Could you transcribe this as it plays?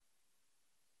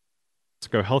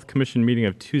Francisco Health Commission meeting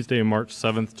of Tuesday, March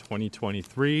 7th,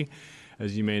 2023.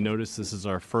 As you may notice, this is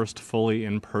our first fully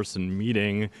in-person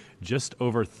meeting just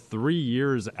over 3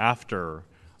 years after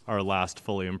our last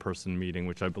fully in-person meeting,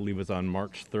 which I believe was on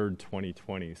March 3rd,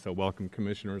 2020. So welcome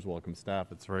commissioners, welcome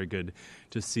staff. It's very good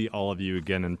to see all of you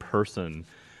again in person.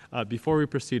 Before we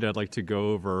proceed, I'd like to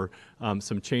go over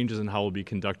some changes in how we'll be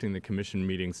conducting the commission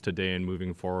meetings today and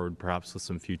moving forward, perhaps with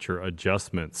some future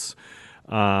adjustments.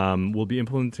 We'll be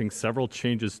implementing several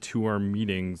changes to our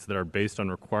meetings that are based on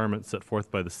requirements set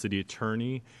forth by the city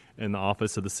attorney and the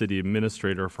office of the city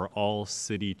administrator for all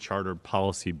city charter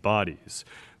policy bodies.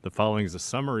 The following is a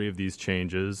summary of these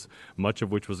changes, much of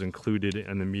which was included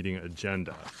in the meeting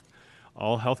agenda.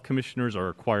 All health commissioners are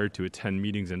required to attend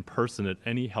meetings in person at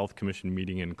any health commission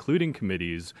meeting, including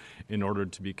committees, in order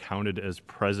to be counted as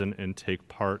present and take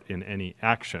part in any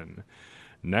action.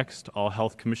 Next, all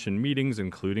health commission meetings,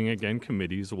 including again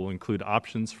committees, will include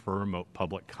options for remote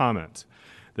public comment.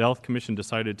 The Health Commission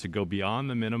decided to go beyond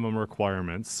the minimum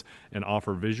requirements and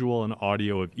offer visual and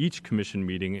audio of each commission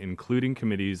meeting, including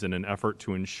committees, in an effort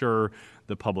to ensure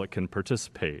the public can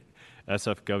participate.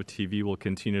 SF TV will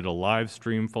continue to live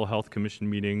stream full Health Commission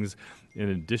meetings in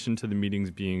addition to the meetings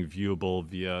being viewable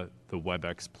via the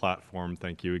WebEx platform.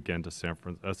 Thank you again to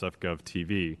SF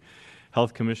TV.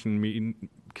 Health Commission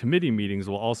committee meetings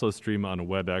will also stream on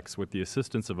WebEx with the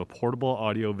assistance of a portable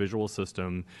audio-visual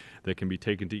system that can be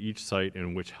taken to each site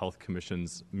in which Health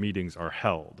Commission's meetings are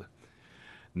held.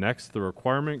 Next, the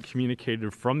requirement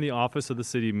communicated from the Office of the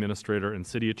City Administrator and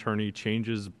City Attorney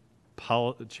changes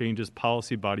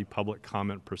policy body public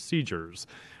comment procedures,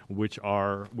 which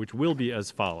will be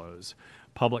as follows.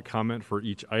 Public comment for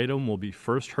each item will be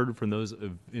first heard from those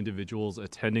individuals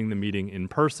attending the meeting in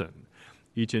person.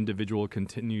 Each individual will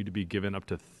continue to be given up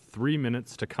to 3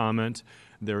 minutes to comment.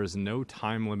 There is no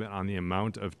time limit on the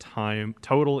amount of time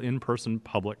total in-person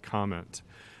public comment.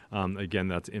 Again,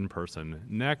 that's in person.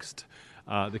 Next,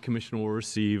 the Commission will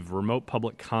receive remote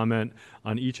public comment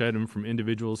on each item from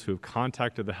individuals who have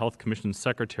contacted the Health Commission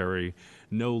Secretary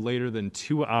no later than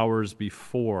 2 hours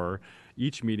before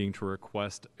each meeting to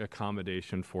request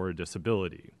accommodation for a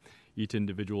disability. Each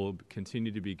individual will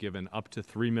continue to be given up to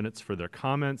 3 minutes for their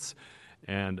comments.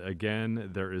 And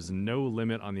again, there is no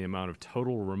limit on the amount of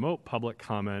total remote public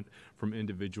comment from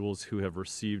individuals who have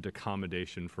received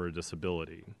accommodation for a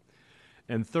disability.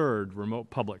 And third, remote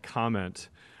public comment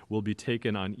will be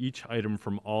taken on each item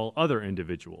from all other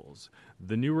individuals.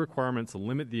 The new requirements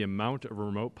limit the amount of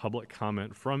remote public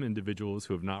comment from individuals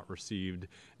who have not received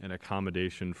an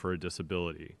accommodation for a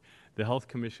disability. The Health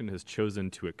Commission has chosen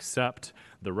to accept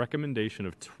the recommendation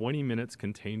of 20 minutes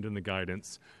contained in the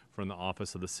guidance from the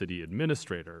Office of the City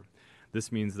Administrator. This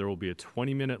means there will be a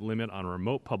 20-minute limit on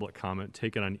remote public comment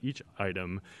taken on each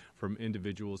item from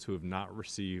individuals who have not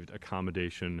received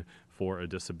accommodation for a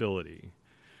disability.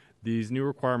 These new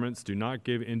requirements do not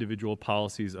give individual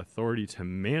policies authority to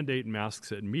mandate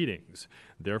masks at meetings.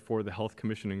 Therefore, the Health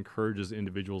Commission encourages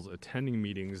individuals attending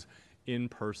meetings in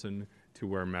person to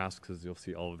wear masks. As you'll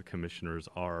see, all of the commissioners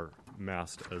are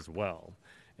masked as well.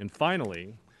 And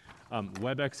finally,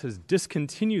 WebEx has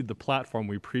discontinued the platform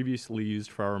we previously used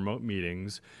for our remote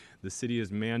meetings. The city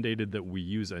has mandated that we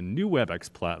use a new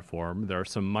WebEx platform. There are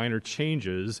some minor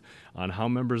changes on how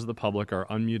members of the public are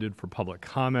unmuted for public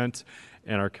comment,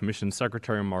 and our Commission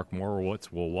Secretary, Mark Morowitz,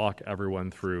 will walk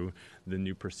everyone through the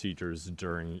new procedures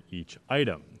during each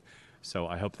item. So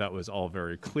I hope that was all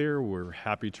very clear. We're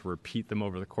happy to repeat them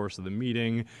over the course of the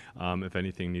meeting. If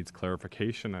anything needs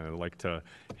clarification, I'd like to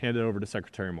hand it over to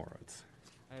Secretary Morowitz.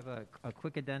 I have a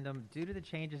quick addendum. Due to the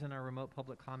changes in our remote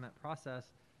public comment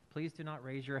process, please do not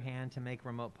raise your hand to make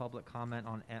remote public comment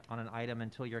on an item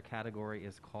until your category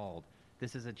is called.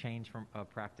 This is a change from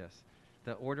practice.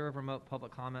 The order of remote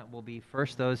public comment will be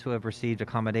first those who have received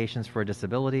accommodations for a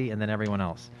disability and then everyone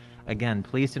else. Again,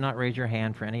 please do not raise your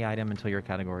hand for any item until your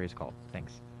category is called.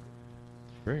 Thanks.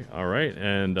 Great. All right.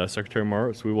 And Secretary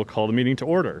Morowitz, we will call the meeting to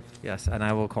order. Yes, and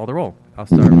I will call the roll. I'll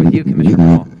start with you,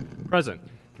 Commissioner Hall. Present.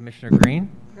 Commissioner Green?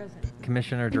 Present.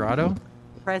 Commissioner Dorado?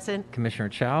 Present. Commissioner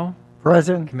Chow?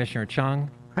 Present. Commissioner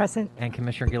Chung? Present. And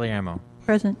Commissioner Guillermo?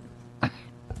 Present.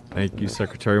 Thank you,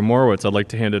 Secretary Morowitz. I'd like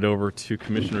to hand it over to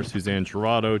Commissioner Suzanne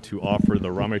Jurado to offer the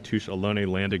Ramaytush Ohlone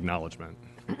land acknowledgement.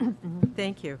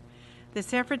 Thank you. The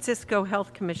San Francisco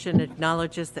Health Commission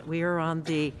acknowledges that we are on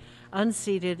the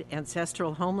unceded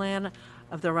ancestral homeland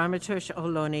of the Ramaytush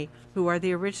Ohlone, who are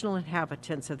the original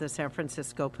inhabitants of the San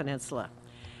Francisco Peninsula.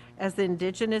 As the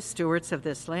indigenous stewards of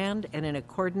this land and in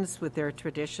accordance with their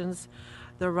traditions,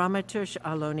 The Ramaytush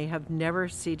Ohlone have never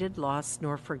ceded loss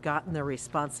nor forgotten their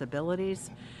responsibilities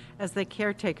as the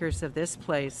caretakers of this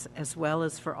place, as well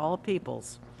as for all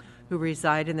peoples who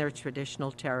reside in their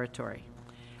traditional territory.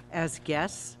 As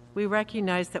guests, we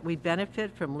recognize that we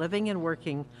benefit from living and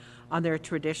working on their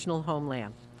traditional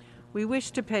homeland. We wish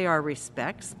to pay our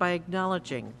respects by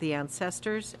acknowledging the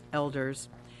ancestors, elders,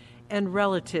 and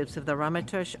relatives of the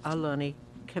Ramaytush Ohlone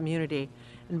community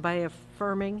and by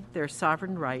affirming their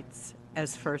sovereign rights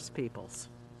as First Peoples.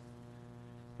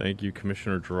 Thank you,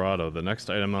 Commissioner Gerardo. The next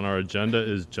item on our agenda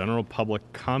is general public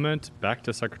comment. Back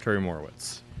to Secretary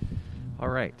Morowitz. All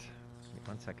right. Give me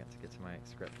 1 second to get to my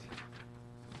script.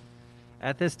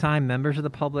 At this time, members of the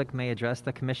public may address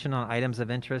the Commission on items of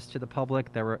interest to the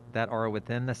public that are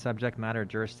within the subject matter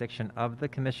jurisdiction of the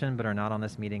Commission but are not on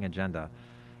this meeting agenda.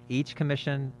 Each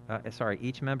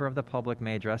member of the public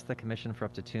may address the Commission for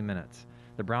up to 2 minutes.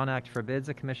 The Brown Act forbids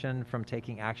a Commission from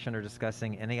taking action or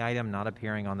discussing any item not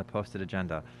appearing on the posted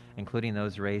agenda, including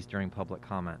those raised during public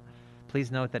comment.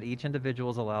 Please note that each individual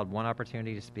is allowed 1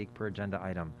 opportunity to speak per agenda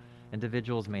item.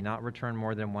 Individuals may not return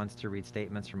more than once to read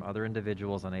statements from other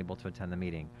individuals unable to attend the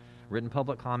meeting. Written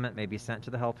public comment may be sent to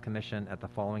the Health Commission at the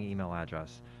following email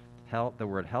address: the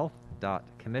word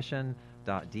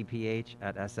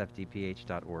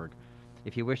health.commission.dph@sfdph.org.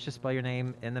 If you wish to spell your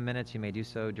name in the minutes, you may do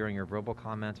so during your verbal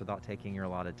comments without taking your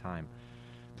allotted time.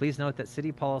 Please note that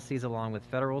city policies along with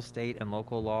federal, state, and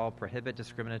local law prohibit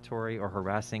discriminatory or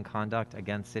harassing conduct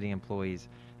against city employees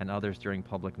and others during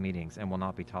public meetings and will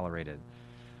not be tolerated.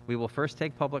 We will first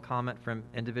take public comment from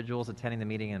individuals attending the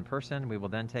meeting in person. We will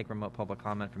then take remote public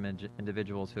comment from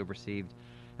individuals who have received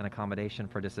an accommodation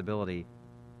for disability.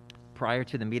 Prior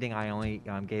to the meeting, I only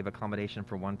gave accommodation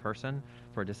for 1 person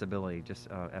for disability, just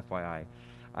FYI.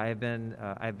 I've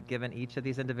given each of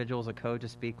these individuals a code to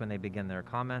speak when they begin their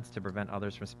comments to prevent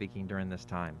others from speaking during this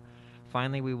time.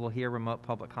 Finally, we will hear remote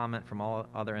public comment from all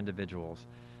other individuals.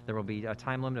 There will be a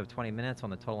time limit of 20 minutes on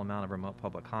the total amount of remote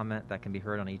public comment that can be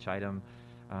heard on each item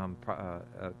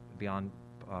beyond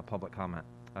public comment,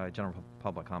 general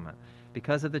public comment.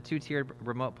 Because of the 2-tiered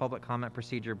remote public comment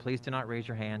procedure, please do not raise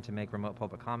your hand to make remote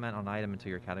public comment on an item until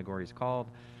your category is called.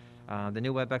 The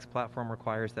new WebEx platform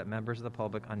requires that members of the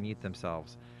public unmute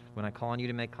themselves. When I call on you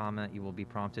to make comment, you will be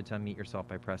prompted to unmute yourself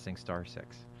by pressing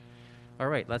 *6. All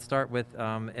right, let's start with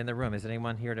in the room. Is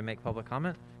anyone here to make public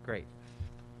comment? Great.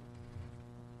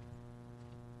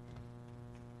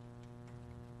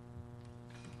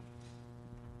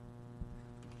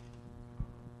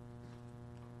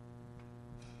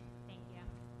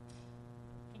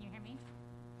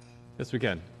 Yes, we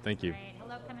can. Thank you. All right.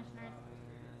 Hello, Commissioners.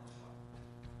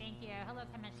 Thank you. Hello,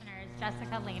 Commissioners.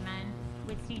 Jessica Lehman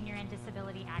with Senior and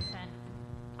Disability Action.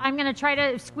 I'm going to try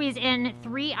to squeeze in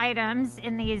 3 items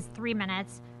in these 3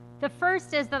 minutes. The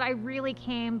first is that I really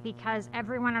came because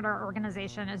everyone at our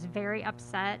organization is very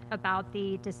upset about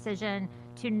the decision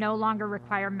to no longer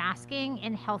require masking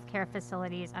in healthcare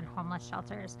facilities and homeless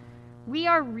shelters. We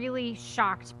are really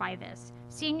shocked by this.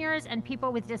 Seniors and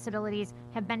people with disabilities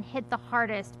have been hit the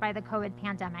hardest by the COVID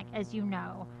pandemic, as you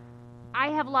know. I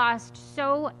have lost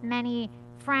so many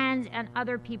friends and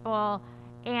other people,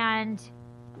 and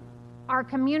our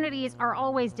communities are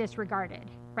always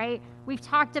disregarded, right? We've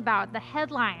talked about the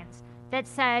headlines that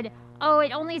said, oh,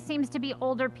 it only seems to be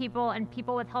older people and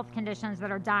people with health conditions that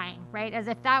are dying, right? As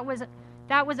if that was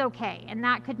okay, and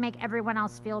that could make everyone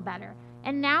else feel better.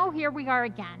 And now here we are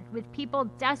again with people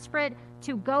desperate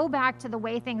to go back to the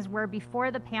way things were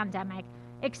before the pandemic,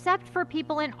 except for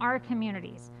people in our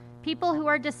communities, people who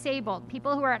are disabled,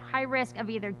 people who are at high risk of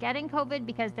either getting COVID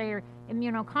because they're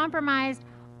immunocompromised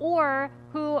or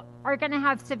who are going to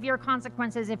have severe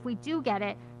consequences if we do get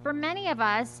it. For many of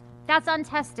us, that's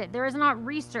untested. There is not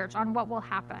research on what will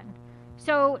happen.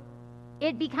 So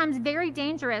it becomes very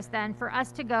dangerous then for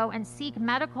us to go and seek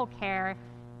medical care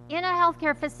in a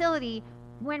healthcare facility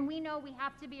when we know we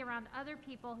have to be around other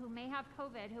people who may have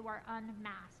COVID who are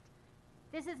unmasked.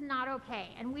 This is not okay.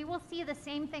 And we will see the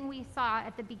same thing we saw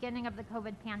at the beginning of the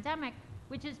COVID pandemic,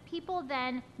 which is people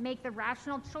then make the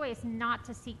rational choice not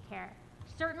to seek care,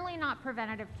 certainly not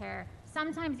preventative care,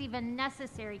 sometimes even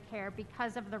necessary care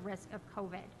because of the risk of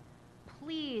COVID.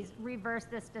 Please reverse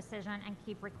this decision and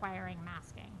keep requiring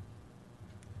masking.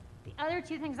 The other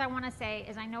 2 things I want to say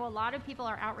is I know a lot of people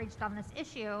are outraged on this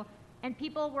issue, and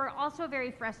people were also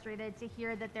very frustrated to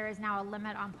hear that there is now a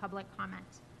limit on public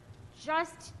comment.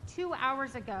 Just 2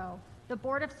 hours ago, the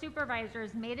Board of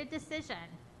Supervisors made a decision.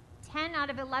 10 out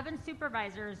of 11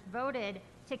 supervisors voted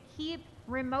to keep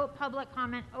remote public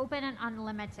comment open and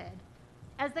unlimited.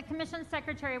 As the Commission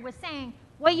Secretary was saying,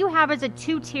 what you have is a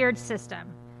 2-tiered system.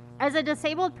 As a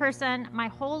disabled person, my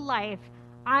whole life,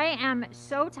 I am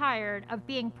so tired of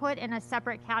being put in a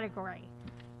separate category.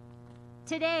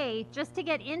 Today, just to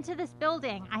get into this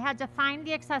building, I had to find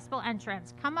the accessible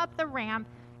entrance, come up the ramp,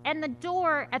 and the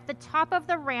door at the top of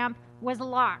the ramp was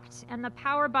locked and the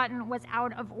power button was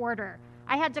out of order.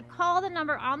 I had to call the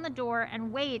number on the door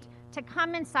and wait to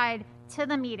come inside to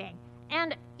the meeting.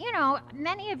 And, you know,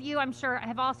 many of you, I'm sure,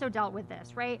 have also dealt with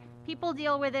this, right? People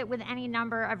deal with it with any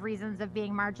number of reasons of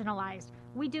being marginalized.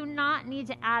 We do not need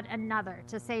to add another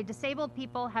to say disabled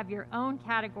people have your own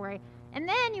category, and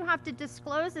then you have to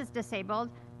disclose as disabled.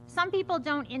 Some people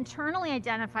don't internally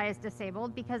identify as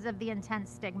disabled because of the intense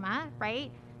stigma,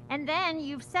 right? And then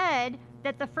you've said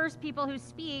that the first people who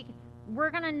speak, we're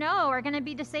going to know are going to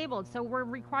be disabled, so we're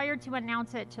required to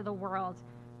announce it to the world.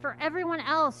 For everyone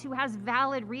else who has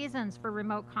valid reasons for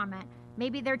remote comment,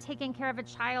 maybe they're taking care of a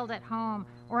child at home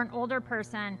or an older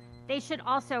person, they should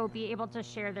also be able to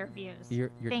share their views. Your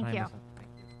Thank time you. is up. Thank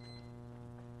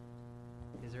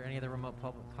you. Is there any other remote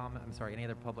public comment? I'm sorry, any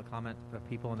other public comment of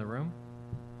people in the room?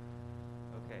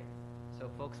 Okay,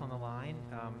 so folks on the line,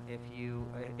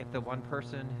 if the one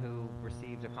person who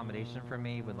received accommodation from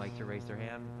me would like to raise their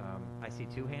hand, I see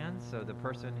two hands. So the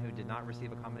person who did not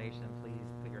receive accommodation, please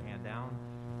put your hand down.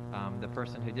 The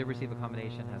person who did receive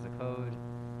accommodation has a code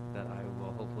that I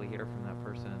will hopefully hear from that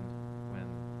person when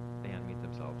they unmute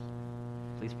themselves.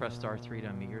 Please press star 3 to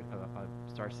unmute your,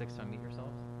 star 6 to unmute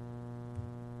yourselves.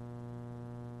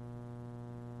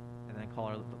 And then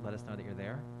caller, let us know that you're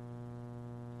there.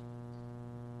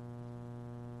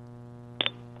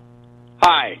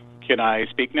 Hi, can I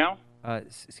speak now?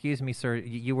 Excuse me, sir.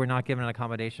 You were not given an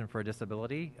accommodation for a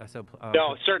disability,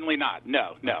 No, certainly not.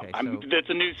 No. Okay, It's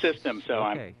a new system, so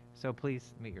okay. So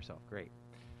please mute yourself. Great.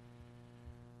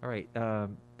 All right.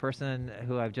 Person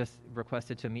who I've just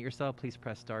requested to mute yourself, please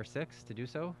press star 6 to do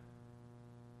so.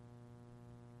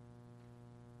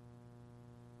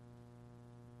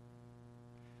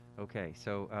 Okay.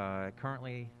 So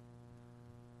currently,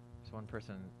 there's one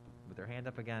person with their hand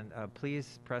up again.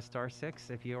 Please press star 6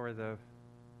 if you are the.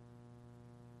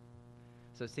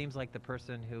 So it seems like the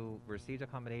person who received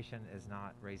accommodation is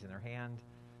not raising their hand.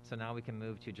 So now we can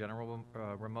move to general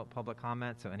remote public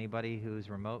comment. So anybody who's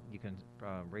remote, you can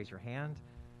raise your hand.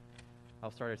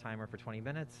 I'll start a timer for 20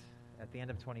 minutes. At the end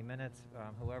of 20 minutes,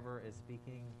 whoever is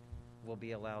speaking will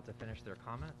be allowed to finish their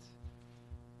comments.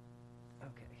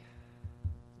 Okay.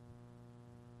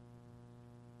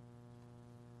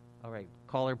 All right.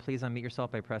 Caller, please unmute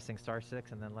yourself by pressing star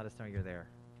 6 and then let us know you're there.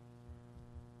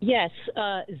 Yes,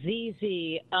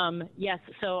 ZZ. Yes,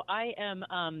 so I am.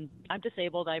 I'm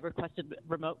disabled. I requested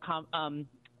remote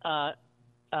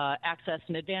access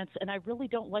in advance, and I really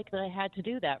don't like that I had to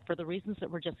do that for the reasons that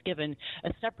were just given.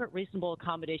 A separate reasonable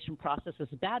accommodation process is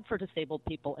bad for disabled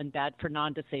people and bad for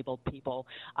non-disabled people.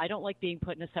 I don't like being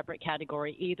put in a separate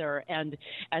category either, and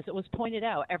as it was pointed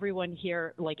out, everyone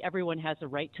here, like everyone has a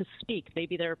right to speak.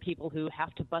 Maybe there are people who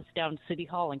have to bust down City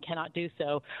Hall and cannot do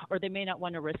so, or they may not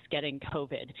want to risk getting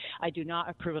COVID. I do not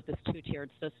approve of this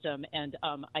two-tiered system, and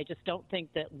I just don't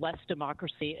think that less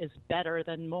democracy is better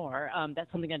than more.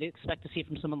 That's something I'd expect to see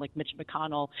from someone like Mitch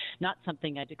McConnell, not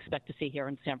something I'd expect to see here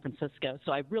in San Francisco.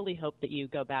 So I really hope that you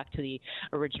go back to the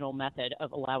original method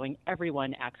of allowing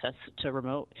everyone access to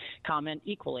remote comment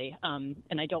equally.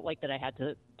 And I don't like that I had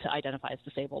to identify as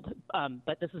disabled.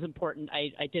 But this is important.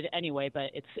 I did it anyway,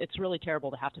 but it's really terrible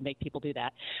to have to make people do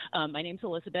that. My name's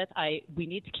Elizabeth. We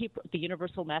need to keep the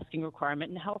universal masking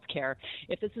requirement in healthcare.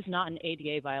 If this is not an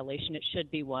ADA violation, it should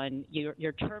be one.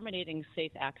 You're terminating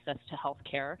safe access to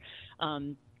healthcare.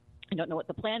 I don't know what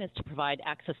the plan is to provide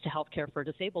access to health care for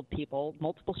disabled people.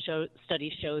 Multiple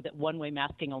studies show that one-way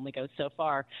masking only goes so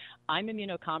far. I'm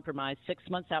immunocompromised 6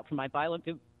 months out from my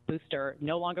bivalent booster,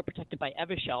 no longer protected by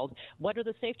Evusheld. What are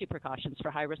the safety precautions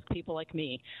for high-risk people like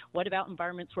me? What about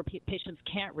environments where patients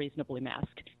can't reasonably mask?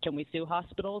 Can we sue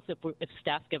hospitals if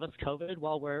staff give us COVID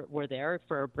while we're there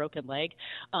for a broken leg?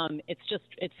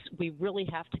 We really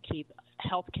have to keep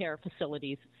healthcare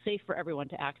facilities safe for everyone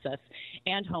to access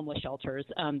and homeless shelters.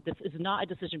 This is not a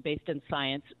decision based in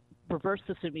science. Reverse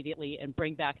this immediately and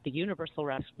bring back the universal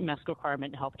mask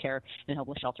requirement in healthcare and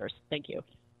homeless shelters. Thank you.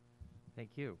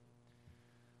 Thank you.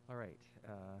 All right,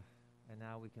 and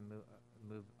now we can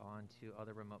move on to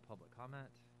other remote public comment.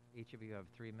 Each of you have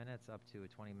 3 minutes, up to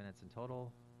 20 minutes in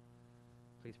total.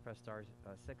 Please press star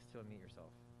 6 to unmute yourself.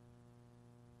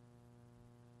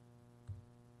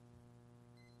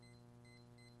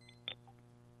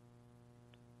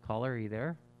 Caller, are you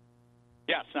there?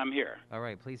 Yes, I'm here. All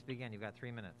right, please begin. You've got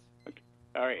 3 minutes. Okay.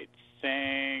 All right,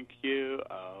 thank you.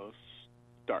 I'll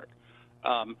start.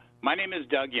 My name is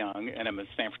Doug Young, and I'm a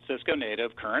San Francisco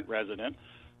native, current resident.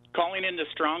 calling in to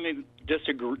strongly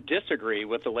disagree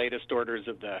with the latest orders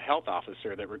of the health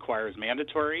officer that requires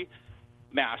mandatory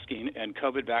masking and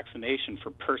COVID vaccination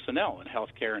for personnel in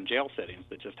healthcare and jail settings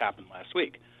that just happened last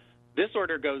week. This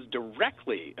order goes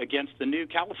directly against the new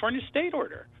California state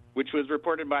order, which was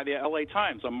reported by the LA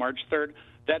Times on March 3rd,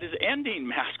 that is ending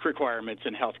mask requirements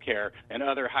in healthcare and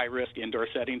other high-risk indoor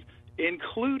settings,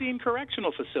 including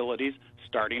correctional facilities,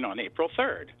 starting on April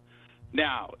 3rd.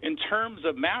 Now, in terms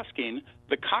of masking,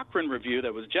 the Cochrane review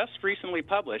that was just recently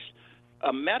published,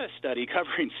 a meta-study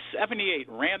covering 78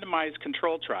 randomized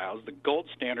controlled trials, the gold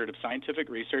standard of scientific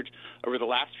research over the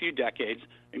last few decades,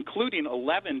 including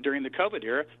 11 during the COVID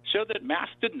era, showed that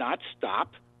masks did not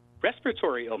stop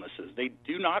respiratory illnesses. They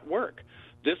do not work.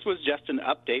 This was just an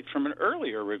update from an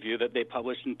earlier review that they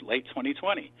published in late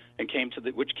 2020 and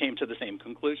which came to the same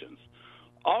conclusions.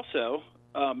 Also,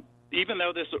 even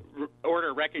though this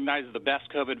order recognizes the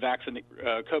best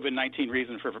COVID-19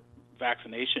 reason for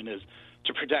vaccination is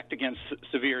to protect against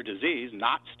severe disease,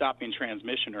 not stopping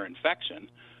transmission or infection,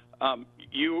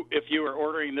 if you are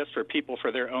ordering this for people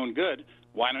for their own good,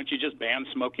 why don't you just ban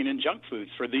smoking and junk foods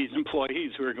for these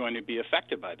employees who are going to be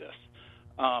affected by this?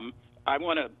 I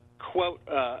want to quote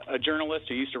a journalist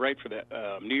who used to write for the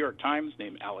New York Times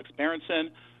named Alex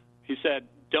Berenson. He said,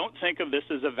 "Don't think of this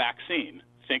as a vaccine.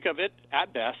 Think of it,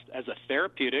 at best, as a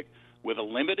therapeutic with a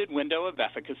limited window of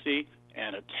efficacy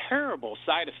and a terrible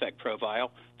side effect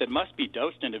profile that must be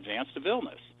dosed in advance of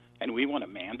illness. And we want to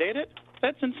mandate it?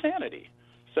 That's insanity."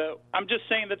 So I'm just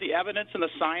saying that the evidence and the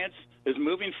science is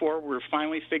moving forward. We're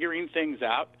finally figuring things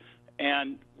out,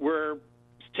 and we're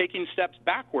taking steps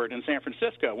backward in San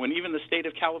Francisco when even the state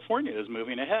of California is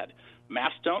moving ahead.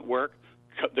 Masks don't work.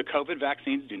 The COVID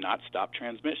vaccines do not stop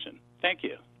transmission. Thank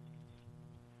you.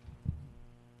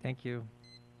 Thank you.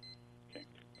 Okay.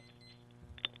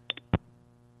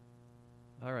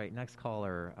 All right, next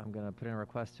caller. I'm going to put in a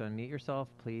request to unmute yourself.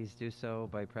 Please do so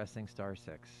by pressing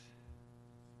 *6.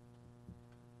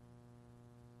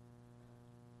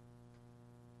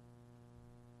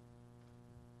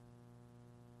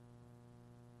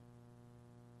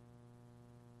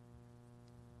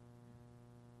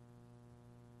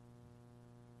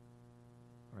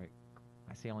 All right,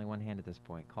 I see only one hand at this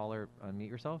point. Caller, unmute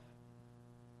yourself.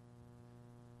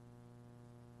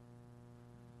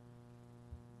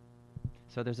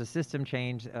 So there's a system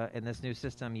change. In this new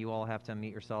system, you all have to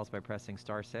unmute yourselves by pressing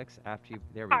 *6 after you.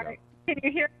 There we go. Can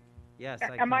you hear? Yes,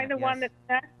 I Am I can. the Yes. one that's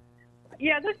next?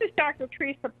 Yeah, this is Dr.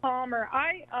 Teresa Palmer.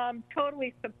 I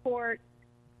totally support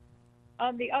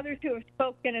the others who have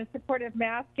spoken in support of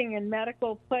masking in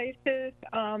medical places.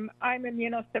 I'm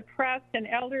immunosuppressed and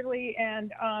elderly,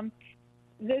 and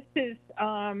this is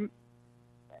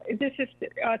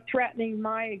threatening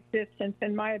my existence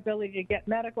and my ability to get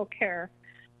medical care.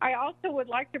 I also would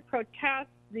like to protest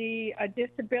the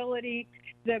disability,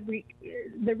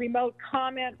 the remote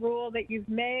comment rule that you've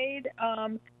made.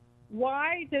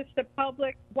 Why do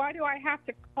I have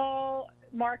to call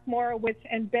Mark Morowitz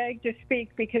and beg to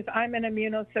speak because I'm an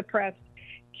immunosuppressed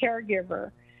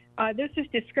caregiver? This is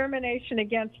discrimination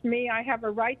against me. I have a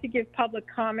right to give public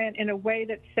comment in a way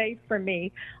that's safe for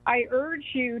me. I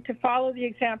urge you to follow the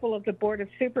example of the Board of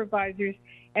Supervisors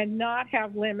and not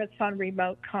have limits on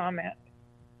remote comment.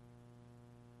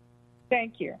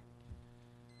 Thank you.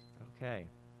 Okay,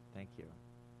 thank you.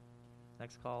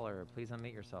 Next caller, please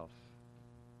unmute yourself.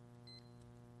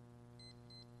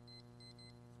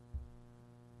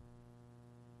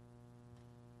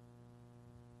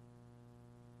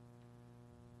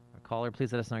 Caller,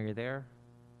 please let us know you're there.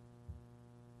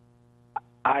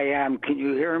 I am. Can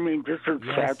you hear me? This is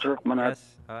Patrick Manette.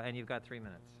 Yes, and you've got 3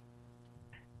 minutes.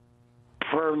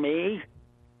 For me?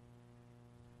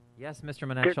 Yes, Mr.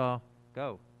 Manetshaw,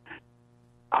 go.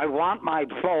 I want my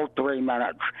full 3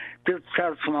 minutes. This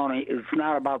testimony is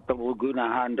not about the Laguna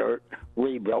Honda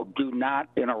rebuild. Do not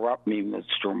interrupt me,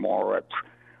 Mr. Moritz.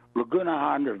 Laguna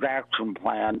Honda's action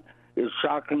plan is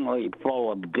shockingly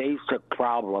full of basic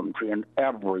problems in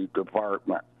every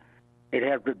department. It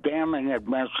has a damning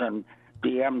admission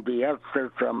the MDS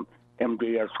system,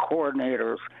 MDS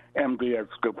coordinators, MDS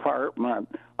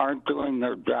department aren't doing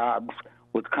their jobs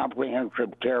with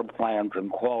comprehensive care plans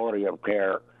and quality of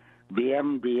care. The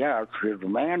MDS is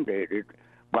mandated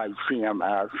by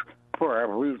CMS for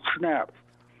every SNF.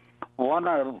 One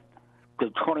of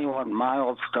the 21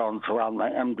 milestones around the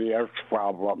MDS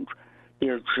problems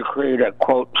is to create a,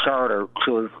 quote, charter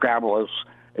to establish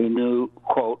a new,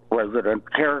 quote, resident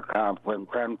care conference,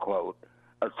 end quote,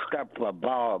 a step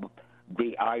above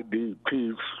the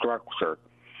IDT structure.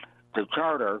 The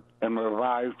charter and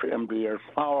revised MDS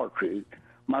policy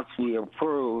must be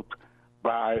approved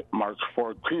by March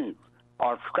 14th.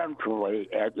 ostensibly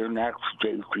at your next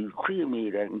JCC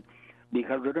meeting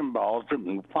because it involves a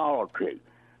new policy.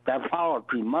 That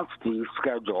policy must be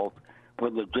scheduled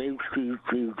for the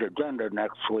JCC's agenda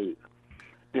next week.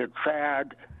 It's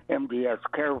sad MDS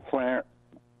care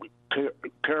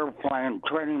plan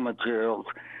training materials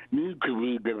need to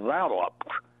be developed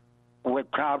with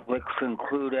topics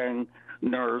including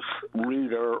nurse,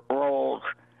 leader roles,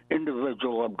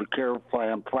 individual of the care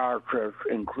plan process,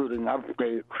 including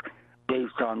updates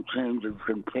based on changes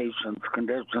in patients'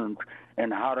 conditions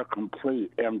and how to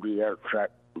complete MDS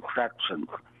sections.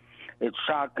 It's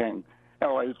shocking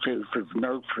LHS's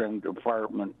nursing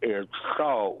department is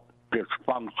so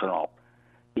dysfunctional.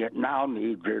 It now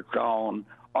needs its own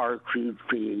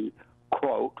RCC,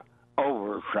 quote,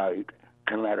 oversight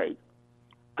committee.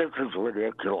 This is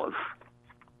ridiculous.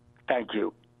 Thank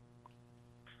you.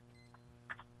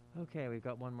 Okay, we've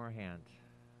got one more hand.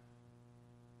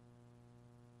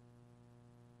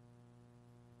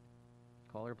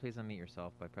 Caller, please unmute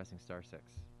yourself by pressing *6.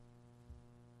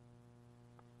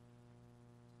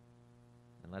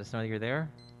 And let us know that you're there.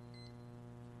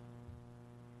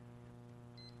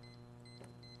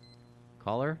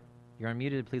 Caller, you're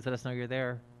unmuted. Please let us know you're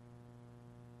there.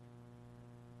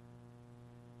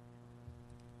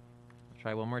 I'll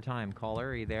try one more time. Caller,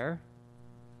 are you there?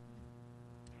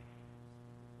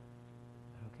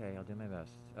 Okay, I'll do my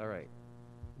best. All right.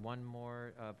 One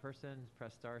more person.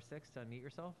 Press *6 to unmute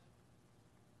yourself.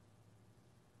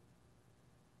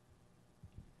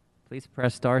 Please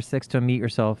press *6 to unmute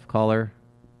yourself, caller.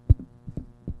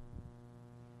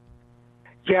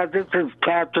 Yeah, this is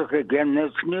Patrick again.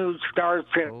 This new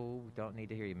 *6. Oh, don't need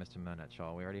to hear you, Mr.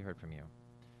 Monetshaw. We already heard from you.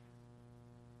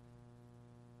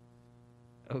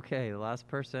 Okay, the last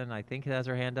person, I think, has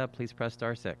her hand up. Please press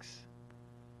 *6.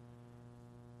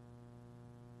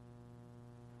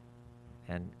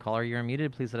 And caller, you're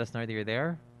unmuted. Please let us know that you're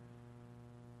there.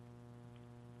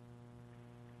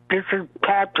 This is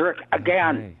Patrick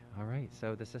again. Okay. All right.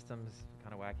 So the system's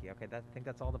kind of wacky. Okay, I think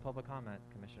that's all the public comment,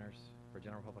 commissioners, for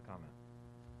general public comment.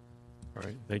 All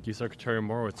right. Thank you, Secretary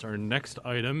Morowitz. Our next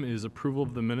item is approval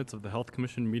of the minutes of the Health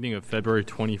Commission meeting of February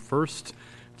 21st,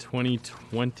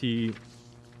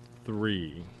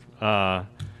 2023.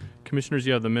 Commissioners,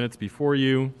 you have the minutes before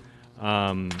you.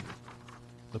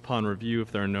 Upon review,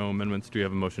 if there are no amendments, do you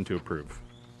have a motion to approve?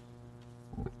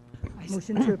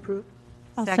 Motion to approve.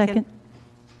 I'll second.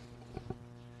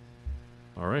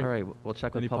 All right. All right. We'll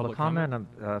check with Any public comment.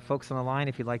 Folks on the line,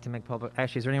 if you'd like to make public...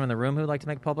 Actually, is there anyone in the room who would like to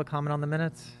make public comment on the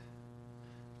minutes?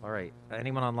 All right.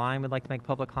 Anyone online would like to make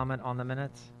public comment on the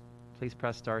minutes? Please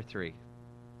press *3.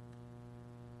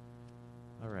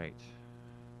 All right.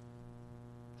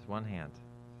 There's one hand.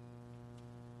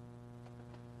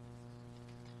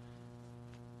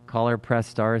 Caller,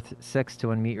 press *6 to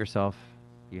unmute yourself.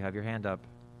 You have your hand up.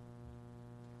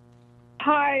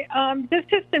 Hi, this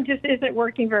system just isn't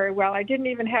working very well. I didn't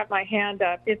even have my hand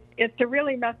up. It's a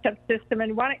really messed up system,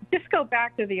 and why don't just go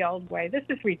back to the old way? This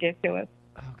is ridiculous.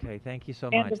 Okay, thank you so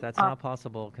And much. That's not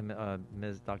possible,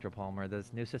 Ms. Dr. Palmer.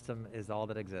 This new system is all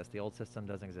that exists. The old system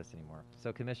doesn't exist anymore.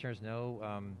 So, commissioners,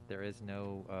 no, there is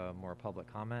no more public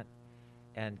comment.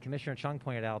 And Commissioner Chung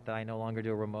pointed out that I no longer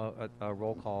do a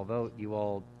roll call vote. You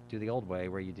all do the old way,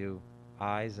 where you do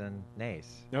ayes and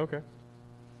nays. Okay.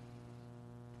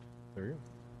 There you go.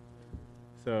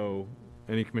 So,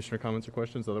 any commissioner comments or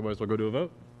questions? Otherwise, we'll go to a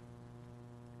vote.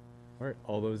 All right.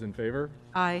 All those in favor?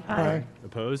 Aye. Aye.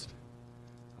 Opposed?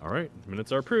 All right.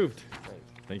 Minutes are approved. Great.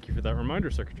 Thank you for that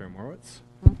reminder, Secretary Morowitz.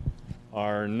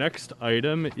 Our next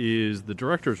item is the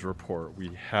director's report.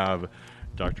 We have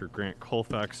Dr. Grant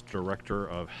Colfax, Director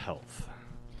of Health.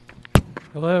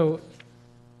 Hello.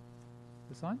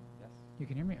 This on? Yes. You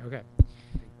can hear me? Okay.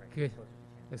 Good.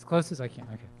 As close as I can.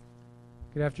 Okay.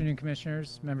 Good afternoon,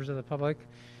 commissioners, members of the public.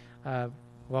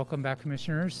 Welcome back,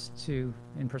 commissioners, to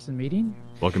in-person meeting.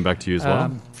 Welcome back to you as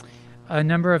well. A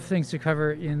number of things to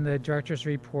cover in the director's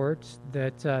report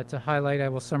that to highlight, I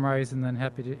will summarize and then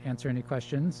happy to answer any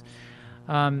questions.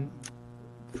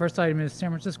 First item is San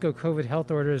Francisco COVID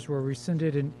health orders were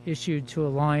rescinded and issued to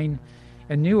align,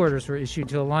 and new orders were issued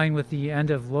to align with the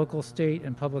end of local, state,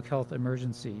 and public health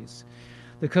emergencies.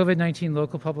 The COVID-19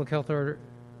 local public health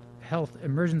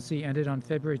emergency ended on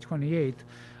February 28th,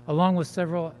 along with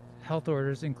several health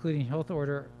orders, including Health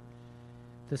Order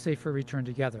the Safer Return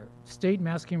Together. State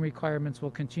masking requirements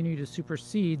will continue to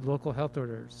supersede local health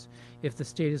orders if the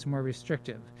state is more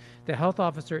restrictive. The health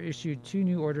officer issued 2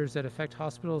 new orders that affect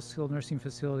hospitals, skilled nursing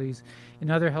facilities, and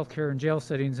other healthcare and jail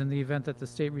settings in the event that the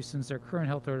state rescinds their current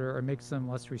health order or makes them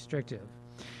less restrictive.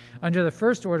 Under the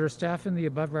first order, staff in the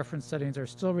above referenced settings are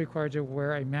still required to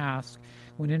wear a mask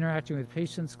when interacting with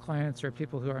patients, clients, or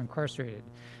people who are incarcerated.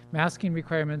 Masking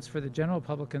requirements for the general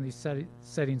public in these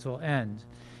settings will end.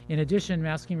 In addition,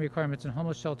 masking requirements in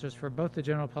homeless shelters for both the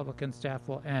general public and staff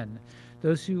will end.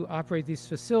 Those who operate these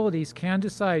facilities can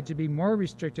decide to be more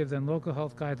restrictive than local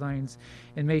health guidelines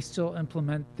and may still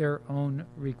implement their own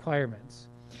requirements.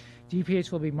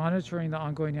 DPH will be monitoring the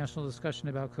ongoing national discussion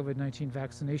about COVID-19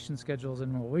 vaccination schedules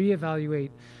and will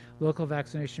reevaluate local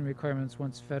vaccination requirements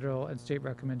once federal and state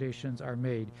recommendations are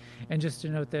made. And just to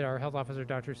note that our health officer,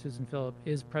 Dr. Susan Phillip,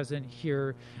 is present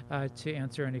here to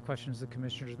answer any questions the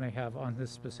commissioners may have on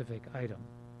this specific item.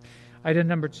 Item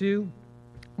number 2,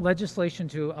 legislation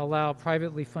to allow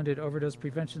privately funded overdose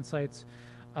prevention sites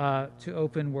to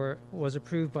open was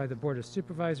approved by the Board of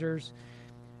Supervisors.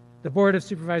 The Board of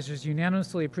Supervisors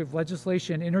unanimously approved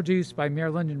legislation introduced by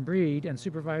Mayor London Breed and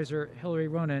Supervisor Hillary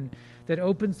Ronen that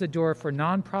opens the door for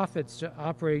nonprofits to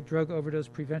operate drug overdose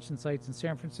prevention sites in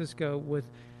San Francisco with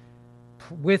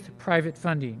private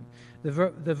funding. The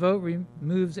vote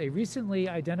removes a recently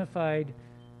identified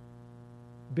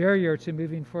barrier to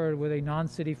moving forward with a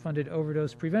non-city funded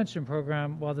overdose prevention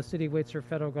program while the city waits for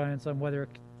federal guidance on whether it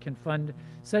can fund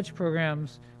such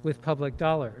programs with public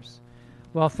dollars.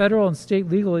 While federal and state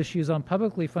legal issues on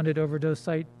publicly funded overdose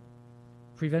site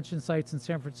prevention sites in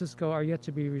San Francisco are yet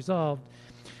to be resolved,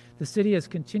 the city has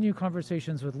continued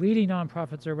conversations with leading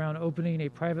nonprofits around opening a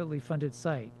privately funded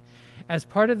site. As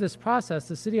part of this process,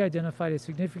 the city identified a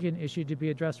significant issue to be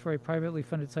addressed for a privately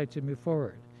funded site to move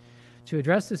forward. To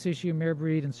address this issue, Mayor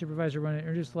Breed and Supervisor Ronen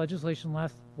introduced legislation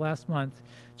last month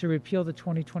to repeal the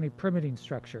 2020 permitting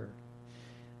structure.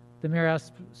 The mayor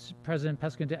asked President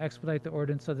Peskin to expedite the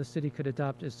ordinance so the city could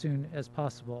adopt as soon as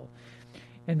possible.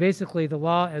 And basically, the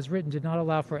law as written did not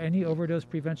allow for any overdose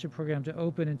prevention program to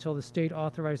open until the state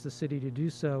authorized the city to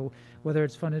do so, whether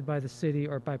it's funded by the city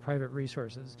or by private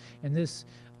resources. And this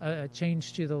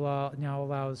change to the law now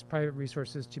allows private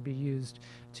resources to be used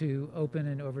to open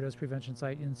an overdose prevention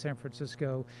site in San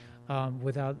Francisco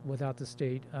without the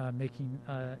state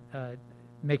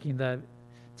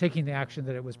taking the action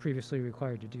that it was previously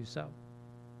required to do so.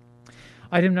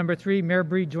 Item number 3, Mayor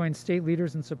Breed joined state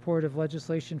leaders in support of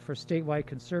legislation for statewide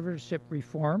conservatorship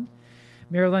reform.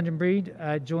 Mayor London Breed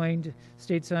joined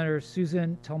State Senator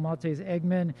Susan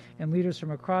Talmates-Eggman and leaders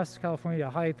from across California to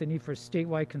highlight the need for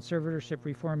statewide conservatorship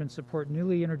reform and support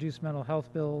newly introduced mental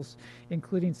health bills,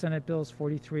 including Senate Bills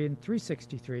 43 and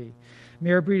 363.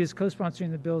 Mayor Breed is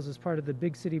co-sponsoring the bills as part of the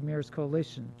Big City Mayors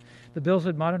Coalition. The bills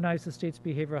would modernize the state's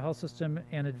behavioral health system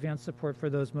and advance support for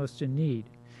those most in need.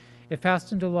 If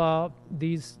passed into law,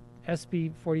 these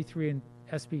SB 43 and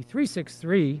SB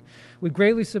 363 would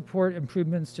greatly support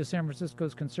improvements to San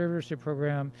Francisco's conservatorship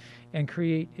program and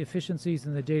create efficiencies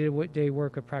in the day-to-day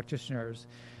work of practitioners.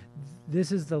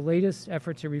 This is the latest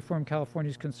effort to reform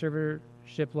California's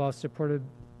conservatorship law supported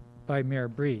by Mayor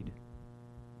Breed.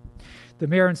 The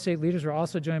mayor and state leaders were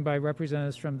also joined by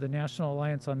representatives from the National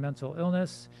Alliance on Mental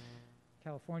Illness,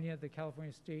 California, the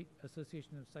California State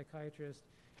Association of Psychiatrists,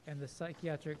 and the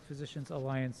Psychiatric Physicians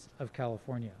Alliance of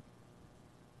California.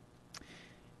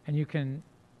 And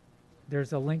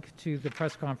there's a link to the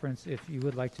press conference if you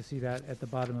would like to see that at the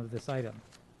bottom of this item.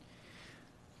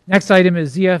 Next item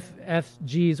is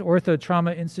ZFFG's Ortho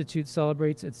Trauma Institute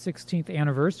celebrates its 16th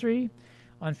anniversary.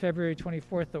 On February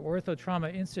 24th, the Ortho Trauma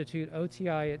Institute,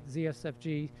 OTI at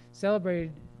ZFFG,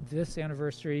 celebrated this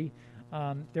anniversary.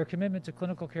 Their commitment to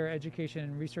clinical care, education,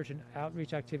 and research and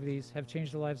outreach activities have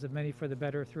changed the lives of many for the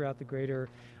better throughout the greater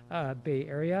Bay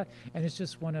Area. And it's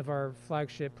just one of our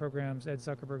flagship programs at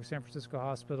Zuckerberg San Francisco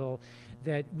Hospital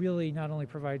that really not only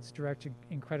provides direct,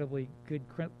 incredibly good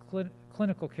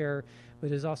clinical care,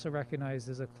 but is also recognized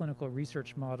as a clinical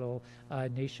research model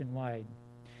nationwide.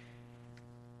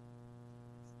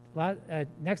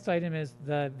 Next item is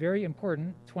the very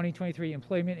important 2023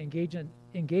 Employment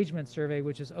Engagement Survey,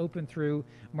 which is open through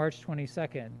March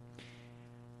 22nd.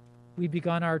 We've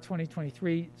begun our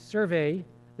 2023 survey.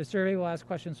 The survey will ask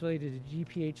questions related to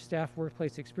GPH staff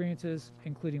workplace experiences,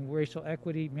 including racial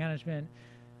equity, management,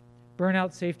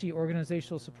 burnout, safety,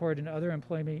 organizational support, and other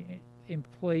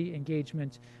employee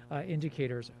engagement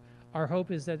indicators. Our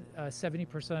hope is that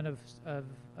 70%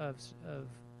 of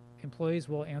employees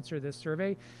will answer this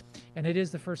survey, and it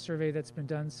is the first survey that's been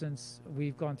done since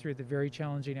we've gone through the very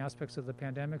challenging aspects of the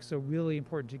pandemic, so really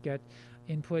important to get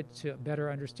input to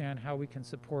better understand how we can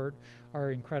support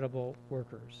our incredible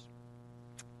workers.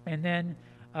 And then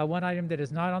one item that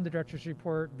is not on the director's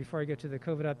report, before I get to the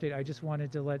COVID update, I just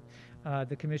wanted to let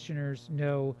the commissioners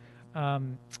know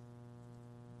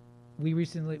we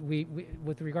recently,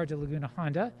 with regard to Laguna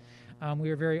Honda,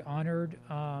 We are very honored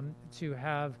to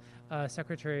have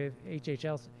Secretary of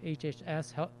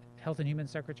HHS, Health and Human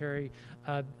Secretary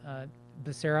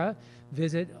Becerra,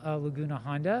 visit Laguna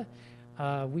Honda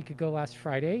a week ago last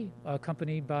Friday,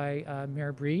 accompanied by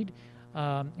Mayor Breed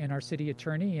and our city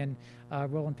attorney, and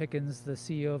Roland Pickens, the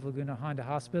CEO of Laguna Honda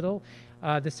Hospital.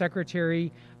 The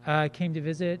secretary came to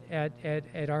visit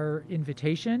at our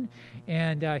invitation,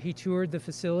 and he toured the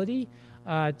facility,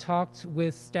 talked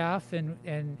with staff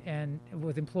and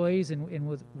with employees and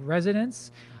with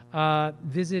residents,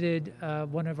 visited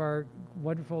one of our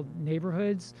wonderful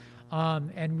neighborhoods,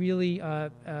 and really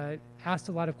asked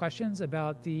a lot of questions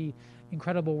about the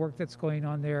incredible work that's going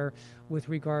on there with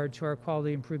regard to our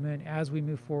quality improvement as we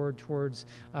move forward towards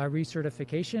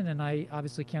recertification. And I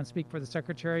obviously can't speak for the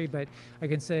secretary, but I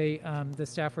can say the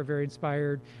staff were very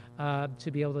inspired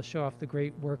to be able to show off the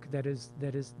great work that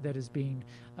is being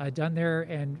done there,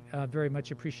 and very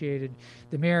much appreciated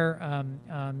the mayor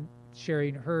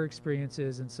sharing her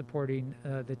experiences and supporting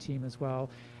the team as well.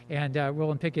 And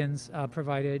Roland Pickens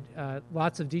provided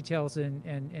lots of details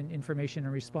and information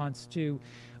in response to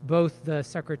both the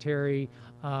secretary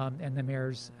and the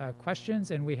mayor's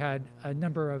questions. And we had a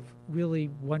number of really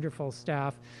wonderful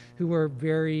staff who were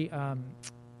very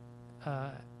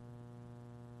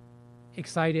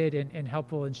excited and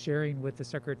helpful in sharing with the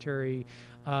secretary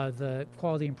the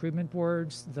quality improvement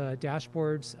boards, the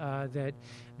dashboards that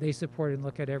they support and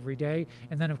look at every day.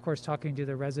 And then, of course, talking to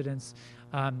the residents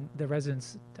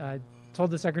told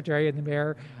the secretary and the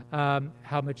mayor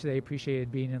how much they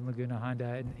appreciated being in Laguna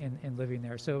Honda and living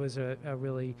there. So it was a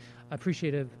really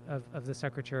appreciative of the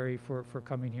secretary for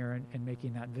coming here and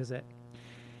making that visit.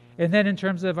 And then in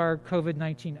terms of our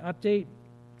COVID-19 update,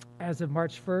 as of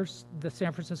March 1st, the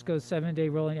San Francisco 7-day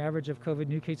rolling average of COVID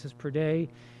new cases per day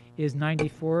is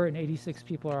 94, and 86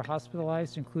 people are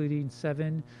hospitalized, including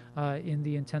 7 in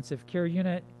the intensive care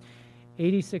unit.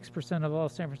 86% of all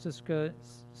San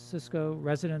Francisco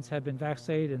residents have been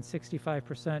vaccinated, and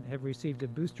 65% have received a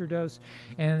booster dose.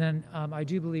 And then I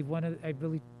believe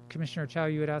Commissioner Chow,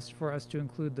 you had asked for us to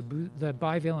include the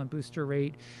bivalent booster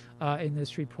rate in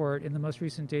this report. In the most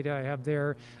recent data I have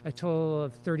there, a total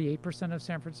of 38% of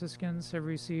San Franciscans have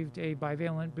received a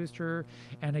bivalent booster.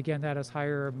 And again, that is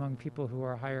higher among people who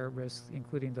are higher risk,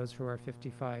 including those who are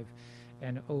 55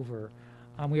 and over.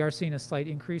 We are seeing a slight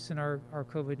increase in our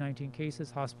COVID-19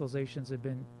 cases. Hospitalizations have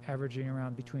been averaging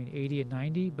around between 80 and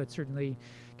 90, but certainly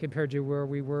compared to where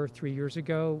we were 3 years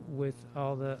ago with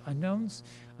all the unknowns,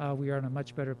 we are in a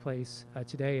much better place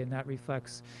today, and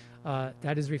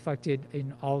that is reflected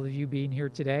in all of you being here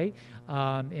today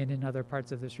and in other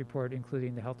parts of this report,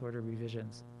 including the health order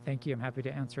revisions. Thank you. I'm happy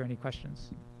to answer any questions.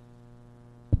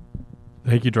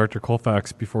 Thank you, Director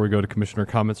Colfax. Before we go to Commissioner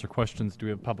comments or questions, do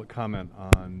we have public comment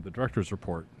on the Director's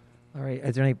report? All right.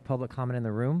 Is there any public comment in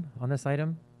the room on this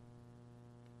item?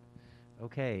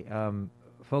 Okay.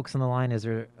 Folks on the line, is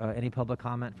there any public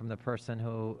comment from the person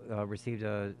who received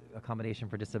a accommodation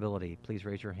for disability? Please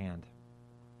raise your hand.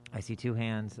 I see 2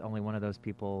 hands. Only one of those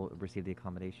people received the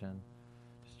accommodation.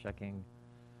 Just checking.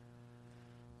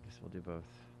 Guess we'll do both.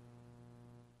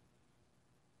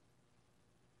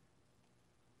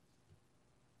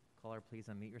 Caller, please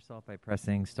unmute yourself by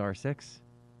pressing *6.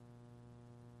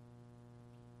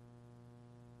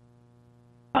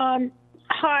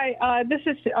 Hi, this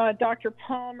is Dr.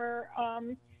 Palmer.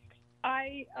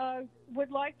 I would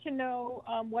like to know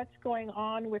what's going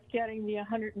on with getting the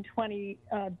 120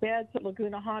 beds at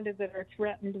Laguna Honda that are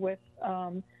threatened with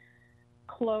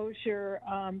closure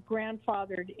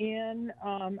grandfathered in.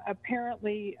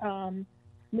 Apparently,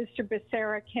 Mr.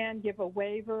 Becerra can give a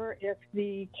waiver if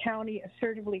the county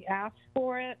assertively asks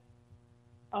for it.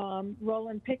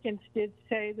 Roland Pickens did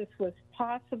say this was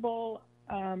possible.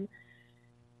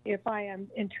 If I am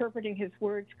interpreting his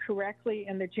words correctly,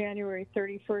 in the January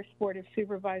 31st Board of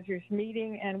Supervisors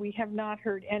meeting, and we have not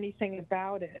heard anything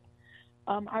about it.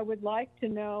 I would like to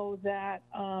know that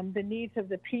the needs of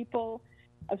the people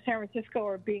of San Francisco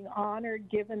are being honored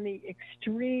given the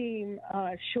extreme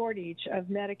shortage of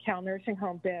Medi-Cal nursing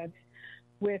home beds,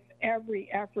 with every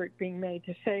effort being made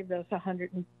to save those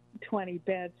 120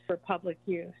 beds for public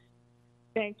use.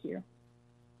 Thank you.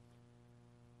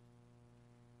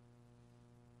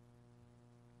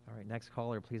 All right, next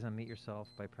caller, please unmute yourself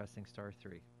by pressing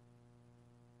 *3.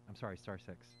 I'm sorry,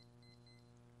 *6.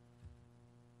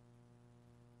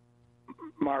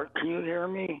 Mark, can you hear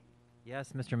me?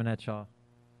 Yes, Mr. Minetshaw.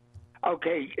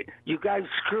 Okay, you guys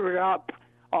screwed up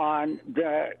on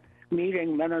the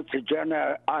meeting minutes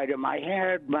agenda item. I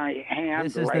had my hand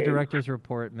raised. This is the director's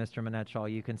report, Mr.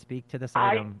 Minetshaw. You can speak to this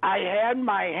item. I had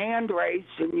my hand raised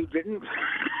and you didn't.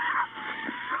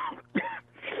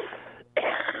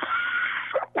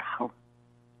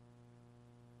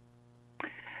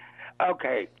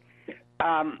 Okay.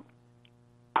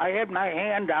 I had my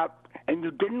hand up, and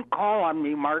you didn't call on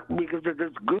me, Mark, because of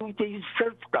this goofy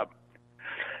system.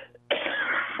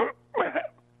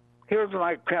 Here's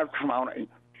my testimony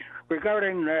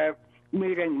regarding the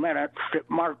meeting minutes that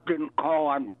Mark didn't call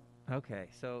on. Okay,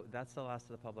 so that's the last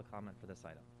of the public comment for this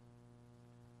item.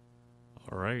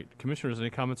 All right. Commissioners, any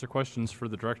comments or questions for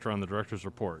the director on the director's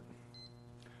report?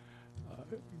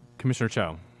 Commissioner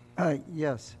Chow.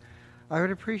 Yes. I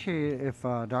would appreciate it if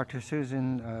Dr.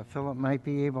 Susan Phillip might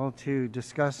be able to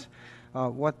discuss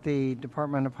what the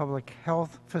Department of Public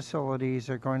Health facilities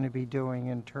are going to be doing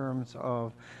in terms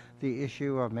of the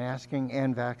issue of masking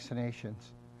and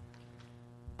vaccinations.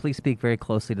 Please speak very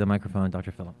closely to the microphone,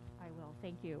 Dr. Phillip. I will,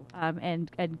 thank you. And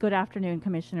good afternoon,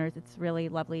 commissioners. It's really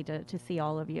lovely to see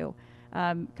all of you.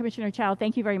 Commissioner Chow,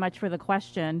 thank you very much for the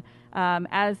question.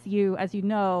 As you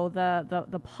know,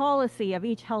 the policy of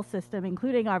each health system,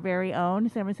 including our very own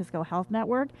San Francisco Health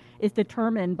Network, is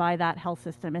determined by that health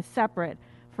system, is separate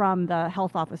from the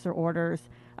health officer orders,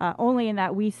 only in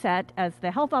that we set, as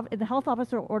the health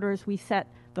officer orders, we set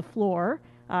the floor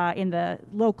in the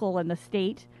local and the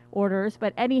state orders,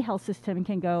 but any health system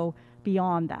can go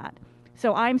beyond that.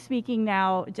 So I'm speaking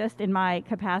now just in my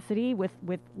capacity with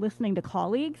listening to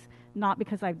colleagues, not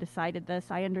because I've decided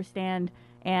this. I understand,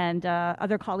 and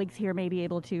other colleagues here may be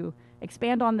able to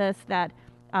expand on this, that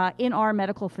in our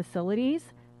medical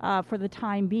facilities, for the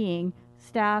time being,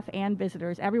 staff and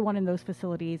visitors, everyone in those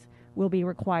facilities will be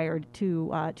required to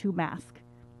mask.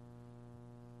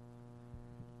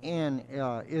 And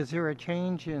is there a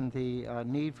change in the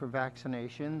need for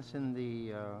vaccinations in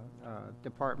the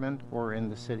department or in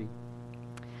the city?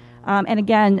 And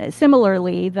again,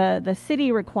 similarly, the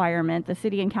city requirement, the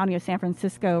city and county of San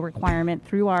Francisco requirement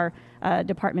through our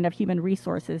Department of Human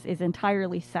Resources is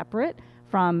entirely separate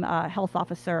from health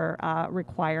officer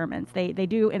requirements. They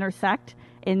do intersect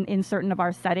in certain of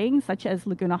our settings, such as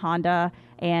Laguna Honda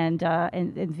and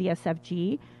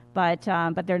ZSFG, but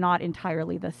they're not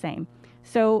entirely the same.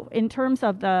 So in terms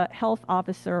of the health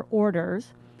officer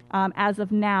orders, as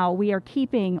of now, we are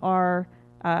keeping our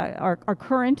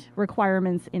current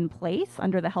requirements in place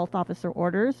under the health officer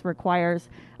orders. Requires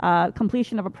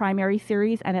completion of a primary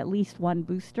series and at least one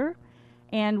booster.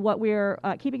 And what we're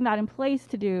keeping that in place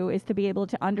to do is to be able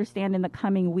to understand in the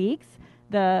coming weeks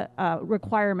the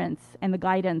requirements and the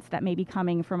guidance that may be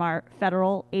coming from our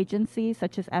federal agencies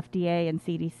such as FDA and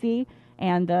CDC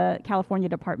and the California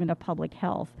Department of Public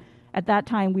Health. At that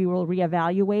time, we will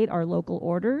reevaluate our local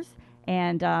orders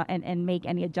and make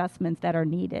any adjustments that are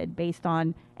needed based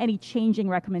on any changing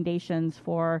recommendations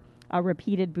for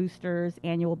repeated boosters,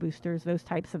 annual boosters, those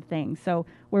types of things. So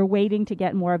we're waiting to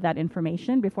get more of that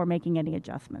information before making any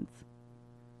adjustments.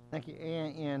 Thank you.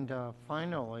 And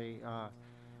finally,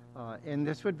 and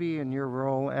this would be in your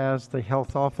role as the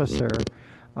health officer,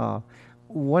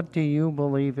 what do you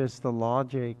believe is the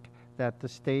logic that the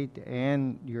state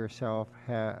and yourself,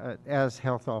 as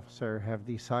health officer, have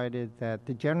decided that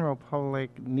the general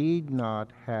public need not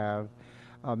have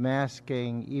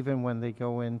masking even when they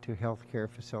go into healthcare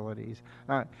facilities?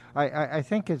 I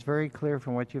think it's very clear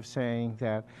from what you're saying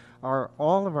that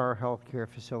all of our healthcare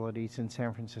facilities in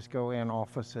San Francisco and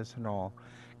offices and all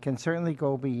can certainly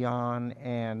go beyond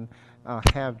and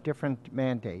have different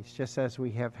mandates, just as we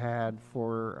have had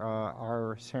for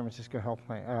our San Francisco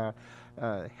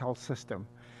health system.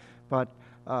 But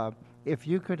if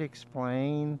you could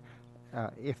explain,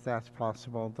 if that's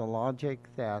possible, the logic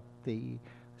that the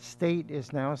state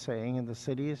is now saying and the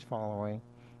city is following,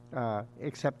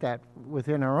 except that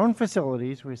within our own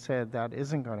facilities we said that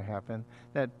isn't going to happen,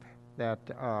 that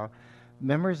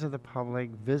members of the public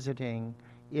visiting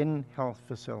in health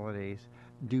facilities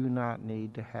do not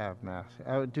need to have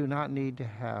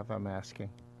a masking.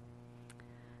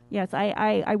 Yes,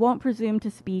 I won't presume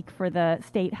to speak for the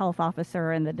state health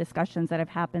officer and the discussions that have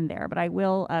happened there, but I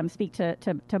will speak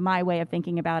to my way of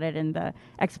thinking about it and the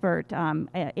expert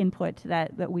input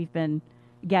that we've been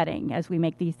getting as we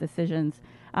make these decisions.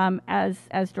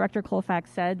 As Director Colfax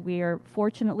said, we are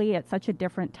fortunately at such a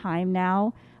different time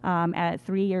now, at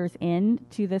 3 years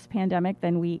into this pandemic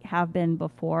than we have been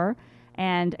before.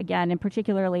 And again, and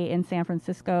particularly in San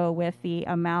Francisco, with the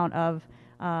amount of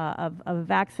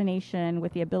vaccination,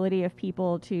 with the ability of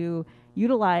people to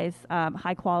utilize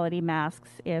high quality masks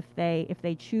if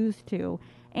they choose to,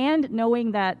 and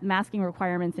knowing that masking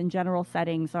requirements in general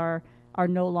settings are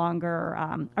no longer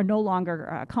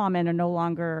common or no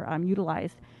longer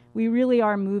utilized, we really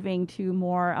are moving to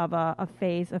more of a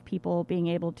phase of people being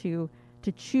able to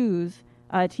choose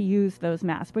to use those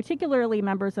masks, particularly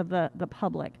members of the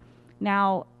public.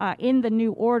 Now, in the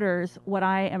new orders, what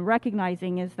I am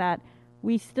recognizing is that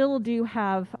we still do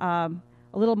have a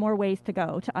little more ways to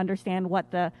go to understand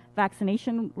what the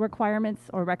vaccination requirements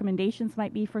or recommendations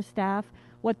might be for staff,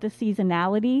 what the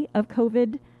seasonality of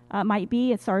COVID might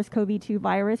be. It's SARS-CoV-2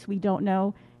 virus. We don't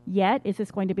know yet. Is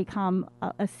this going to become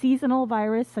a seasonal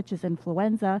virus such as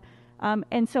influenza?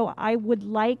 And so I would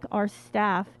like our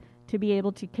staff to be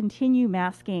able to continue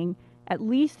masking, at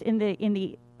least in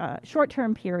the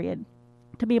short-term period,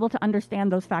 to be able to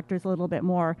understand those factors a little bit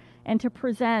more and to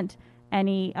prevent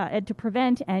any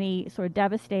sort of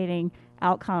devastating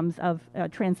outcomes of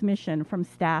transmission from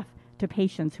staff to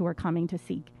patients who are coming to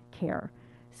seek care.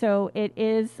 So it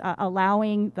is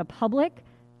allowing the public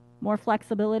more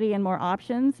flexibility and more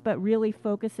options, but really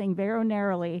focusing very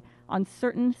narrowly on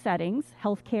certain settings,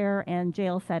 healthcare and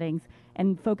jail settings,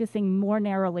 and focusing more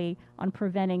narrowly on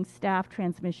preventing staff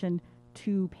transmission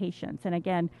to patients. And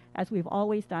again, as we've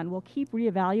always done, we'll keep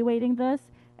reevaluating this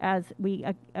as we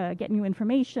get new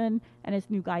information and as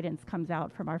new guidance comes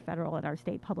out from our federal and our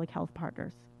state public health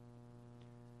partners.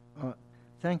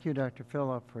 Thank you, Dr.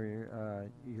 Phillip, for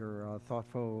your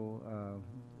thoughtful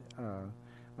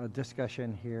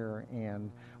discussion here,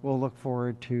 and we'll look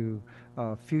forward to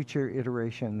future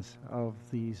iterations of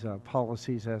these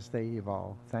policies as they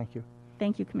evolve. Thank you.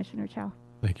 Thank you, Commissioner Chow.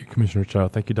 Thank you, Commissioner Chow.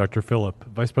 Thank you, Dr. Phillip.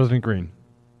 Vice President Green.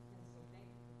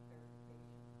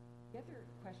 The other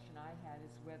question I had is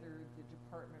whether the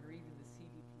department or even the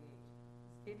CDPH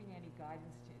is giving any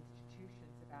guidance to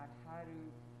institutions about how to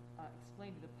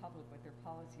explain to the public what their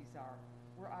policies are.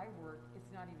 Where I work, it's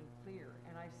not even clear,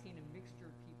 and I've seen a mixture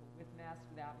of people with masks,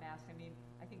 without masks. I mean,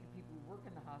 I think the people who work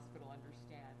in the hospital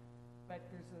understand, but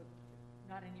there's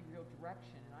not any real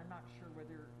direction, and I'm not sure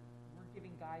whether we're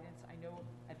giving guidance. I know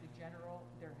at the general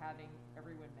they're having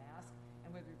everyone mask,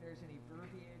 and whether there's any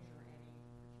verbiage or any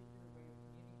particular way of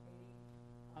communicating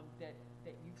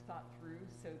that you've thought through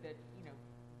so that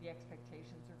the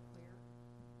expectations are clear.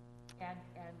 And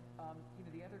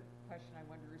the other question I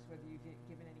wonder is whether you've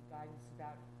given any guidance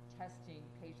about testing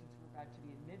patients who are about to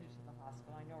be admitted to the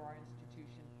hospital. I know our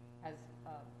institution has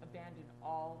abandoned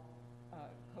all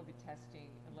COVID testing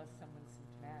unless someone's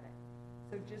symptomatic.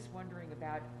 So just wondering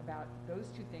about those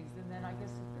two things. And then I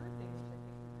guess the third thing, which I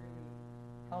think would really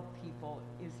help people,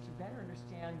 is to better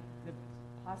understand the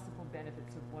possible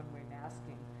benefits of one-way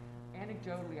masking.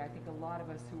 Anecdotally, I think a lot of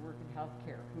us who work in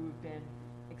healthcare who have been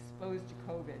exposed to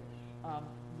COVID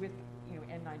with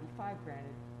N95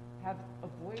 granted, have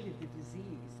avoided the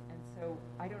disease. And so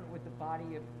I don't know what the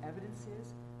body of evidence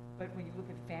is, but when you look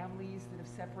at families that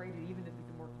have separated, even with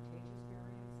the more contagious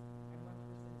variants, and one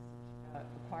person has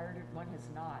acquired it, one has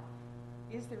not,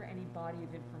 is there any body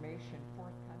of information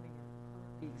forthcoming or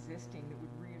currently existing that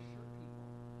would reassure people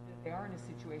that they are in a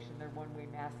situation they're one-way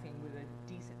masking with a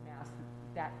decent mask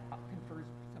that confers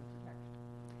some protection?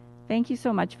 Thank you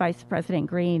so much, Vice President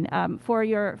Green. For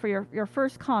your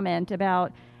first comment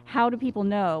about how do people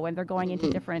know when they're going into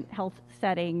different health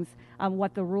settings,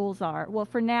 what the rules are. Well,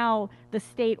 for now, the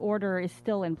state order is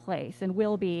still in place and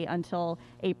will be until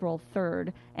April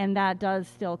 3rd, and that does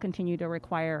still continue to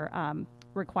require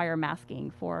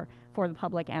masking for the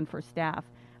public and for staff.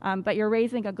 But you're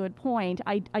raising a good point.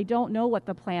 I don't know what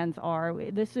the plans are.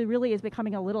 This really is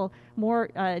becoming a little more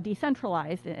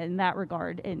decentralized in that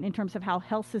regard, in terms of how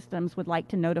health systems would like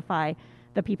to notify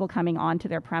the people coming onto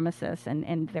their premises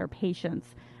and their patients.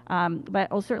 But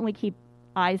I'll certainly keep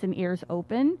eyes and ears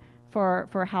open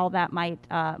for how that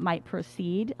might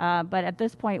proceed. But at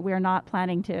this point, we are not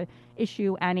planning to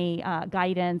issue any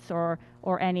guidance or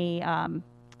any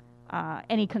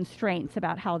constraints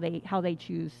about how they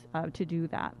choose to do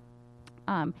that.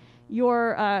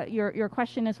 Your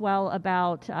question as well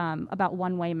about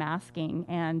one-way masking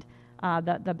and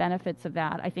the benefits of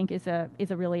that, I think is a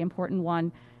really important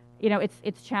one.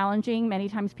 It's challenging. Many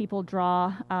times people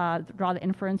draw the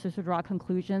inferences or draw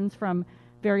conclusions from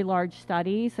very large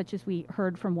studies, such as we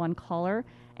heard from one caller,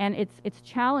 and it's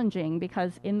challenging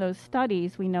because in those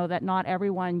studies we know that not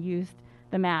everyone used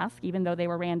the mask, even though they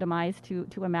were randomized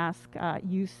to a mask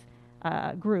use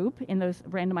group in those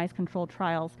randomized controlled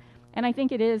trials. And I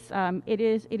think it is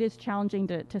challenging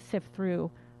to sift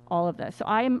through all of this. So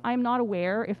I'm not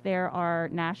aware if there are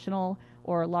national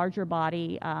or larger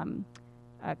body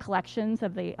collections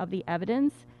of the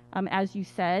evidence. As you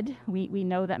said, we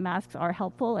know that masks are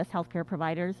helpful as healthcare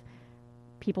providers.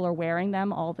 People are wearing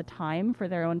them all the time for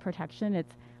their own protection.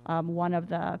 It's one of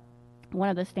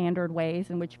the standard ways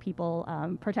in which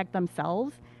people protect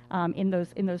themselves in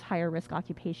those higher risk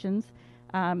occupations.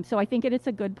 So I think it's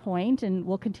a good point, and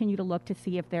we'll continue to look to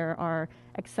see if there are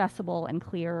accessible and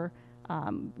clear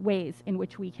ways in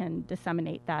which we can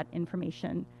disseminate that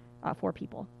information for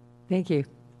people. Thank you.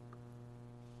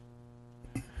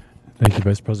 Thank you,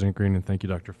 Vice President Green, and thank you,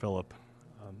 Dr. Phillip.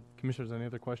 Commissioners, any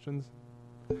other questions?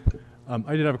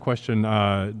 I did have a question,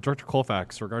 Director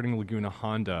Colfax, regarding Laguna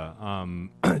Honda.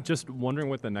 Just wondering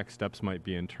what the next steps might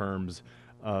be in terms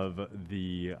of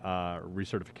the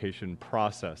recertification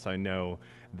process. I know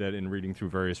that in reading through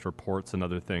various reports and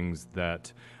other things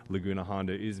that Laguna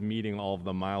Honda is meeting all of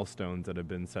the milestones that have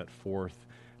been set forth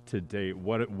to date.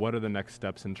 What are the next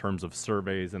steps in terms of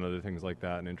surveys and other things like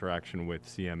that and interaction with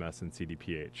CMS and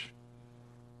CDPH?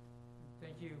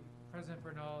 Thank you, President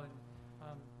Bernal. And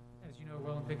as you know,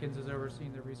 Roland Pickens is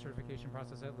overseeing the recertification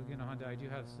process at Laguna Honda. I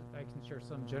can share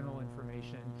some general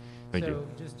information. Thank you.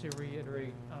 Just to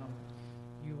reiterate,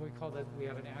 you recall that we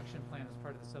have an action plan as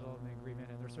part of the settlement agreement,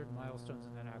 and there are certain milestones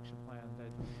in that action plan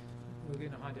that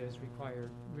Laguna Honda is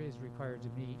required to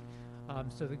meet.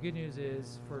 So the good news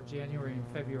is for January and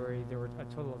February, there were a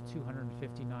total of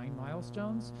 259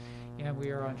 milestones, and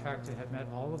we are on track to have met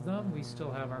all of them. We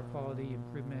still have our quality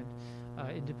improvement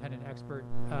independent expert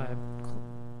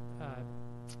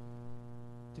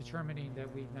determining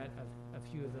that we met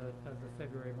a few of the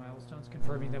February milestones,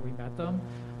 confirming that we met them,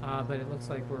 but it looks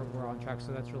like we're on track,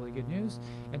 so that's really good news.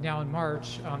 And now in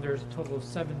March, there's a total of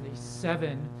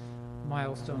 77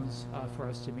 milestones for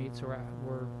us to meet, so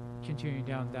we're continuing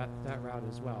down that route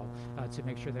as well to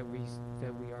make sure that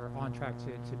we are on track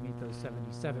to meet those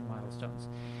 77 milestones.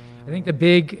 I think the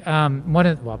big there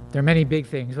are many big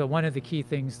things, but one of the key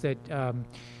things that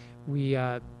we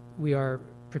are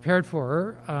prepared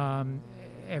for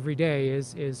every day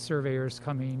is surveyors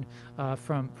coming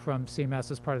from CMS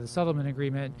as part of the settlement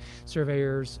agreement.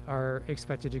 Surveyors are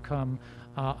expected to come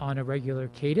on a regular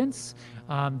cadence.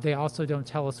 They also don't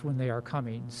tell us when they are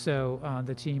coming, so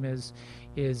the team is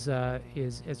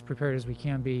as prepared as we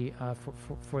can be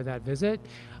for that visit.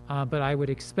 But I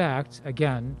would expect,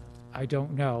 again, I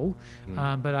don't know,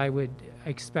 but I would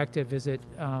expect a visit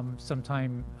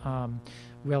sometime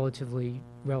relatively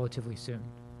soon.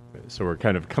 So we're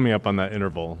kind of coming up on that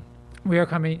interval. We are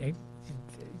coming,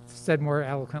 said more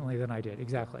eloquently than I did,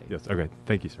 exactly. Yes, okay,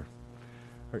 thank you, sir.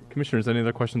 All right, Commissioners, any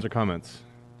other questions or comments?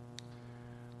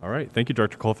 All right, thank you,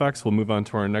 Director Colfax. We'll move on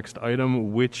to our next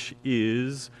item, which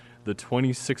is the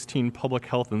 2016 Public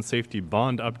Health and Safety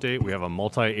Bond Update. We have a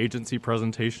multi-agency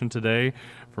presentation today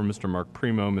from Mr. Mark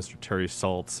Primo, Mr. Terry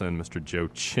Saltz, and Mr. Joe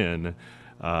Chin,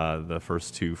 the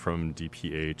first two from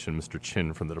DPH, and Mr.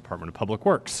 Chin from the Department of Public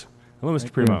Works. Hello,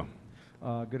 Mr. Primo.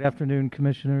 Good afternoon,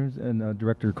 Commissioners and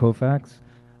Director Colfax.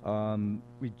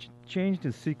 We changed the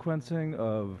sequencing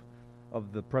of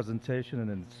the presentation and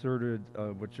inserted,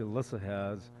 which Alyssa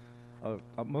has,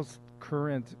 most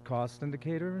current cost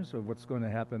indicators of what's going to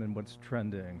happen and what's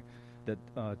trending that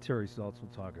Terry Saltz will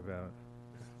talk about.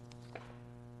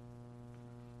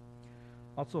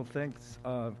 Also, thanks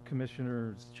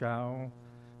Commissioners Chow,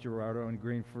 Gerardo, and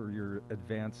Green for your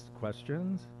advanced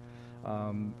questions.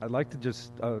 I'd like to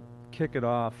just kick it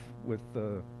off with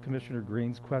Commissioner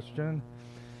Green's question.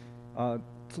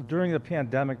 So during the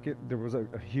pandemic, there was a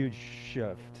huge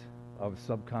shift of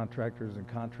subcontractors and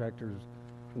contractors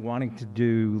wanting to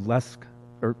do less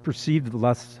or perceived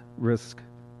less risk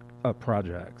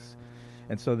projects.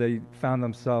 And so they found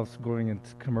themselves going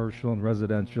into commercial and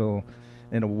residential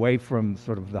and away from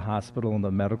sort of the hospital and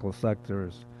the medical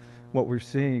sectors. What we're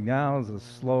seeing now is a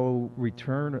slow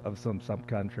return of some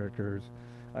subcontractors.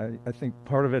 I think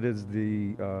part of it is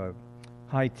the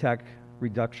high-tech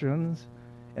reductions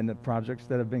and the projects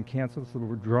that have been canceled, so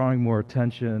we're drawing more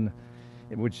attention,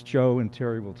 which Joe and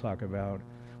Terry will talk about,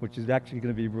 which is actually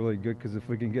going to be really good because if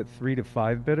we can get 3 to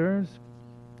 5 bidders,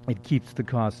 it keeps the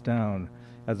cost down,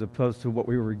 as opposed to what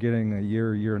we were getting a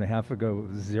year and a half ago,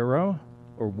 0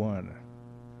 or 1.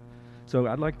 So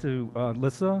I'd like to,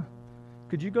 Lissa,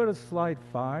 could you go to slide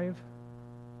 5?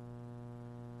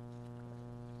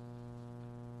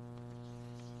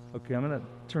 Okay, I'm going to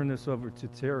turn this over to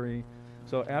Terry.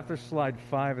 So after slide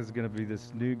 5 is going to be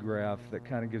this new graph that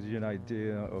kind of gives you an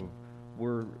idea of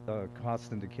where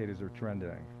cost indicators are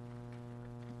trending.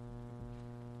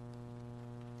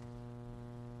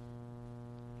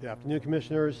 Good afternoon,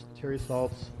 Commissioners. Terry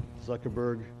Saltz,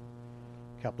 Zuckerberg,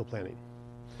 Capital Planning.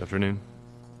 Good afternoon.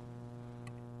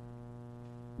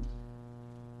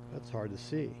 That's hard to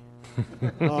see.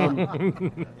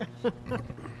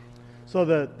 So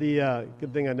the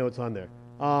good thing I know it's on there.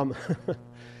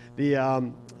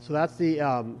 So that's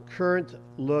the current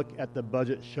look at the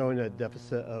budget showing a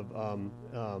deficit of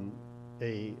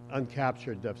a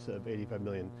uncaptured deficit of 85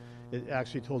 million. It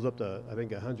actually totals up to, I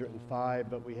think,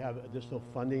 105, but we have additional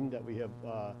funding that we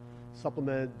have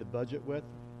supplemented the budget with.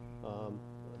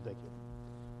 Thank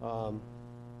you.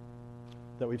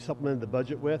 that we've supplemented the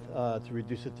budget with to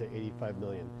reduce it to 85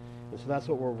 million. And so that's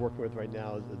what we're working with right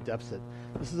now is the deficit.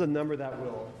 This is a number that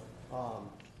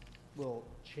will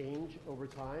change over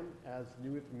time as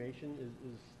new information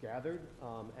is gathered.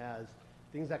 As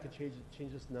things that could change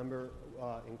this number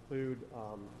include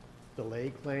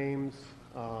delay claims,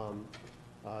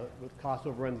 with cost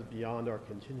overruns beyond our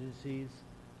contingencies,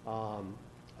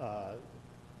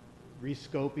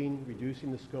 rescoping,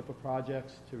 reducing the scope of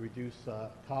projects to reduce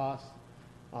costs,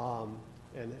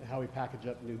 and how we package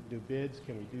up new bids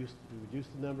can reduce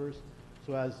the numbers.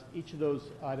 So as each of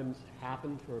those items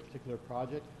happen for a particular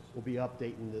project, we'll be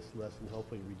updating this list and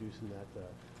hopefully reducing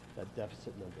that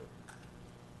deficit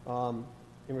number.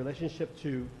 In relationship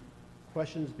to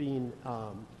questions being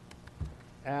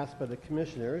asked by the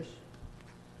commissioners,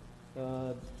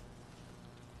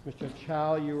 Mr.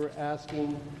 Chow, you were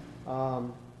asking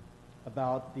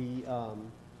about the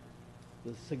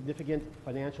significant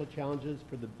financial challenges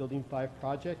for the Building 5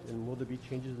 project, and will there be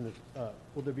changes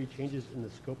in the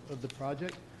scope of the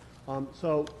project?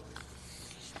 So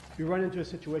if we run into a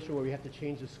situation where we have to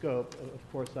change the scope,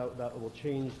 of course that will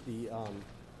change the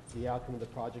outcome of the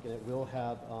project, and it will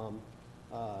have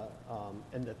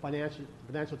and the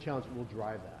financial challenge will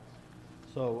drive that.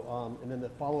 So and then the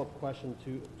follow-up question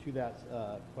to that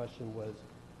question was,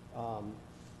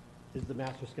 is the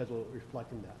master schedule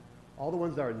reflecting that? All the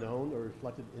ones that are known are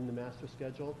reflected in the master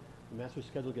schedule. The master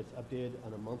schedule gets updated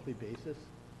on a monthly basis.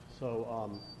 So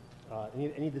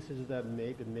any decisions that have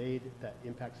been made that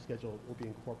impact the schedule will be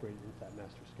incorporated into that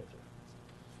master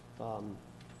schedule.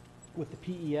 With the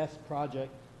PES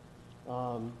project,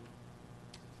 I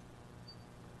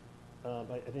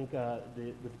think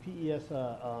with the PES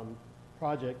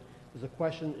project, there's a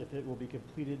question if it will be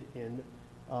completed in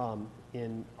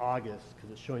August, because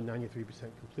it's showing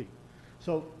 93% complete.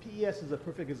 So PES is a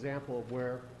perfect example of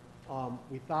where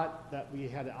we thought that we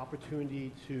had an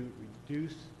opportunity to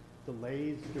reduce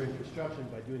delays during construction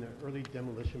by doing an early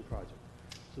demolition project.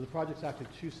 So the project's actually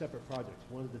two separate projects.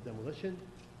 One is the demolition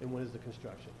and one is the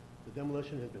construction. The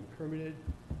demolition has been permitted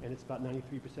and it's about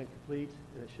 93% complete,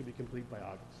 and it should be complete by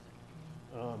August.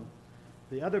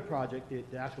 The other project,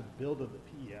 the actual build of the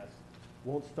PES,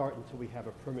 won't start until we have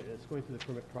a permit. It's going through the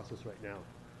permit process right now.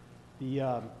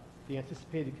 The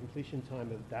anticipated completion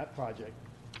time of that project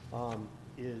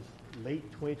is late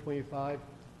 2025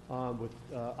 with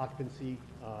occupancy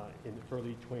in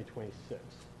early 2026.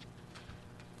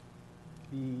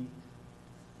 And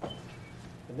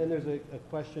then there's a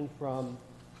question from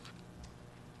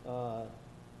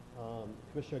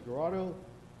Commissioner Gerardo,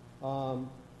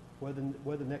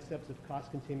 whether the next steps of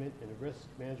cost containment and risk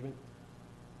management.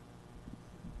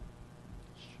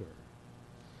 Sure.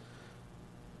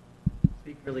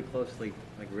 Speak really closely,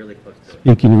 like really close to it.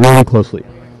 Speaking really closely.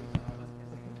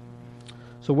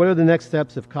 So what are the next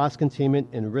steps if cost containment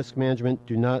and risk management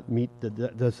do not meet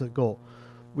the goal?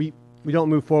 We don't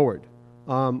move forward.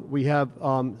 We have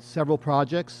several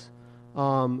projects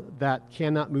that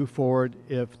cannot move forward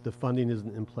if the funding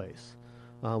isn't in place.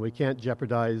 We can't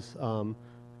jeopardize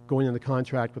going into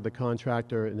contract with the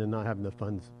contractor and then not having the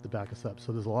funds to back us up.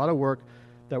 So there's a lot of work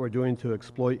that we're doing to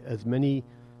exploit as many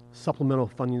supplemental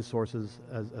funding sources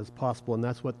as possible, and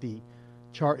that's what the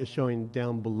chart is showing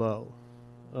down below.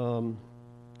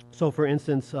 So for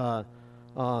instance,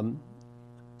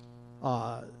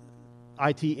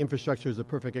 IT infrastructure is a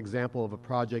perfect example of a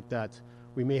project that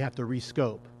we may have to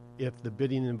rescope if the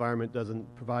bidding environment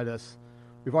doesn't provide us.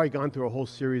 We've already gone through a whole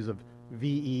series of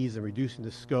VEs and reducing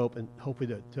the scope and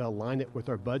hopefully to align it with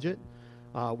our budget.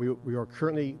 We are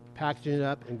currently packaging it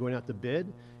up and going out to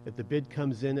bid. If the bid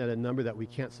comes in at a number that we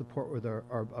can't support with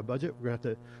our budget, we're going to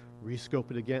have to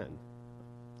rescope it again.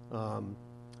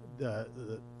 The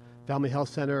Family Health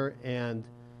Center and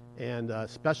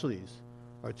Specialties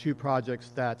are two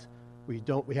projects that we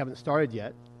haven't started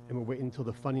yet, and we're waiting until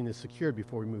the funding is secured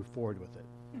before we move forward with it.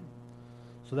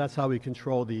 So that's how we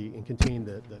control and contain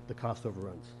the cost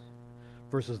overruns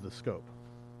versus the scope.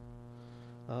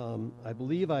 I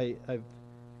believe I've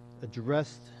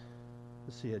addressed,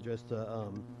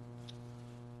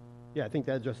 yeah, I think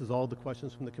that addresses all the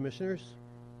questions from the commissioners.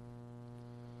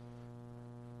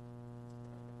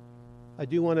 I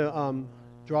do want to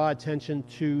draw attention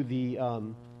to the,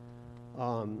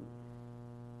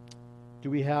 do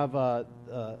we have,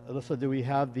 Alyssa, do we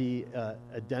have the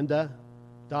addenda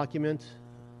document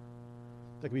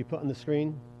that can be put on the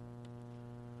screen?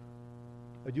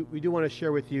 We do want to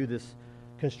share with you this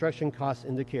construction cost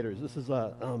indicators. This is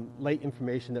late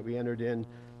information that we entered in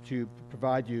to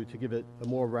provide you to give it a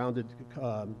more rounded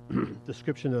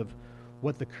description of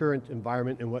what the current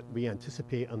environment and what we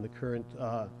anticipate on the current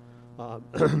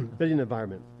bidding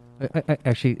environment.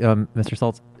 Actually, Mr.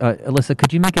 Saltz, Alyssa,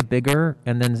 could you make it bigger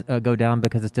and then go down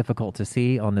because it's difficult to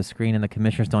see on the screen and the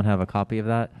commissioners don't have a copy of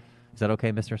that? Is that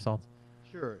okay, Mr. Saltz?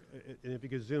 Sure. And if you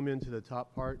could zoom into the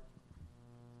top part.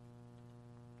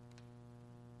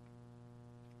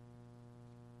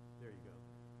 There you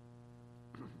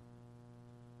go.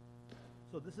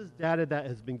 So this is data that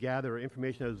has been gathered, or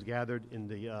information that was gathered in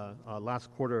the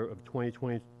last quarter of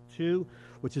 2022,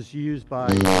 which is used by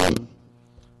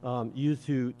used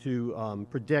to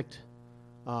predict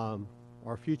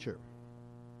our future.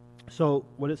 So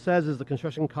what it says is the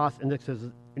construction cost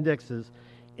indexes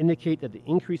indicate that the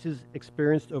increases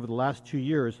experienced over the last 2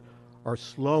 years are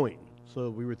slowing. So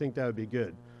we would think that would be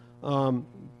good.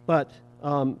 But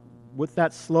with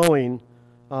that slowing,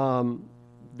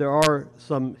 there are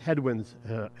some headwinds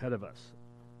ahead of us.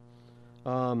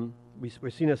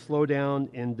 We're seeing a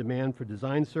slowdown in demand for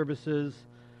design services.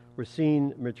 We're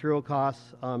seeing material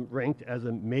costs ranked as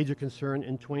a major concern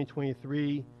in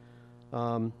 2023.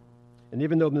 And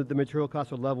even though the material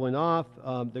costs are leveling off,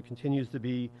 there continues to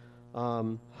be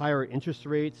higher interest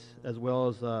rates as well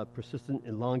as persistent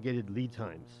elongated lead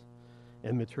times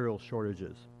and material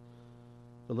shortages.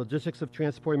 The logistics of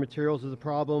transporting materials is a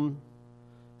problem.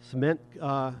 Cement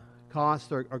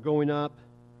costs are going up.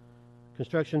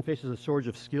 Construction faces a shortage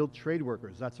of skilled trade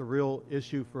workers. That's a real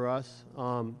issue for us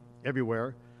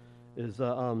everywhere, is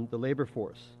the labor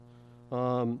force.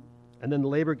 And then the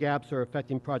labor gaps are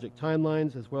affecting project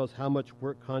timelines as well as how much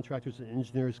work contractors and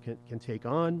engineers can take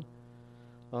on.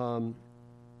 And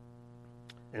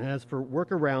as for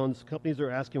workarounds, companies are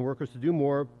asking workers to do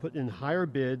more, put in higher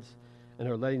bids, and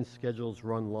are letting schedules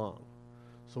run long.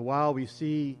 So while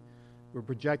we're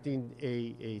projecting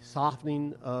a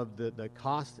softening of the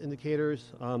cost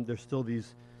indicators, there's still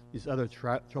these other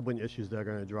troubling issues that are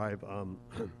going to drive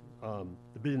the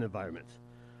bidding environment.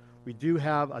 We do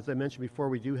have, as I mentioned before,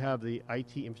 we do have the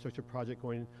IT infrastructure project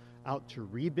going out to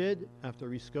rebid after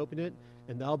rescoping it,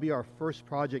 and that'll be our first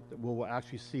project that we'll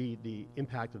actually see the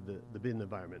impact of the bidding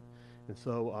environment. And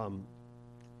so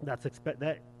that's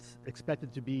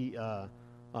expected to be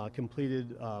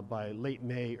completed by late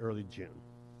May, early June.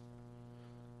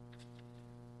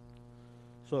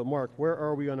 So Mark, where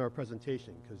are we on our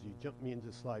presentation? Because you jumped me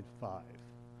into slide 5.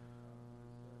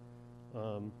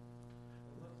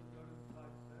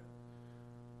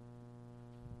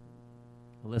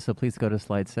 Alyssa, please go to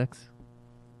slide 6.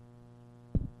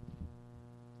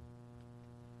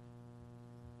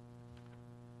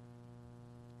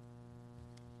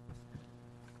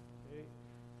 Okay.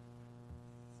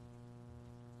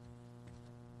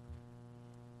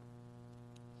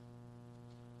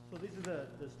 So these are the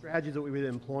strategies that we've been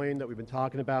employing, that we've been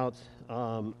talking about.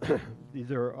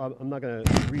 These are, I'm not going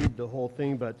to read the whole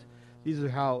thing, but these are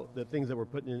how the things that we're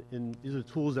putting in, these are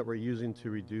tools that we're using to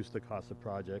reduce the cost of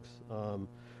projects. So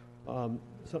a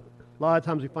lot of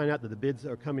times we find out that the bids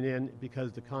are coming in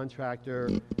because the contractor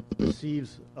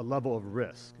perceives a level of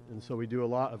risk. And so we do a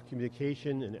lot of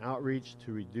communication and outreach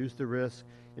to reduce the risk.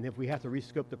 And if we have to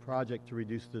rescope the project to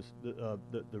reduce the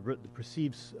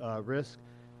perceived risk,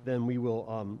 then we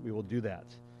will do that.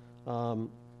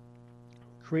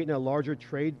 Creating a larger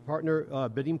trade partner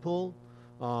bidding pool.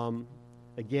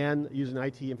 Again, using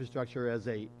IT infrastructure as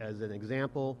an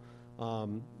example,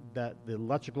 that the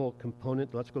electrical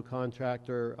component, the electrical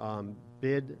contractor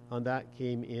bid on that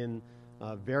came in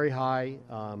very high,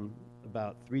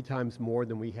 about 3 times more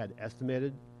than we had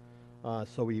estimated.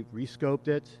 So we rescoped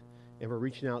it, and we're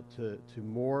reaching out to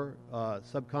more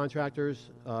subcontractors,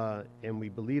 and we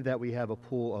believe that we have a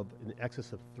pool of in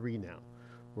excess of 3 now,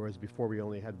 whereas before we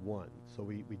only had 1. So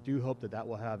we do hope that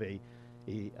will have a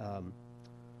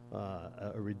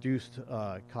reduced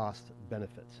cost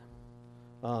benefit.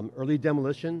 Early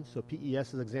demolition, so PES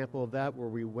is an example of that, where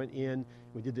we went in,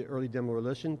 we did the early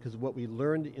demolition, because what we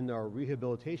learned in our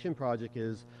rehabilitation project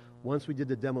is once we did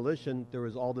the demolition, there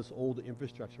was all this old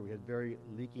infrastructure. We had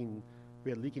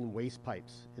leaking waste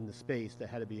pipes in the space that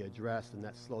had to be addressed, and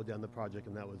that slowed down the project,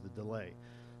 and that was the delay.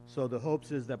 So the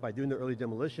hopes is that by doing the early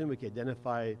demolition, we can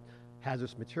identify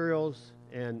hazardous materials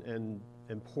and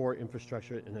pour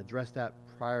infrastructure and address that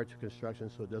prior to construction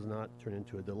so it does not turn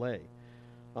into a delay.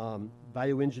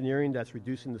 Value engineering, that's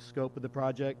reducing the scope of the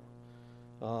project.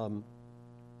 And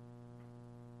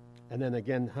then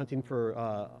again, hunting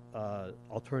for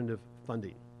alternative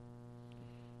funding.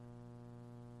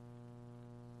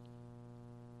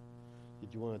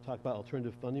 Did you want to talk about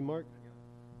alternative funding, Mark?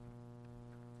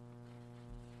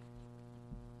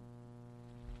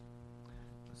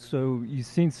 So you've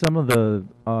seen some of the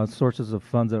sources of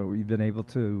funds that we've been able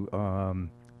to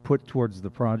put towards the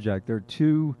project. There are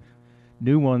 2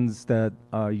 new ones that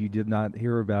you did not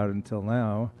hear about until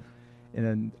now. And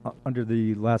then under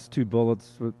the last two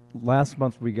bullets, last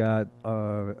month we got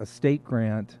a state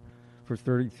grant for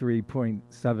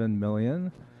 $33.7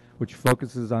 million, which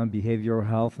focuses on behavioral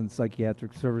health and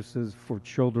psychiatric services for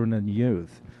children and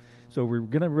youth. So we're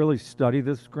going to really study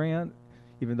this grant,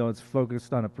 even though it's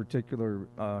focused on a particular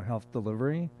health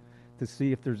delivery, to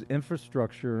see if there's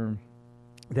infrastructure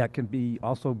that can be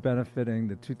also benefiting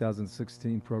the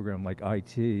 2016 program like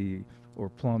IT or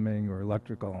plumbing or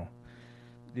electrical.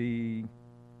 The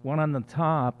one on the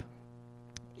top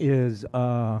is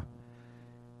a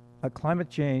climate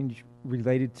change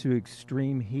related to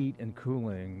extreme heat and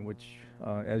cooling, which,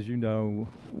 as you know,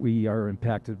 we are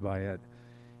impacted by it.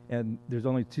 And there's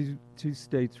only two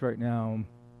states right now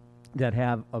that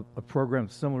have a program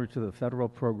similar to the federal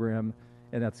program,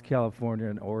 and that's California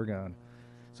and Oregon.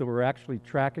 So we're actually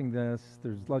tracking this.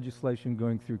 There's legislation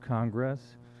going through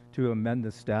Congress to amend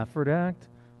the Stafford Act,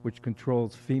 which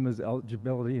controls FEMA's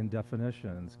eligibility and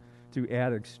definitions to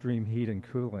add extreme heat and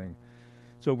cooling.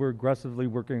 So we're aggressively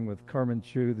working with Carmen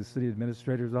Chu, the city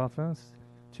administrator's office,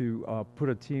 to put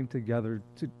a team together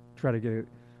to try to get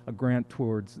a grant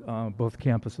towards both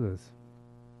campuses.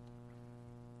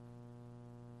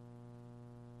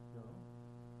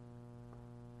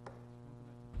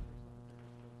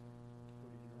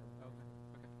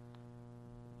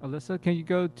 Alyssa, can you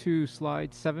go to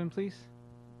slide 7, please?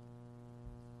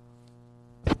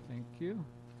 Thank you.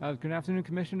 Good afternoon,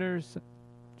 Commissioners.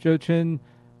 Joe Chin,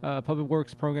 Public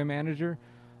Works Program Manager.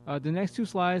 The next two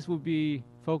slides will be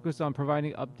focused on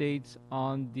providing updates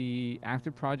on the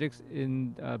active projects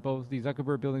in both the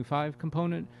Zuckerberg Building 5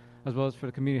 component as well as for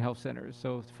the community health centers.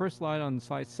 So the first slide on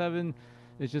slide 7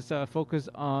 is just focused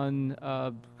on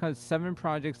kind of 7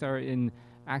 projects that are in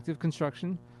active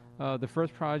construction. The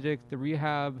first project, the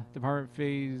rehab department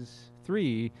phase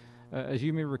 3, as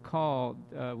you may recall,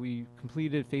 we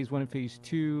completed phase 1 and phase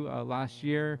 2 last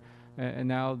year, and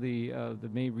now the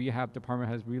main rehab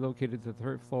department has relocated to the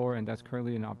 3rd floor, and that's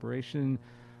currently in operation.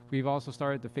 We've also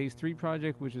started the phase 3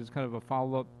 project, which is kind of a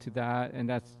follow-up to that, and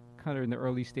that's kind of in the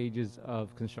early stages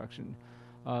of construction.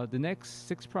 The next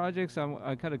 6 projects,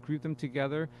 I kind of grouped them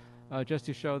together just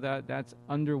to show that that's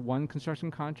under one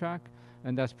construction contract,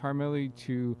 and that's primarily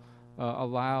to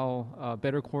allow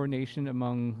better coordination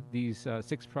among these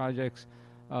 6 projects.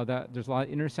 That there's a lot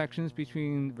of intersections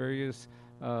between various,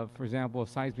 for example,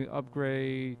 seismic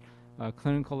upgrade,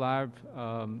 clinical lab,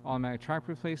 automatic track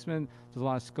replacement. There's a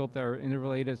lot of scope that are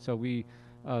interrelated, so we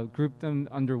group them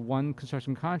under one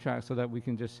construction contract so that we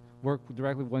can just work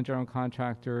directly with one general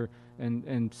contractor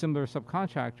and similar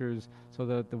subcontractors so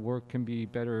that the work can be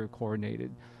better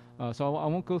coordinated. So I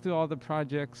won't go through all the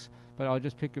projects, but I'll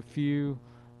just pick a few.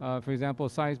 For example,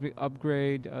 seismic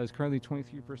upgrade is currently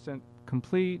 23%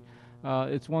 complete.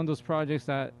 It's one of those projects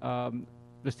that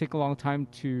just take a long time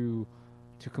to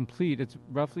complete. It's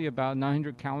roughly about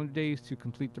 900 calendar days to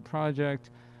complete the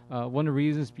project. One of the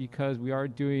reasons because we are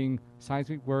doing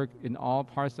seismic work in all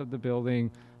parts of the building.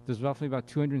 There's roughly about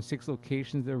 206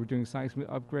 locations that we're doing seismic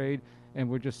upgrade, and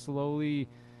we're just slowly,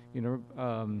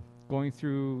 going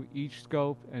through each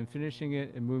scope and finishing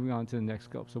it and moving on to the next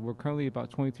scope. So we're currently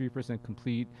about 23%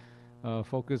 complete.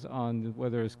 Focus on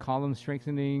whether it's column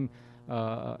strengthening,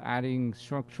 adding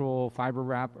structural fiber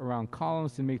wrap around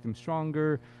columns to make them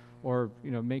stronger, or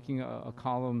making a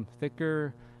column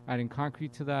thicker, adding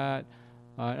concrete to that.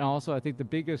 And also, I think the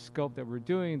biggest scope that we're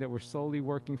doing, that we're slowly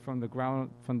working from the ground,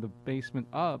 from the basement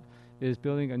up, is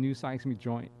building a new seismic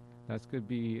joint. That's going to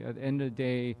be, at the end of the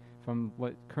day, from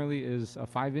what currently is a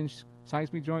 5-inch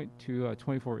seismic joint to a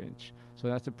 24-inch. So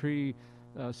that's a pretty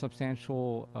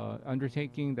substantial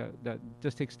undertaking that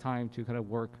just takes time to kind of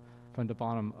work from the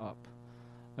bottom up.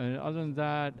 And other than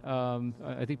that,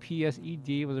 I think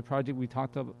PSED was a project we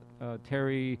talked about.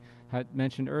 Terry had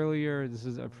mentioned earlier. This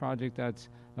is a project that's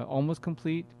almost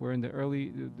complete. We're in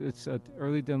the it's an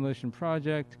early demolition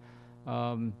project.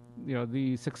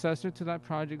 The successor to that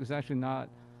project is actually not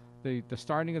the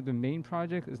starting of the main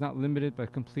project is not limited by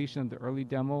completion of the early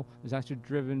demo. It's actually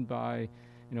driven by,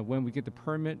 when we get the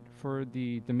permit for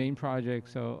the main project.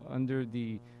 So under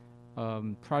the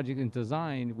project and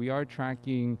design, we are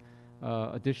tracking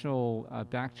additional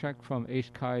back check from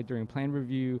HCI during plan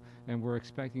review, and we're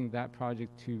expecting that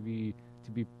project to be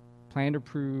planned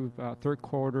approved 3rd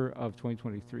quarter of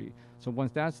 2023. So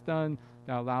once that's done,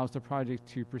 that allows the project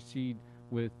to proceed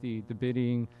with the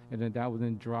bidding, and then that will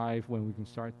then drive when we can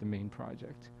start the main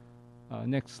project.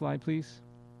 Next slide, please.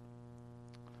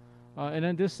 And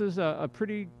then this is a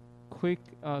pretty quick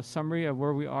summary of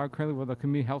where we are currently with the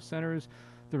community health centers.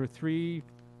 There were 3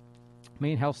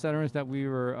 main health centers that we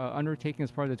were undertaking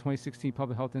as part of the 2016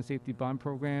 Public Health and Safety Bond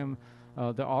Program.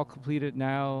 They're all completed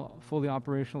now, fully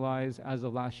operationalized as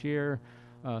of last year.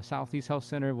 Southeast Health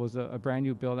Center was a brand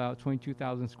new build out,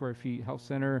 22,000 square feet health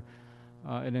center.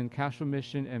 And then Castro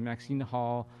Mission and Maxine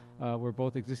Hall were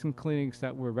both existing clinics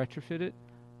that were retrofitted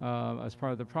as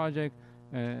part of the project,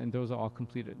 and those are all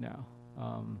completed now.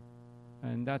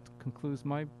 And that concludes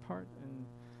my part. And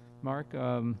Mark,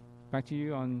 back to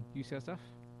you on UCSF.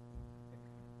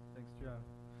 Thanks, Joe.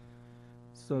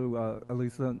 So,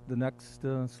 Elisa, the next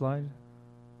slide.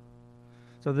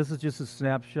 So this is just a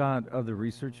snapshot of the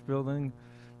research building.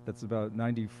 That's about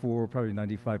 94, probably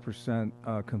 95%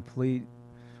 complete,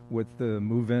 with the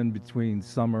move-in between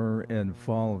summer and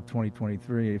fall of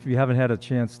 2023. If you haven't had a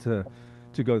chance to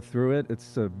go through it,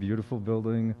 it's a beautiful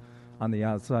building on the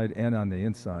outside and on the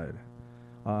inside.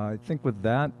 I think with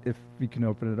that, if we can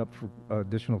open it up for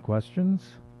additional questions.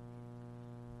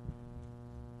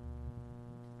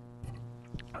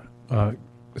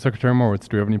 Secretary Morwitz,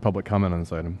 do we have any public comment on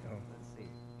this item? Oh, let's see.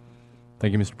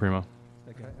 Thank you, Mr. Primo.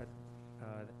 Okay.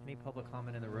 Any public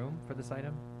comment in the room for this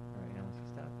item? All right, analyst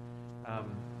staff.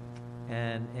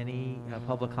 And any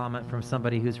public comment from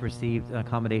somebody who's received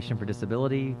accommodation for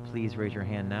disability, please raise your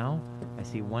hand now. I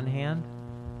see one hand.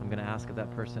 I'm going to ask if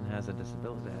that person has a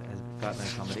disability, has gotten an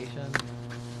accommodation.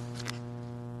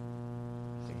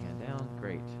 See a hand down.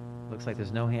 Great. Looks like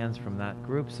there's no hands from that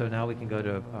group. So now we can go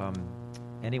to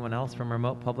anyone else from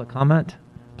remote public comment.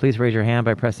 Please raise your hand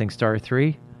by pressing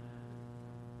 *3.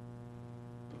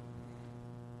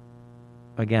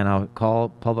 Again, I'll call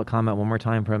public comment one more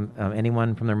time from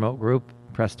anyone from the remote group.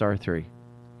 Press *3.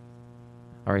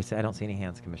 All right, so I don't see any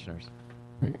hands, commissioners.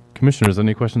 Commissioners,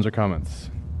 any questions or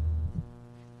comments?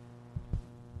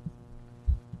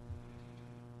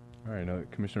 All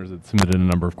right, commissioners had submitted a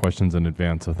number of questions in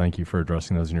advance, so thank you for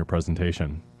addressing those in your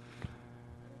presentation.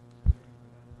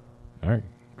 All right,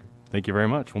 thank you very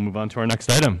much. We'll move on to our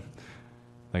next item.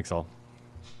 Thanks all.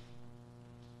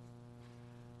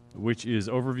 Which is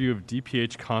overview of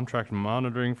DPH contract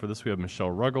monitoring. For this, we have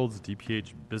Michelle Ruggles,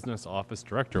 DPH Business Office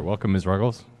Director. Welcome, Ms.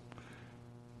 Ruggles.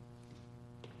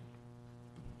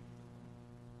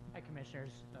 Hi,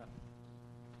 Commissioners.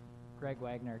 Greg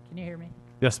Wagner. Can you hear me?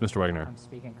 Yes, Mr. Wagner. I'm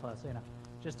speaking closely enough.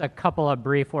 Just a couple of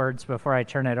brief words before I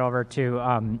turn it over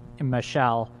to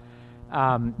Michelle.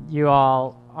 You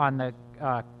all on the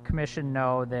commission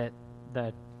know that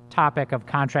the topic of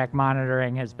contract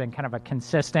monitoring has been kind of a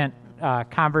consistent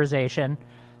conversation,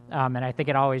 and I think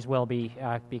it always will be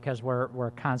because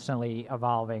we're constantly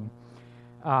evolving.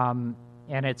 And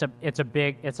it's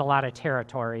a lot of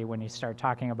territory when you start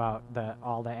talking about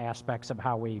all the aspects of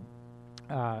how we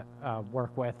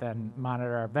work with and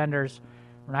monitor our vendors.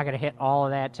 We're not going to hit all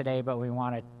of that today, but we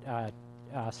want to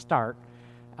start.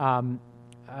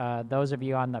 Those of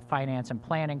you on the Finance and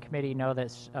Planning Committee know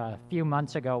that a few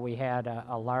months ago we had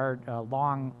a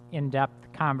long,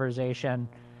 in-depth conversation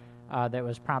that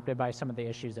was prompted by some of the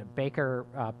issues at Baker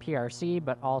PRC,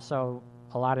 but also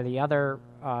a lot of the other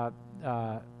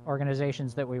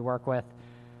organizations that we work with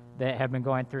that have been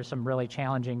going through some really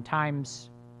challenging times,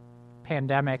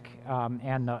 pandemic,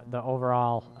 and the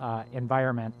overall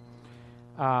environment.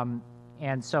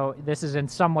 And so this is in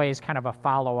some ways kind of a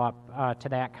follow-up to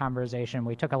that conversation.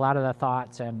 We took a lot of the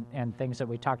thoughts and things that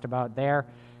we talked about there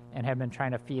and have been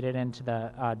trying to feed it into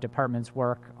the department's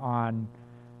work on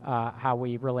how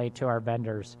we relate to our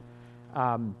vendors.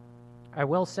 I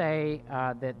will say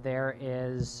that there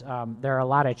are a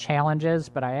lot of challenges,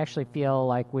 but I actually feel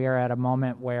like we are at a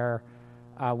moment where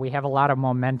we have a lot of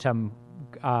momentum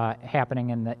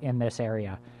happening in this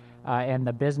area. In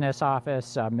the business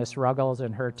office, Ms. Ruggles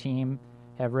and her team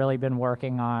have really been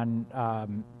working on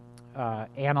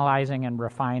analyzing and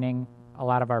refining a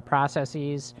lot of our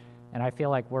processes, and I feel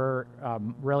like we're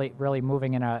really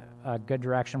moving in a good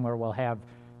direction where we'll have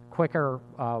quicker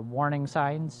warning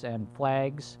signs and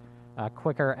flags,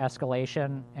 quicker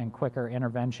escalation, and quicker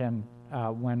intervention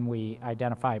when we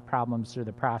identify problems through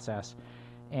the process.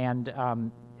 And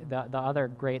the other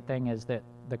great thing is that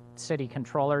the city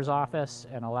controller's office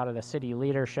and a lot of the city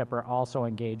leadership are also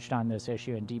engaged on this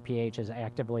issue, and DPH is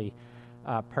actively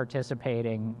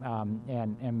participating,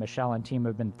 and Michelle and team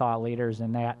have been thought leaders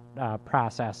in that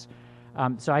process.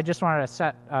 So I just wanted to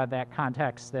set that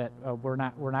context that we're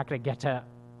not going to get to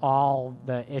all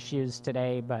the issues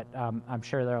today, but I'm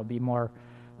sure there will be more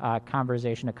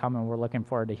conversation to come, and we're looking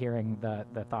forward to hearing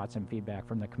the thoughts and feedback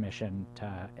from the commission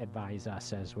to advise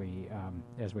us as we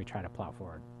try to plow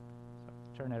forward.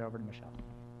 So turn it over to Michelle.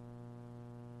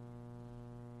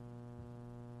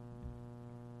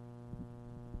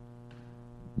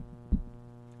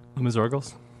 Ms.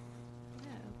 Ruggles.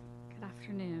 Hello. Good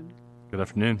afternoon. Good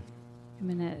afternoon. I'm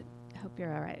going to hope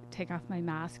you're all right. Take off my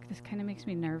mask. This kind of makes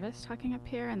me nervous talking up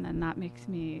here, and then that makes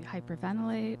me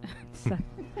hyperventilate. So,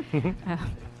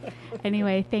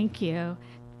 anyway, thank you,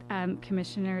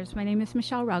 commissioners. My name is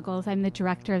Michelle Ruggles. I'm the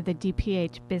director of the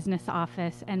DPH Business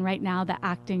Office, and right now the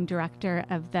acting director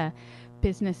of the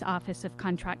Business Office of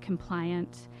Contract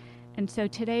Compliance. And so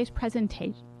today's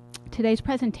presentation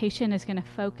is going to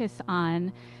focus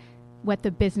on what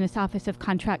the Business Office of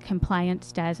Contract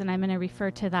Compliance does, and I'm going to refer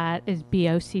to that as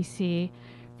BOCC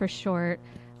for short.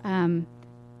 And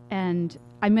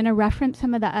I'm going to reference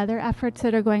some of the other efforts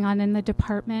that are going on in the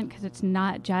department because it's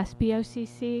not just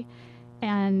BOCC.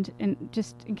 And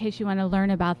just in case you want to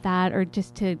learn about that or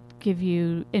just to give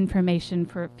you information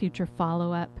for future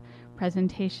follow-up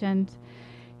presentations.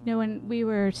 You know, when we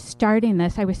were starting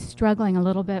this, I was struggling a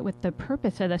little bit with the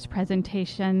purpose of this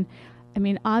presentation. I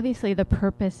mean, obviously the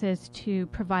purpose is to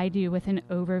provide you with an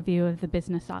overview of the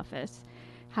business office,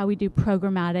 how we do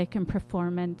programmatic and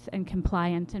performance and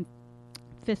compliance and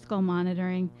fiscal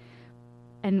monitoring.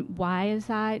 And why is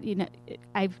that? You know,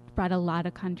 I've brought a lot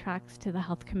of contracts to the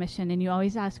Health Commission, and you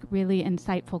always ask really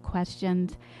insightful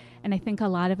questions. And I think a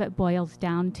lot of it boils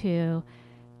down to,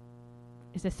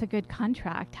 is this a good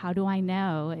contract? How do I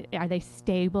know? Are they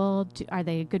stable? Are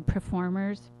they good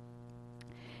performers?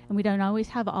 And we don't always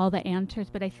have all the answers,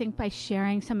 but I think by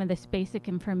sharing some of this basic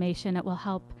information, it will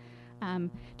help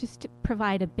just to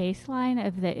provide a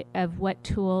baseline of what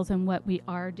tools and what we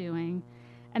are doing.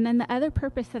 And then the other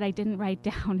purpose that I didn't write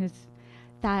down is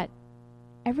that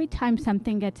every time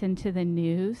something gets into the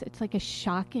news, it's like a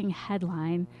shocking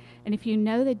headline. And if you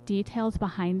know the details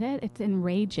behind it, it's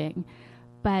enraging.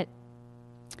 But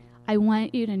I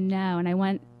want you to know, and I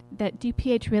want that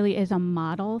DPH really is a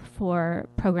model for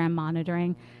program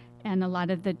monitoring, and a lot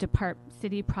of the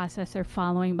city process are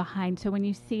following behind. So when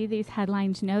you see these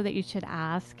headlines, know that you should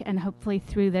ask, and hopefully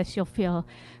through this you'll feel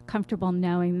comfortable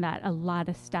knowing that a lot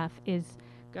of stuff is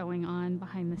going on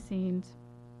behind the scenes.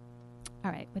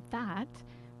 All right, with that,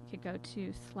 we could go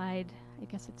to slide, I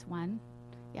guess it's 1.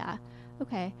 Yeah,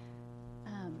 okay.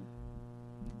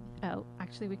 Oh,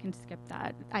 actually, we can skip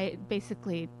that. I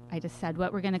just said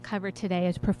what we're going to cover today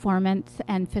is performance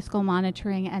and fiscal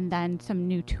monitoring and then some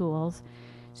new tools.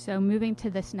 So moving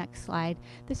to this next slide,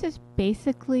 this is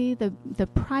basically the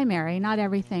primary, not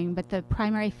everything, but the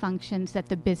primary functions that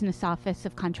the Business Office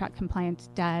of Contract Compliance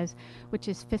does, which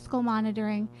is fiscal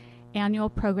monitoring, annual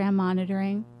program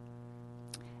monitoring,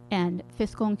 and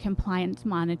fiscal and compliance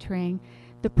monitoring.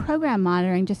 The program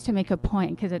monitoring, just to make a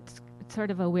point, because it's sort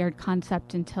of a weird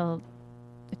concept until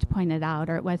it's pointed out,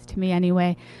 or it was to me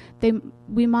anyway.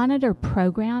 We monitor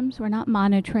programs. We're not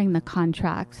monitoring the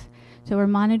contracts. So we're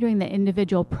monitoring the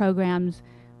individual programs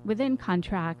within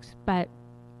contracts, but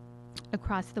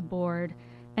across the board.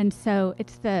 And so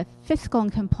it's the fiscal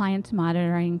and compliance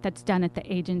monitoring that's done at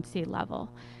the agency level.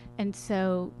 And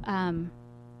so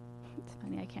it's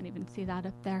funny, I can't even see that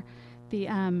up there.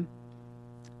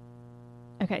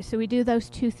 Okay, so we do those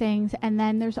two things. And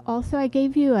then there's also, I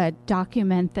gave you a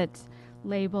document that's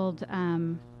labeled,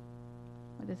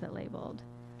 what is it labeled?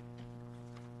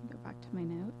 Go back to my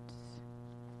notes.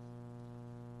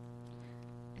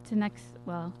 It's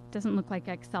well, it doesn't look like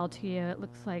Excel to you. It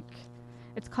looks like,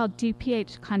 it's called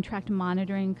DPH Contract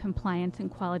Monitoring, Compliance, and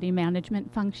Quality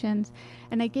Management Functions.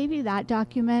 And I gave you that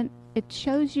document. It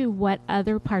shows you what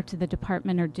other parts of the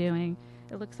department are doing.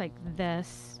 It looks like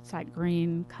this. It's that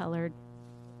green colored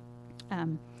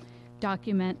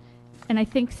document. And I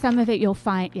think some of it you'll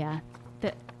find,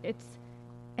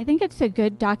 I think it's a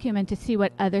good document to see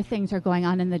what other things are going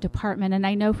on in the department. And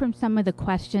I know from some of the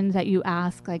questions that you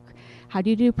ask, like, how do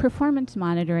you do performance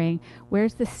monitoring?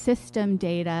 Where's the system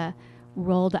data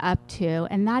rolled up to?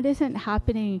 And that isn't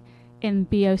happening in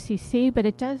BOCC, but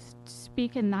it does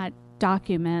speak in that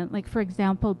document. Like, for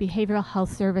example, Behavioral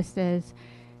Health Services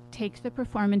takes the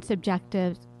performance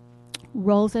objectives,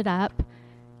 rolls it up,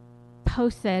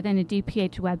 posts it in a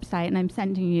DPH website, and I'm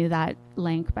sending you that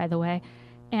link, by the way,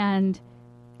 and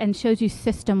shows you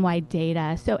system-wide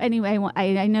data. So anyway,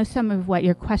 I know some of what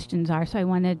your questions are, so I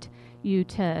wanted you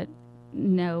to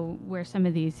know where some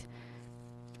of these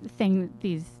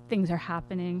things are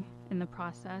happening in the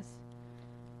process.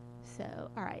 So,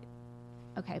 all right.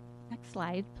 Okay, next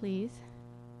slide, please.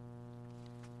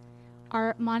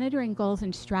 Our monitoring goals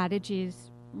and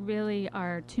strategies really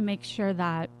are to make sure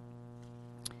that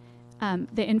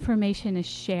the information is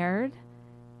shared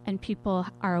and people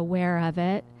are aware of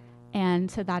it.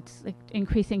 And so that's like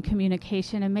increasing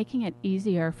communication and making it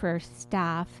easier for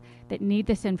staff that need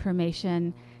this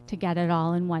information to get it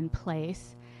all in one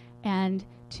place. And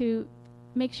to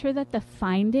make sure that the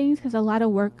findings, because a lot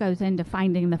of work goes into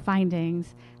finding the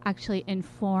findings, actually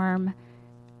inform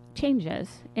changes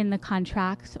in the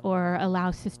contracts or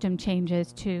allow system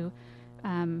changes to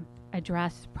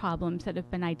address problems that have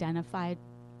been identified.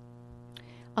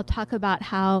 I'll talk about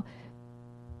how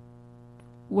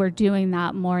we're doing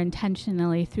that more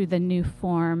intentionally through the new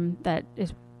form that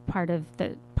is part of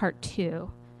the part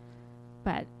 2.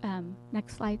 But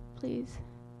next slide, please.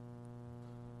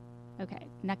 Okay,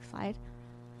 next slide.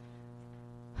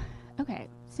 Okay,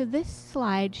 so this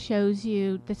slide shows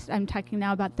you, I'm talking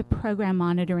now about the program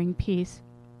monitoring piece.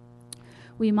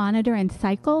 We monitor in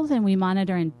cycles and we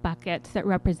monitor in buckets that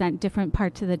represent different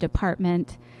parts of the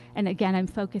department. And again, I'm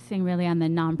focusing really on the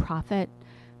nonprofit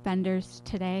vendors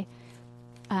today.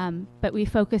 But we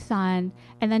focus on,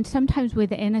 and then sometimes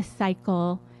within a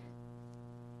cycle,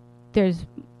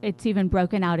 it's even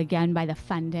broken out again by the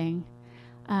funding.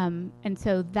 And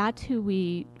so that's who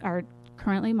we are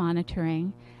currently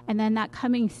monitoring. And then that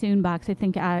coming soon box, I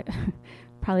think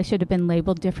probably should have been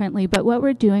labeled differently. But what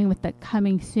we're doing with the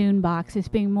coming soon box is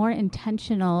being more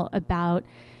intentional about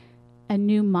a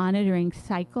new monitoring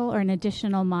cycle or an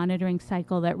additional monitoring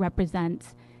cycle that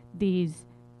represents these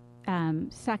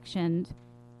sections.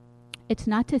 It's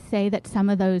not to say that some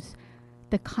of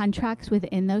the contracts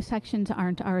within those sections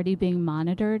aren't already being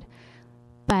monitored.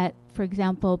 But for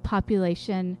example,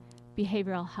 population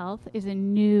behavioral health is a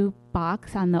new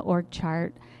box on the org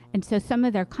chart. And so some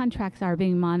of their contracts are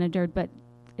being monitored, but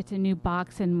it's a new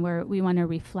box and we want to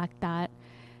reflect that.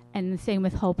 And the same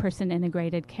with whole person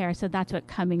integrated care. So that's what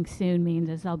coming soon means,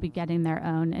 is they'll be getting their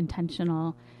own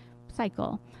intentional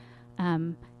cycle.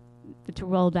 It's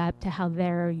rolled up to how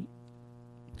their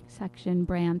section,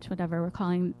 branch, whatever we're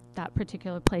calling that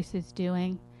particular place is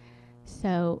doing.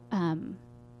 So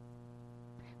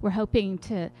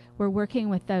we're working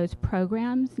with those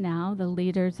programs now, the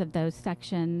leaders of those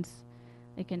sections,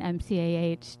 like in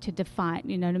MCAH, to define,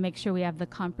 to make sure we have the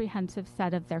comprehensive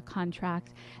set of their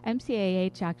contracts.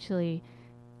 MCAH actually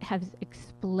has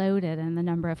exploded in the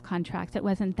number of contracts. It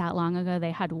wasn't that long ago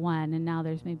they had 1, and now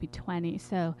there's maybe 20.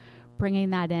 So bringing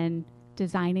that in,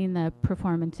 designing the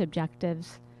performance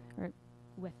objectives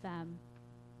with them.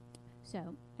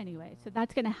 So anyway, so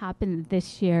that's going to happen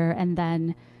this year and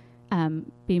then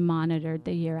be monitored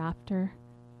the year after.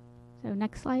 So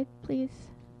next slide, please.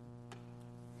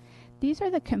 These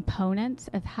are the components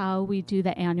of how we do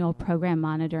the annual program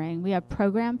monitoring. We have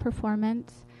program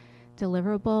performance,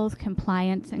 deliverables,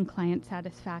 compliance, and client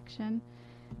satisfaction.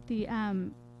 Let's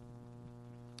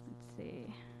see.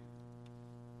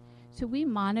 So we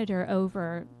monitor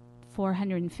over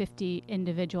 450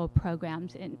 individual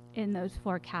programs in those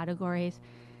 4 categories.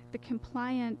 The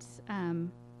compliance,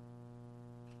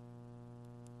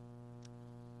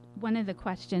 one of the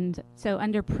questions, so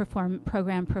under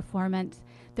program performance,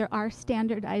 there are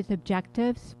standardized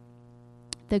objectives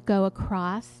that go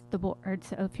across the board.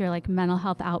 So if you're like mental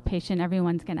health outpatient,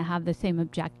 everyone's going to have the same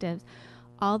objectives.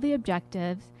 All the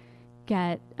objectives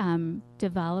get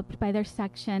developed by their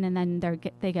section, and then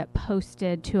they get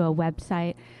posted to a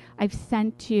website. I've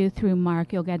sent you through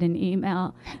Mark, you'll get an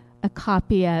email, a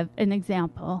copy of an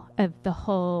example of the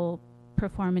whole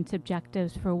performance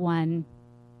objectives for one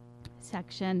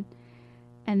section,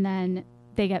 and then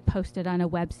they get posted on a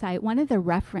website. One of the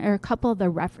a couple of the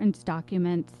reference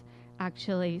documents,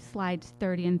 actually slides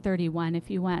 30 and 31, if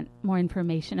you want more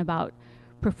information about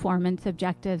performance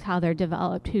objectives, how they're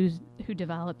developed, who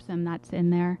develops them, that's in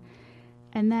there.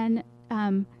 And then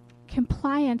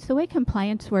compliance, the way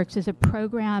compliance works is a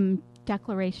program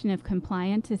declaration of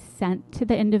compliance is sent to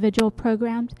the individual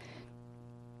programs.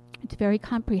 It's very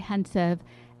comprehensive,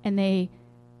 and it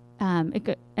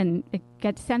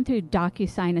gets sent through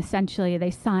DocuSign. Essentially,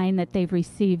 they sign that they've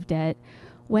received it.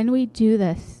 When we do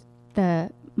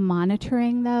the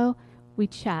monitoring, though, we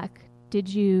check, did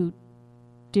you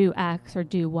do X or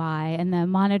do Y? And the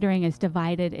monitoring is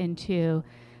divided into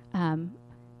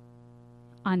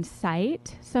on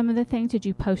site, some of the things. Did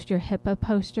you post your HIPAA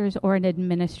posters, or an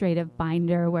administrative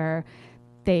binder where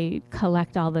they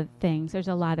collect all the things? There's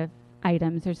a lot of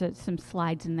items. There's some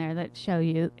slides in there that show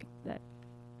you that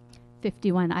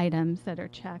 51 items that are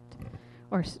checked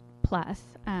or plus.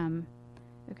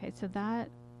 Okay, so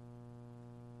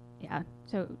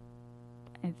so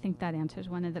I think that answers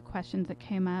one of the questions that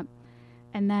came up.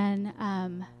 And then,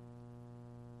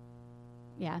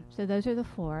 so those are the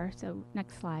 4. So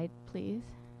next slide, please.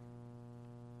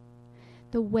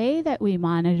 The way that we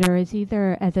monitor is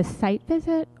either as a site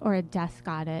visit or a desk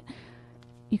audit.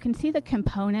 You can see the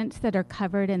components that are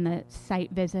covered in the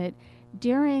site visit.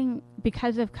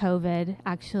 Because of COVID,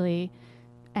 actually,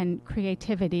 and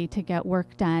creativity to get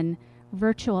work done,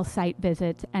 virtual site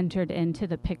visits entered into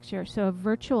the picture. So a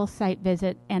virtual site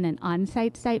visit and an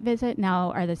on-site site visit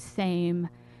now are the same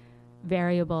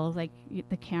variables, like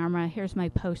the camera. Here's my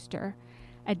poster.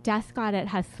 A desk audit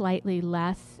has slightly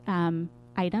less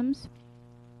items,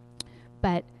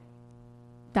 but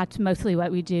that's mostly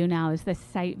what we do now, is the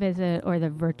site visit or the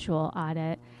virtual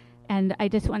audit. And I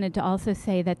just wanted to also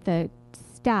say that the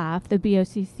staff, the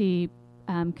BOCC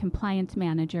compliance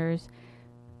managers,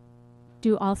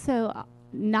 do also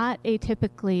not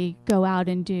atypically go out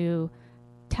and do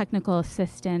technical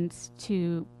assistance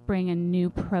to bring a new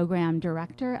program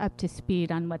director up to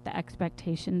speed on what the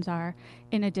expectations are,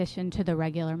 in addition to the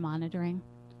regular monitoring.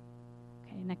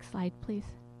 Okay, next slide, please.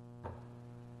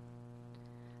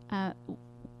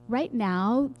 Right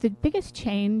now, the biggest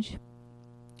change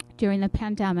during the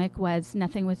pandemic was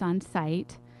nothing was on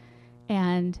site,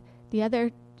 and the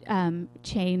other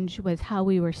change was how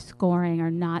we were scoring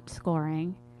or not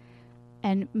scoring.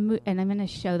 And I'm going to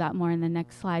show that more in the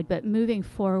next slide. But moving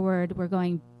forward, we're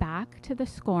going back to the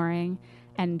scoring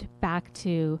and back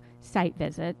to site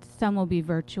visits. Some will be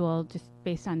virtual, just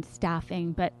based on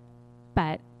staffing, but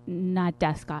not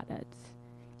desk audits.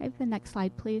 I have the next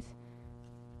slide, please.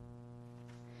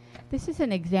 This is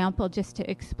an example just to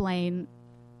explain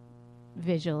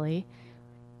visually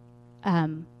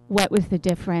what was the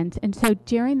difference. And so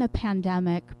during the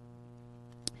pandemic,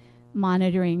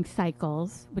 monitoring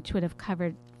cycles, which would have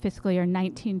covered fiscal year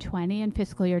 1920 and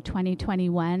fiscal year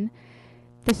 2021,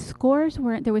 the scores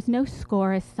weren't, there was no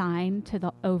score assigned to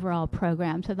the overall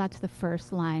program. So that's the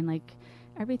first line, like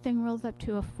everything rolls up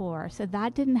to a 4. So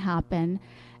that didn't happen.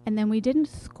 And then we didn't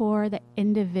score the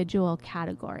individual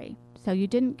category. So you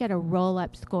didn't get a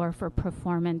roll-up score for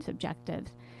performance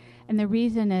objectives. And the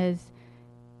reason is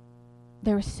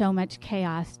there was so much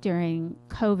chaos during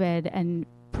COVID, and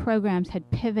programs had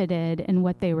pivoted in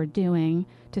what they were doing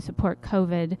to support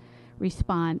COVID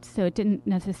response. So it didn't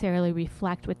necessarily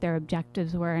reflect what their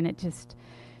objectives were, and it just,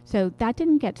 so that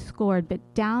didn't get scored. But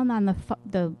down on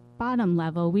the bottom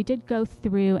level, we did go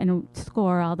through and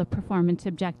score all the performance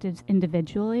objectives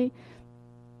individually.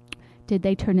 Did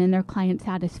they turn in their client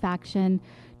satisfaction?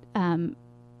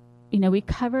 We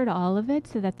covered all of it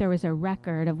so that there was a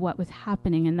record of what was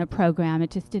happening in the program.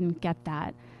 It just didn't get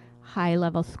that high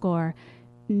level score.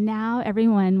 Now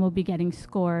everyone will be getting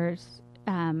scores,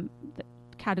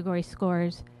 category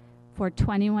scores for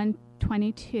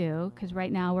 21-22, because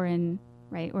right now we're in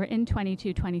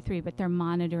 22-23, but they're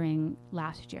monitoring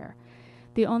last year.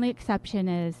 The only exception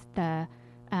is the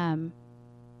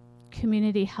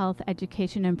Community Health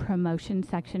Education and Promotion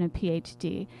section of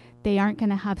PhD. They aren't going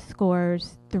to have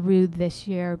scores through this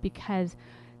year because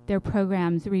their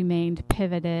programs remained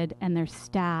pivoted and their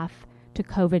staff to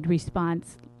COVID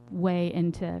response way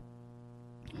into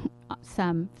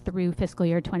some through fiscal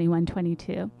year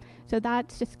 21-22. So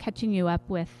that's just catching you up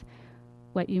with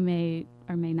what you may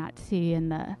or may not see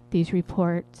in these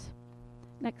reports.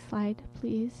 Next slide,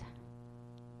 please.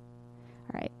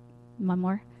 All right, one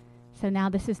more. So now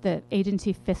this is the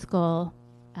agency fiscal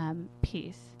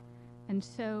piece. And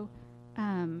so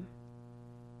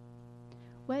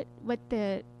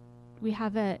we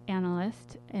have an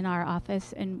analyst in our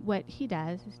office, and what he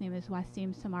does, his name is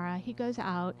Wasim Samara, he goes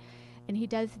out and he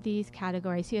does these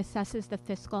categories. He assesses the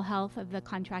fiscal health of the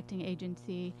contracting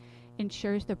agency,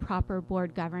 ensures the proper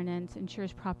board governance,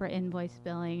 ensures proper invoice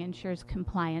billing, ensures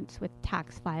compliance with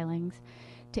tax filings.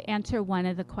 To answer one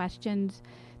of the questions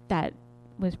that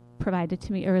was provided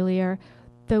to me earlier,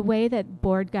 the way that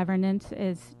board governance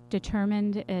is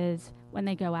determined is when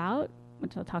they go out,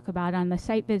 which I'll talk about on the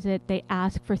site visit, they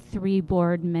ask for 3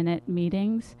 board minute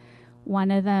meetings.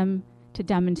 One of them to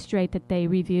demonstrate that they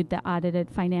reviewed the audited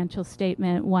financial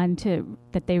statement, one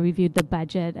that they reviewed the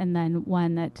budget, and then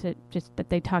one that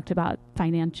they talked about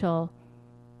finances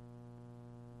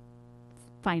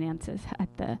at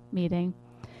the meeting.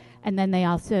 And then they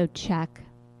also check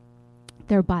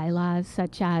their bylaws,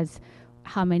 such as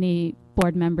how many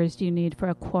board members do you need for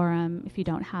a quorum? If you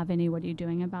don't have any, what are you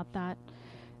doing about that?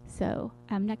 So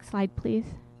next slide, please.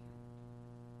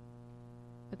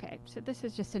 Okay, so this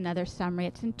is just another summary.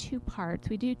 It's in 2 parts.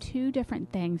 We do 2 different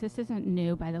things. This isn't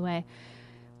new, by the way.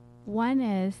 One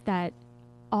is that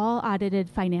all audited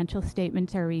financial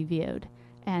statements are reviewed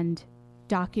and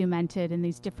documented in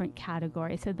these different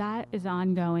categories. So that is an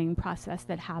ongoing process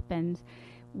that happens.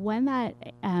 When that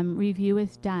review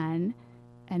is done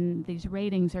and these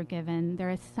ratings are given,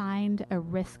 they're assigned a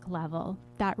risk level.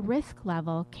 That risk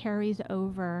level carries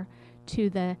over to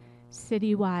the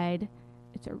citywide,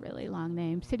 it's a really long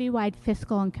name, Citywide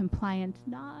Fiscal and Compliance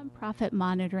Nonprofit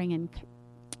Monitoring and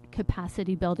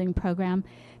Capacity Building Program.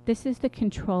 This is the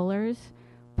controller's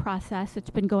process that's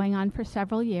been going on for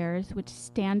several years, which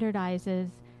standardizes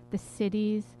the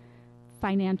city's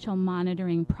financial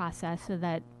monitoring process so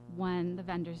that, one, the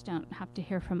vendors don't have to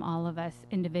hear from all of us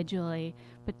individually,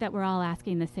 but that we're all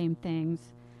asking the same things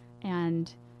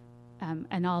and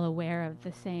all aware of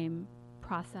the same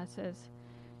processes.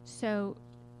 So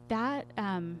that,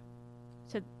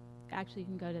 so actually you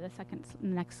can go to the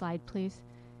next slide, please.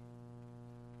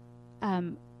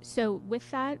 So with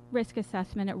that risk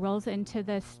assessment, it rolls into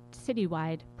this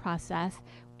citywide process.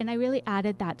 And I really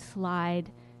added that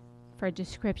slide for a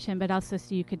description, but also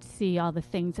so you could see all the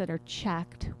things that are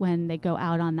checked when they go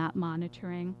out on that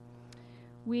monitoring.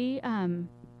 We have,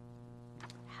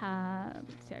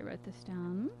 let's see, I wrote this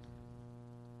down.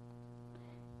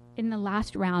 In the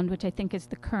last round, which I think is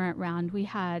the current round, we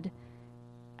had,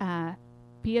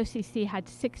 BOCC had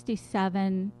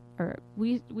 67, or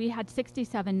we had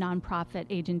 67 nonprofit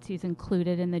agencies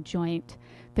included in the joint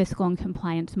fiscal and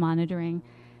compliance monitoring,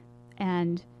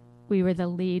 and we were the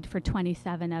lead for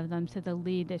 27 of them, so the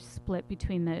lead is split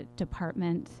between the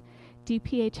departments.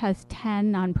 DPH has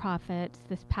 10 nonprofits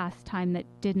this past time that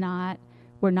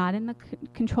were not in the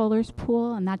controller's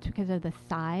pool, and that's because of the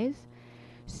size.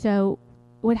 So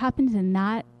what happens in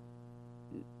that,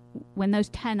 when those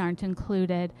 10 aren't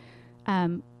included,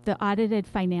 the audited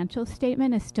financial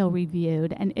statement is still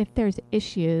reviewed, and if there's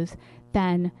issues,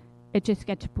 then it just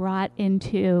gets brought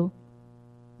into,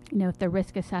 if the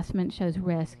risk assessment shows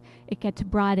risk, it gets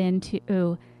brought into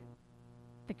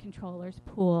the controller's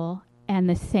pool, and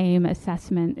the same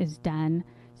assessment is done.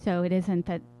 So it isn't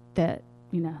that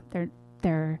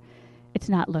it's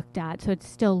not looked at. So it's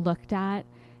still looked at,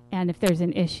 and if there's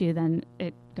an issue, then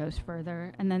it goes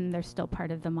further, and then they're still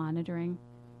part of the monitoring.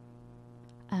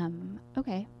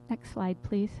 Okay, next slide,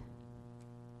 please.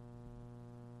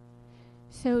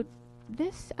 So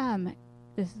this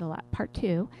is the part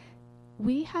 2.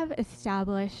 We have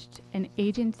established an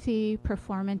agency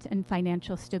performance and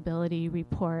financial stability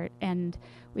report, and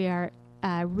we are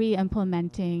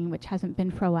re-implementing, which hasn't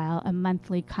been for a while, a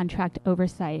monthly contract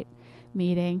oversight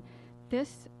meeting.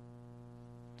 This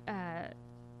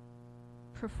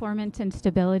performance and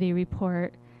stability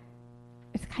report,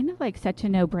 it's kind of like such a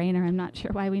no-brainer. I'm not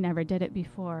sure why we never did it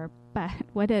before, but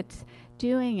what it's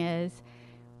doing is,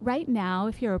 right now,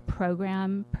 if you're a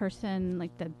program person,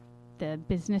 like the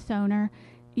business owner,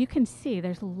 you can see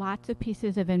there's lots of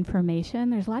pieces of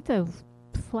information. There's lots of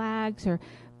flags,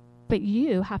 but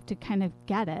you have to kind of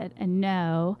get it and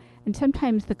know. And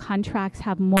sometimes the contracts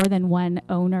have more than one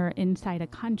owner inside a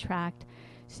contract.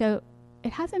 So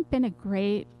it hasn't been a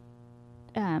great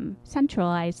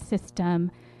centralized system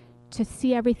to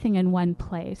see everything in one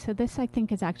place. So this, I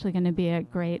think, is actually going to be a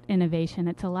great innovation.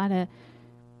 It's a lot of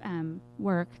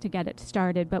work to get it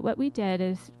started, but what we did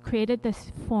is created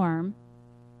this form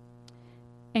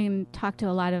and talked to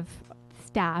a lot of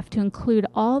staff to include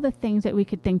all the things that we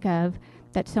could think of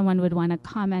that someone would want to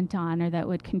comment on or that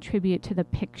would contribute to the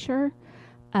picture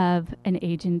of an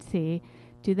agency.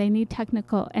 Do they need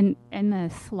technical, and in the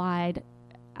slide,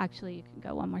 actually you can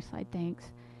go one more slide, thanks.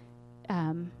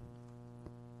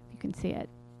 You can see it.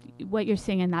 What you're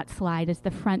seeing in that slide is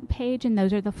the front page, and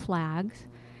those are the flags.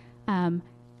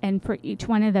 And for each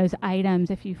one of those items,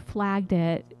 if you flagged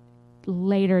it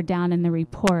later down in the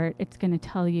report, it's going to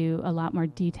tell you a lot more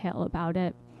detail about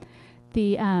it.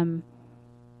 And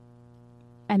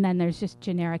then there's just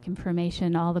generic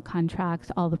information, all the contracts,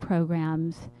 all the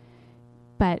programs.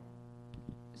 But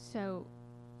so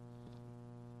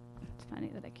it's funny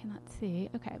that I cannot see.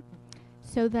 Okay.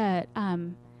 So that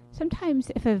sometimes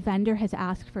if a vendor has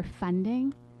asked for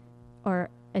funding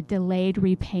or a delayed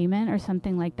repayment or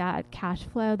something like that, cash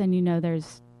flow, then you know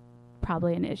there's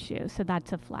probably an issue. So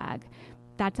that's a flag.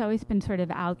 That's always been sort of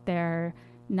out there,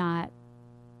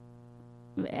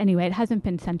 anyway, it hasn't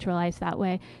been centralized that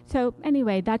way. So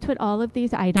anyway, that's what all of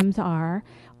these items are.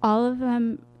 All of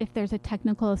them, if there's a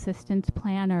technical assistance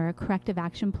plan or a corrective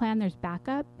action plan, there's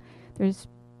backup. There's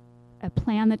a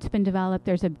plan that's been developed,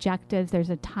 there's objectives, there's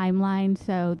a timeline,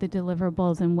 so the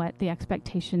deliverables and what the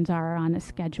expectations are on a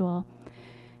schedule.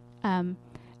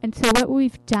 And so what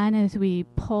we've done is we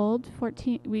found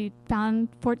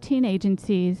 14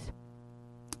 agencies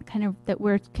kind of that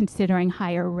we're considering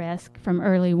higher risk from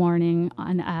early warning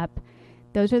on up.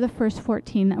 Those are the first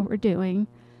 14 that we're doing.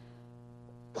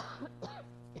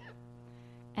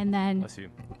 And then, Bless you.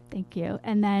 Thank you.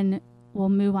 And then we'll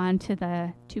move on to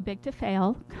the too big to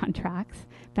fail contracts,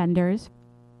 vendors,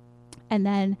 and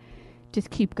then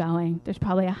just keep going. There's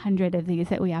probably 100 of these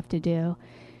that we have to do.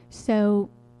 So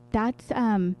that's,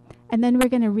 and then we're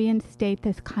going to reinstate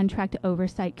this contract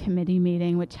oversight committee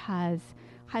meeting, which has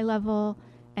high level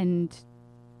and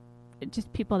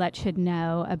just people that should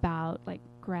know about, like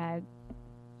Greg,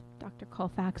 Dr.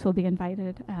 Colfax will be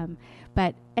invited.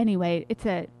 But anyway, it's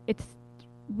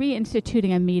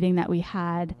reinstituting a meeting that we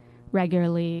had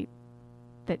regularly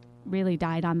that really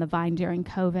died on the vine during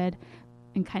COVID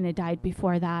and kind of died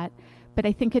before that. But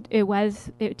I think it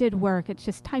did work. It's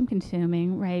just time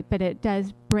consuming, right? But it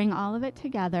does bring all of it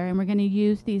together, and we're going to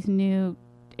use these new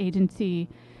agency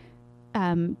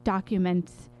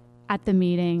documents at the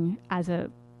meeting as a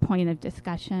point of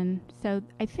discussion. So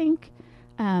I think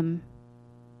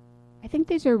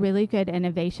these are really good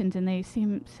innovations, and they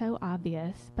seem so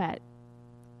obvious, but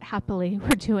happily we're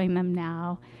doing them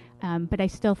now. But I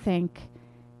still think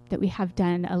that we have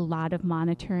done a lot of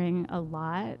monitoring,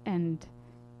 and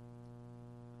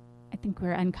I think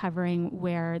we're uncovering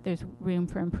where there's room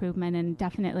for improvement, and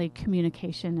definitely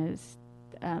communication is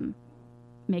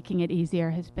making it easier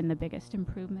has been the biggest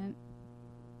improvement.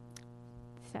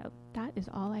 So that is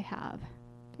all I have.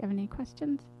 Do you have any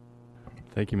questions?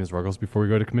 Thank you, Ms. Ruggles. Before we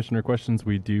go to commissioner questions,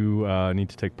 we do need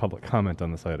to take public comment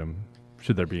on this item,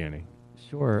 should there be any.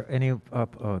 Sure. Any?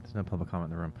 There's no public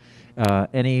comment in the room.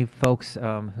 Any folks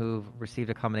who've received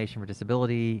a combination for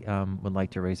disability would like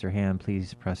to raise their hand?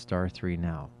 Please press *3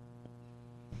 now.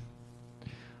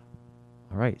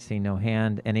 All right. Seeing no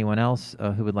hand. Anyone else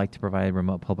who would like to provide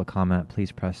remote public comment?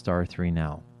 Please press *3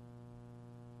 now.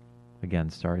 Again,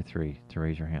 *3 to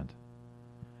raise your hand.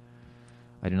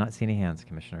 I do not see any hands,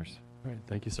 commissioners. All right,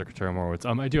 thank you, Secretary Morowitz.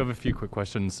 I do have a few quick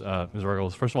questions, Ms.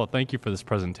 Ruggles. First of all, thank you for this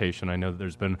presentation. I know that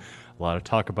there's been a lot of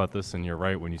talk about this, and you're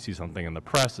right, when you see something in the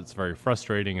press, it's very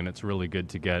frustrating, and it's really good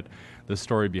to get the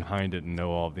story behind it and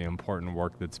know all of the important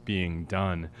work that's being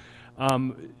done.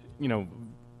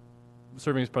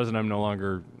 Serving as president, I'm no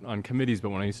longer on committees, but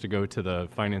when I used to go to the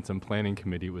Finance and Planning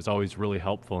Committee, it was always really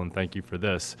helpful, and thank you for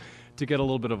this, to get a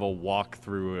little bit of a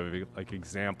walkthrough of like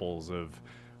examples of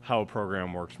how a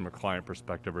program works from a client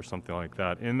perspective or something like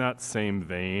that. In that same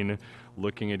vein,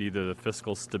 looking at either the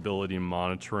fiscal stability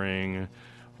monitoring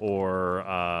or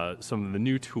some of the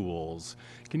new tools,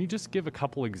 can you just give a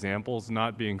couple examples,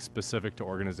 not being specific to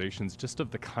organizations, just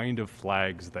of the kind of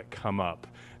flags that come up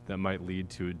that might lead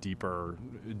to a deeper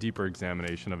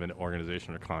examination of an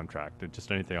organization or contract?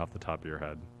 Just anything off the top of your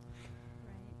head.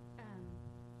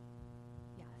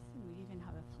 Yes, and we even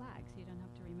have a flag, so you don't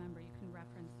have to remember. You can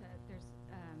reference it. There's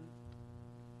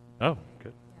Oh,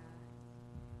 good.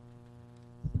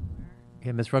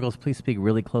 Yeah, Ms. Ruggles, please speak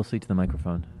really closely to the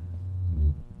microphone.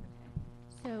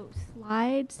 So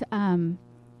slides,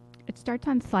 it starts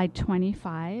on slide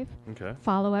 25. Okay.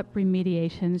 Follow-up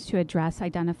remediations to address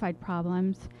identified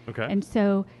problems. Okay. And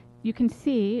so you can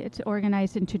see it's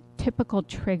organized into typical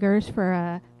triggers for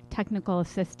a technical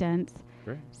assistance.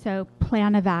 Great. So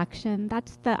plan of action,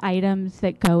 that's the items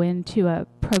that go into a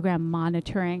program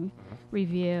monitoring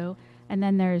review. And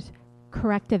then there's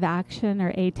corrective action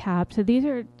or ATAP. So these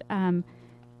are,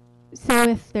 so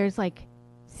if there's like,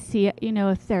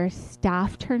 if their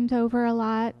staff turns over a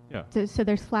lot, yeah. So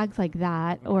there's flags like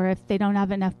that. Okay. Or if they don't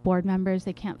have enough board members,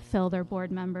 they can't fill their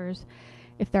board members.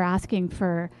 If they're asking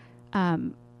for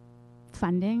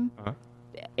funding,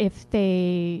 if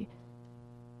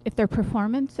their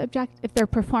performance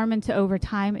over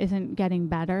time isn't getting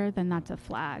better, then that's a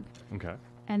flag. Okay.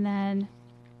 And then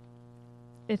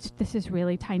this is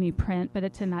really tiny print, but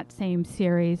it's in that same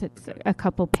series. It's a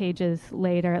couple pages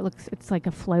later. It's like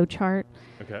a flow chart.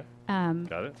 Okay.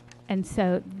 Got it. And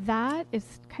so that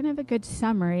is kind of a good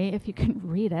summary, if you can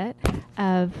read it,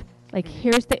 of like,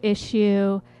 here's the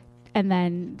issue, and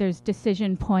then there's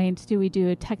decision points. Do we do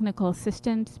a technical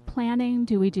assistance planning?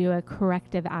 Do we do a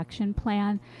corrective action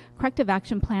plan? Corrective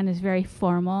action plan is very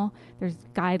formal. There's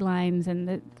guidelines,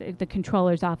 and the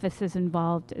controller's office is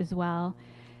involved as well.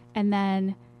 And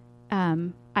then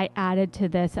I added to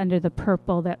this under the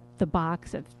purple the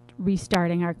box of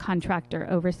restarting our contractor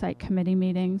oversight committee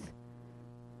meetings.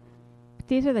 But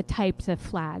these are the types of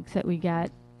flags that we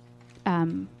get,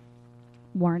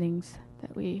 warnings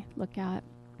that we look at.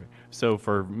 So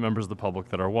for members of the public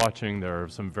that are watching, there are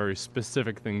some very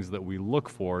specific things that we look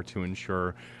for to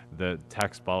ensure that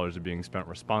tax dollars are being spent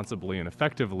responsibly and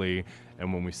effectively.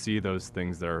 And when we see those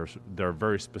things, there are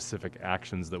very specific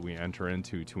actions that we enter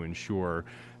into to ensure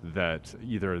that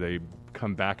either they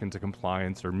come back into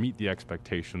compliance or meet the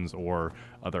expectations, or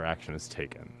other action is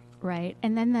taken. Right.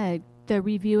 And then the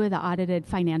review of the audited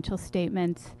financial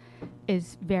statements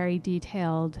is very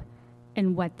detailed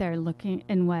in what they're looking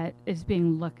and what is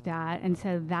being looked at. And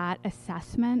so that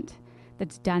assessment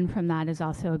that's done from that is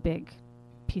also a big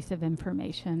piece of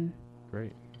information.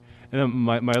 Great. And then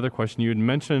my other question, you had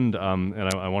mentioned, and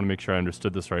I want to make sure I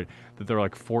understood this right, that there are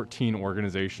like 14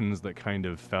 organizations that kind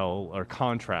of fell, or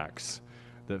contracts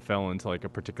that fell into like a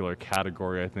particular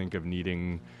category, I think, of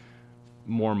needing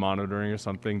more monitoring or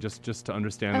something, just to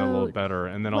understand that a little better.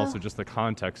 And then also just the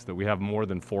context that we have more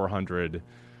than 400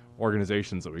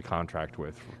 organizations that we contract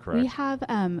with, correct? We have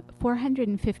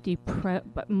 450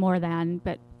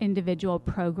 but individual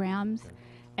programs.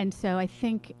 And so I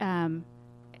think, I'm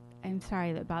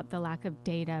sorry about the lack of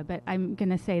data, but I'm going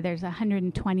to say there's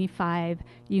 125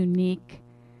 unique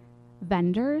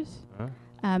vendors.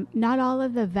 Not all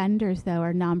of the vendors, though,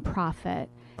 are nonprofit.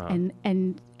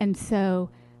 And so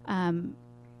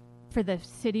for the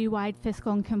citywide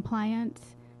fiscal and compliance,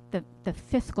 the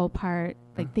fiscal part,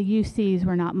 like the UCs,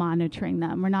 we're not monitoring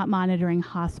them. We're not monitoring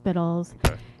hospitals.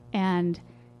 And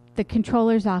the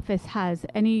controller's office has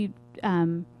any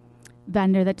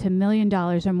vendor that's $1 million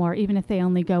or more, even if they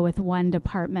only go with one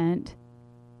department.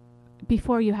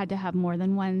 Before you had to have more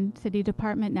than one city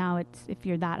department. Now it's if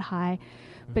you're that high.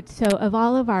 But so of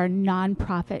all of our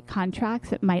nonprofit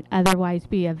contracts that might otherwise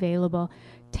be available,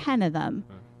 10 of them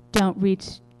don't reach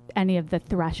any of the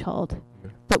threshold.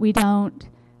 But we don't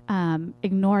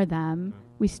ignore them.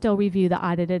 We still review the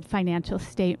audited financial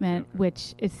statement,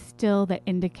 which is still the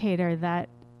indicator that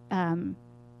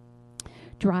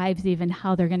drives even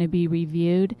how they're going to be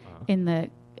reviewed in the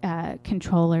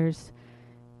controller's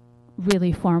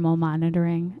really formal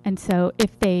monitoring. And so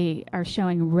if they are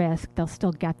showing risk, they'll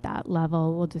still get that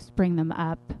level. We'll just bring them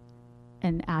up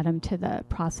and add them to the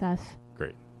process.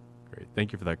 Great.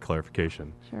 Thank you for that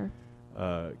clarification. Sure.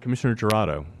 Commissioner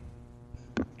Gerardo.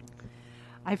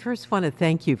 I first want to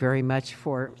thank you very much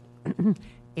for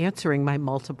answering my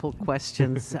multiple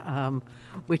questions,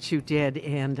 which you did.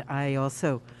 And I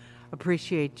also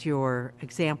appreciate your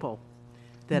example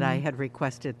that I had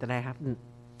requested that I haven't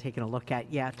taken a look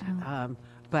at yet.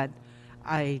 But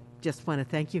I just want to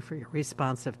thank you for your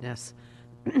responsiveness.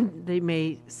 The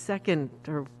May 2nd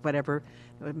or whatever,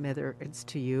 whether it's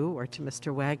to you or to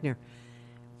Mr. Wagner,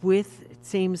 with, it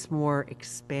seems, more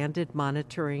expanded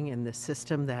monitoring in the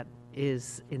system that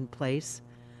is in place,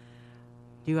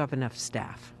 do you have enough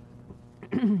staff?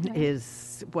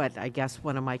 Is what I guess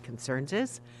one of my concerns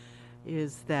is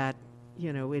that,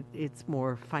 you know, it's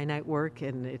more finite work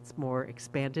and it's more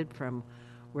expanded from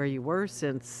where you were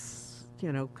since,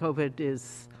 you know, COVID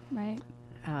is. Right.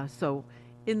 So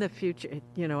in the future,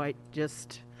 you know, I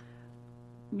just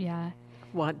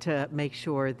want to make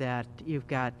sure that you've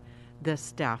got the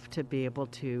staff to be able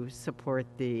to support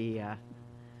the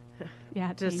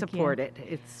to support it.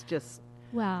 It's just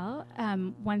well,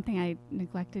 one thing I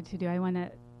neglected to do, I want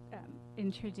to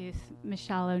introduce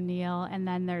Michelle O'Neill, and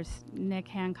then there's Nick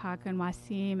Hancock and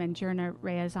Wasim and Jurna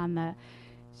Reyes on the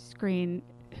screen,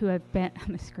 who have been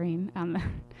on the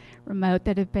remote,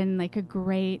 that have been like a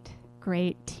great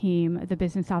team of the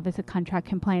Business Office of Contract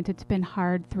Compliance. It's been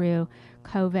hard through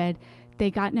COVID.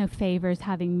 They got no favors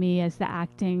having me as the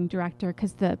acting director,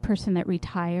 because the person that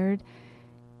retired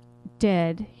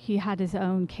he had his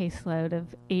own caseload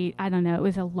of 8, I don't know, it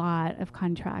was a lot of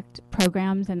contract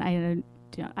programs, and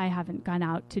I haven't gone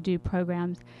out to do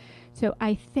programs. So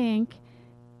I think,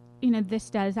 you know, this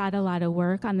does add a lot of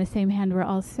work. On the same hand, we're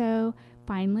also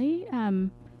finally, I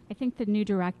think the new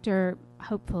director,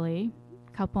 hopefully,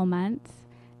 a couple months,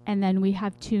 and then we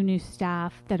have 2 new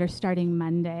staff that are starting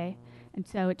Monday. And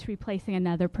so it's replacing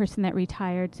another person that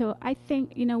retired. So I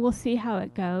think, you know, we'll see how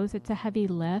it goes. It's a heavy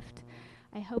lift.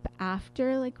 I hope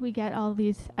after, like, we get all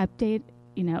these data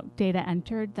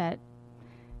entered, that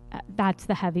that's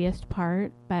the heaviest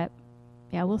part. But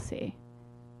yeah, we'll see.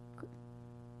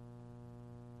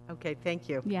 okay. Thank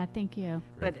you. Yeah, thank you.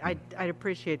 But I'd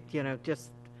appreciate, you know,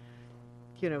 just,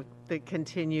 you know, the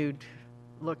continued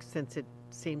look, since it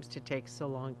seems to take so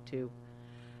long to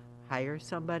hire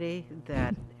somebody,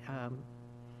 that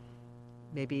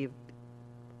maybe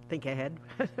think ahead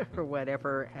or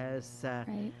whatever as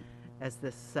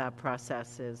this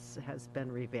process has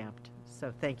been revamped.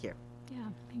 So thank you. Yeah.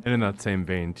 And in that same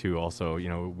vein, too, also, you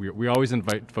know, we always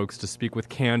invite folks to speak with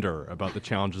candor about the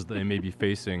challenges that they may be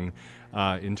facing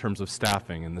in terms of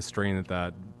staffing and the strain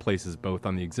that places both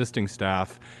on the existing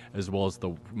staff as well as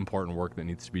the important work that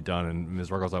needs to be done. And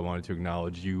Ms. Ruggles, I wanted to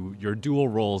acknowledge your dual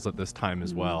roles at this time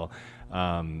as well.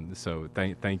 So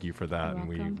thank you for that. You're and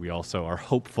welcome. we also are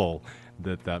hopeful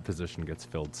that position gets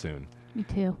filled soon. Me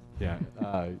too. Yeah.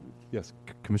 Yes,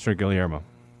 Commissioner Guillermo.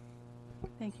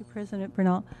 Thank you, President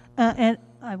Bernal. And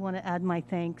I want to add my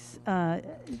thanks to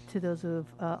those who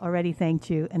have already thanked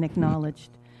you and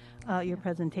acknowledged your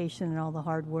presentation and all the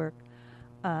hard work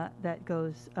that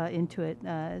goes into it.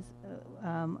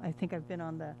 I think I've been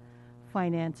on the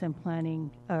Finance and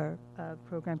Planning or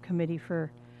Program Committee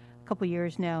for a couple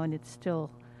years now, and it's still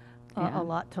a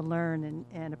lot to learn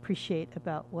and appreciate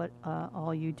about what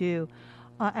all you do.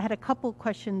 I had a couple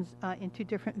questions in two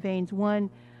different veins. One,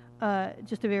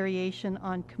 just a variation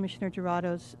on Commissioner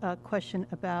Gerardo's question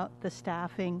about the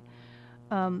staffing.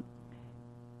 I'm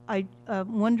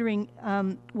wondering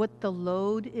what the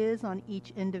load is on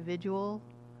each individual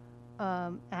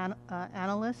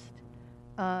analyst,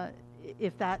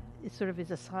 if that is sort of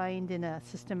is assigned in a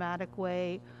systematic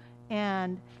way,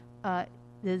 and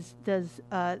does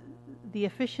the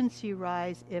efficiency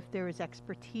rise if there is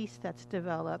expertise that's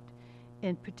developed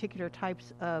in particular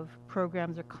types of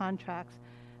programs or contracts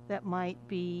that might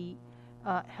be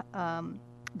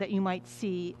that you might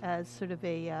see as sort of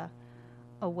a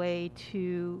way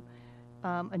to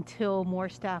until more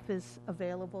staff is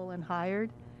available and hired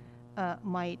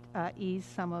might ease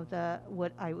some of the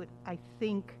what I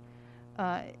think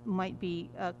might be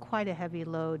quite a heavy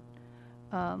load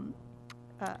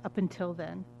up until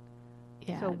then.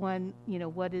 Yeah. So one,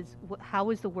 how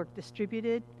is the work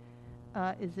distributed?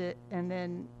 Is it, and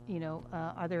then,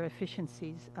 are there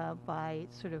efficiencies by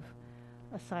sort of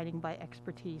assigning by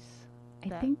expertise? I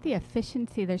think the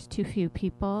efficiency, there's too few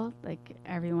people, like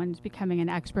everyone's becoming an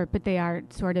expert, but they are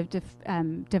sort of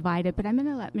divided. But I'm going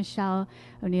to let Michelle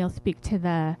O'Neill speak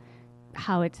to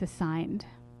how it's assigned.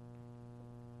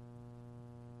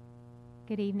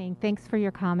 Good evening. Thanks for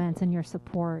your comments and your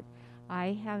support.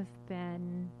 I have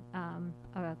been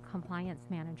a compliance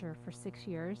manager for 6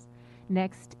 years.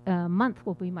 Next month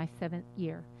will be my 7th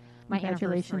year, my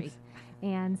anniversary.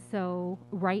 And so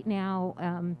right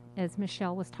now, as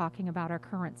Michelle was talking about our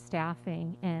current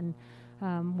staffing and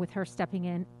with her stepping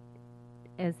in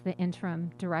as the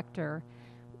interim director,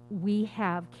 we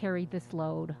have carried this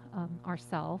load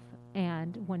ourselves.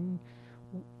 And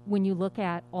when you look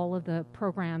at all of the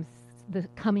programs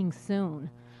coming soon,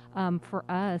 for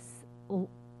us,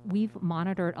 we've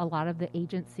monitored a lot of the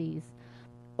agencies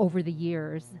over the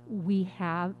years. We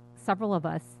have, several of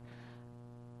us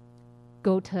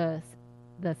go to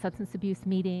the substance abuse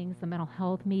meetings, the mental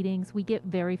health meetings. We get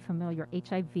very familiar,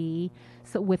 HIV,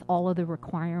 so with all of the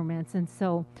requirements. And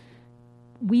so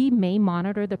we may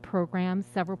monitor the programs,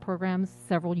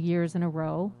 several years in a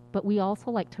row, but we also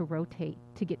like to rotate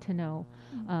to get to know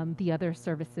the other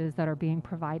services that are being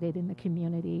provided in the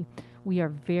community. We are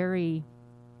very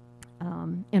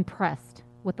impressed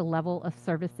with the level of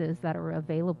services that are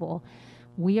available.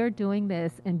 We are doing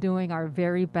this and doing our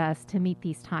very best to meet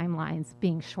these timelines,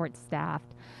 being short-staffed.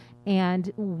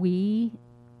 And we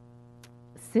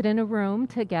sit in a room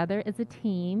together as a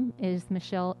team, as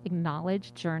Michelle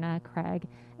acknowledged, Jerna, Craig,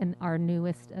 and our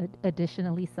newest addition,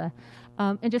 Elisa,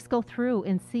 and just go through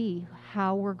and see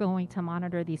how we're going to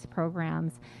monitor these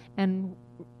programs. And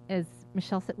as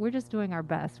Michelle said, we're just doing our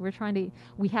best.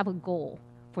 We have a goal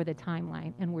for the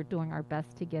timeline, and we're doing our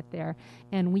best to get there.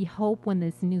 And we hope when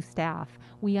this new staff,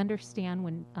 we understand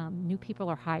when new people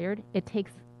are hired, it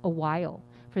takes a while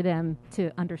for them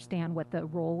to understand what the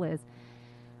role is.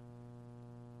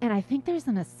 And I think there's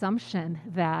an assumption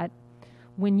that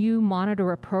when you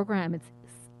monitor a program, it's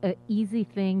an easy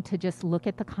thing to just look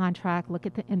at the contract, look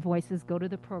at the invoices, go to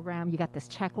the program, you got this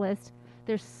checklist.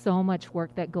 There's so much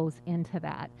work that goes into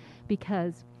that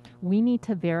because we need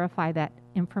to verify that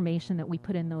information that we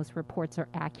put in those reports are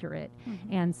accurate.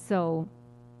 Mm-hmm. And so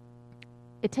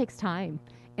it takes time.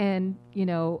 And,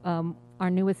 our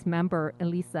newest member,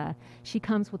 Elisa, she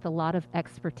comes with a lot of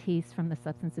expertise from the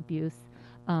substance abuse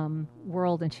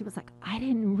world. And she was like, I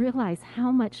didn't realize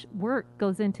how much work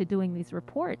goes into doing these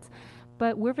reports.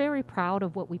 But we're very proud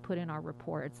of what we put in our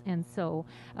reports. And so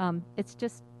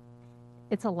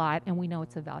it's a lot, and we know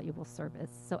it's a valuable service.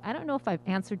 So I don't know if I've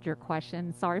answered your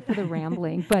question. Sorry for the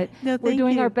rambling, but No, we're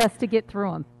doing you. our best to get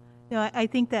through them. No, I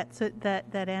think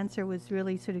that answer was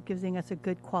really sort of giving us a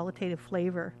good qualitative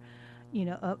flavor,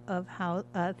 of how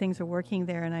things are working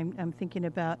there. And I'm thinking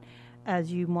about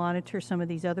as you monitor some of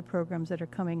these other programs that are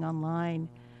coming online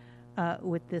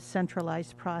with this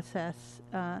centralized process,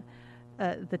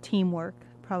 the teamwork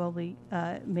probably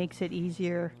makes it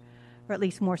easier, or at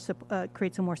least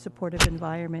creates a more supportive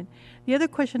environment. The other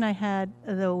question I had,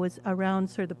 though, was around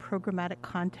sort of the programmatic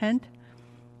content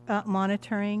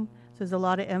monitoring. So there's a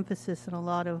lot of emphasis and a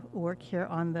lot of work here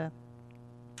on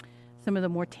some of the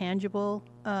more tangible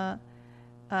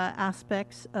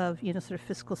aspects of, sort of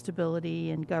fiscal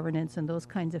stability and governance and those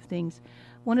kinds of things.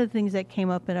 One of the things that came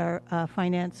up at our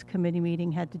Finance Committee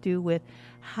meeting had to do with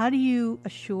how do you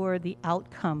assure the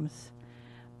outcomes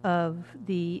of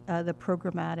the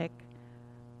programmatic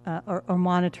or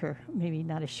monitor, maybe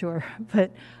not assure,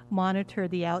 but monitor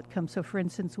the outcome. So for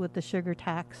instance, with the sugar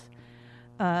tax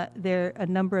there are a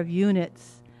number of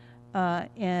units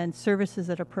and services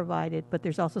that are provided, but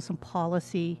there's also some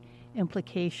policy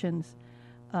implications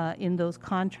in those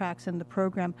contracts and the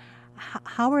program.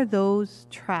 How are those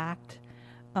tracked,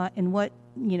 and what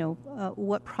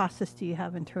process do you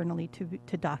have internally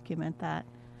to document that?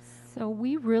 So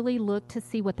we really look to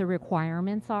see what the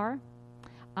requirements are.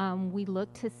 We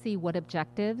look to see what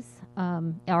objectives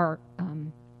are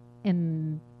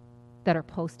that are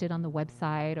posted on the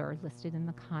website or listed in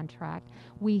the contract.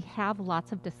 We have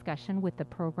lots of discussion with the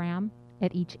program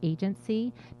at each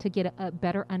agency to get a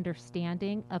better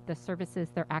understanding of the services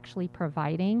they're actually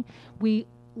providing. We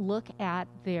look at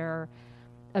their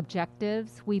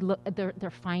objectives, we look at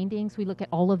their findings, we look at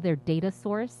all of their data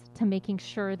source to making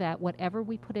sure that whatever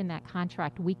we put in that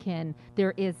contract,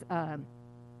 there is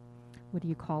what do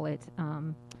you call it?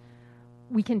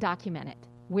 We can document it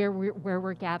where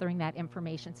we're gathering that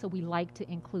information. So we like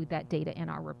to include that data in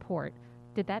our report.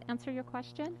 Did that answer your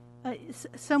question?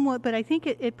 Somewhat, but I think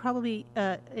it probably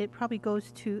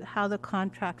goes to how the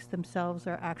contracts themselves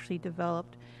are actually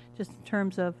developed, just in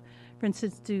terms of, for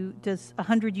instance, does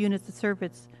 100 units of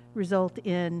service result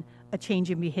in a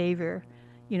change in behavior,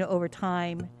 over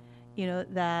time,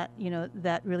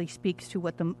 that really speaks to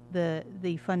what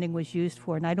the funding was used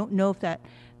for. And I don't know if that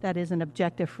is an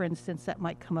objective, for instance, that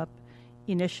might come up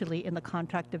initially in the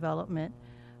contract development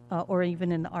or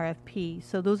even in the RFP.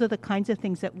 So those are the kinds of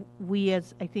things that we,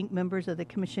 as I think members of the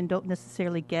commission, don't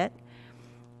necessarily get.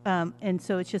 And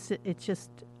so it's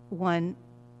just one,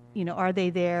 are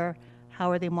they there? How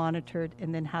are they monitored?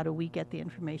 And then how do we get the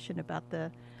information about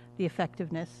the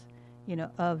effectiveness,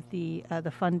 of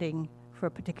the funding for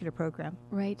a particular program?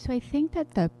 Right. So I think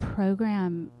that the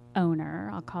program owner,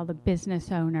 I'll call the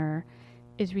business owner,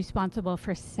 is responsible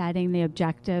for setting the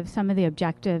objectives. Some of the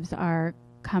objectives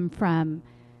come from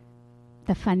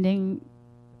the funding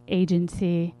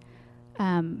agency,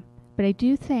 but I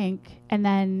do think, and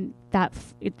then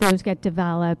those get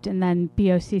developed, and then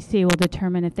BOCC will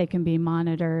determine if they can be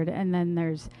monitored, and then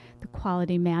there's the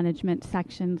quality management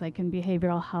sections, like in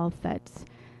behavioral health, that's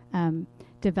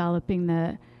developing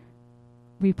the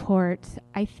reports.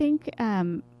 I think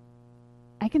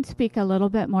I can speak a little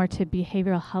bit more to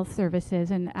behavioral health services,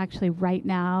 and actually right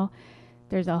now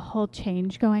there's a whole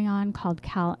change going on called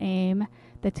CalAIM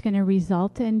that's going to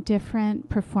result in different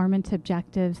performance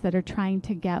objectives that are trying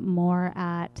to get more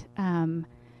at,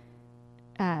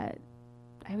 I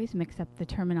always mix up the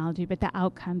terminology, but the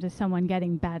outcomes of someone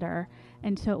getting better.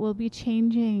 And so it will be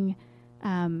changing,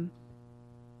 so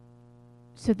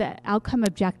the outcome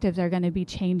objectives are going to be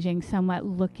changing somewhat,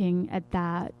 looking at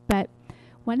that. But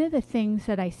one of the things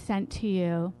that I sent to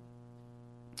you,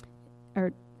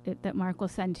 or that Mark will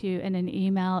send to you in an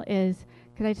email, is,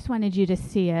 because I just wanted you to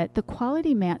see it, the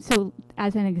quality so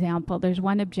as an example, there's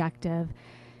one objective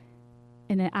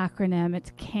in an acronym,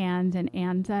 it's CANS and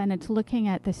ANZA, and it's looking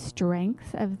at the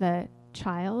strengths of the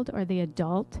child or the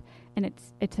adult, and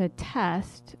it's a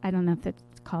test, I don't know if it's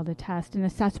called a test, an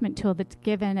assessment tool that's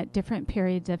given at different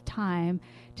periods of time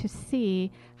to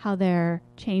see how they're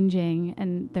changing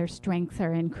and their strengths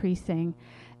are increasing.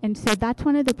 And so that's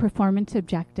one of the performance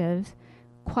objectives.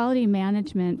 Quality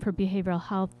management for behavioral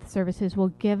health services will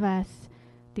give us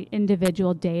the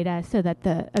individual data so that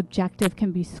the objective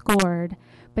can be scored.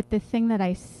 But the thing that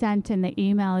I sent in the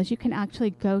email is you can actually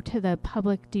go to the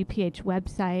public DPH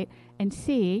website and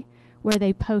see where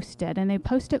they post it. And they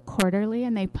post it quarterly,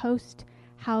 and they post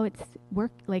how it's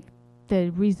like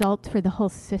the results for the whole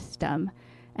system.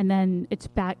 And then it's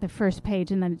the first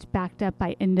page, and then it's backed up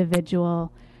by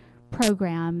individual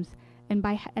programs. And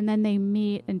then they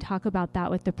meet and talk about that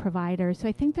with the provider. So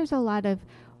I think there's a lot of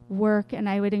work, and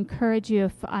I would encourage you,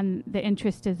 if the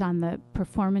interest is on the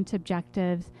performance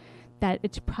objectives, that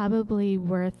it's probably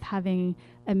worth having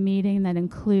a meeting that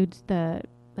includes the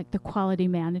quality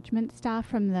management staff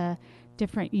from the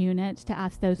different units to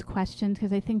ask those questions,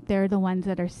 because I think they're the ones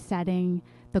that are setting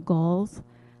the goals.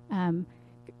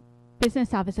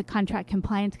 Business Office of Contract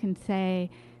Compliance can say,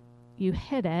 you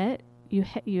hit it,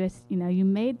 you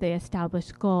made the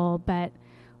established goal, but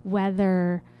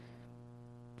whether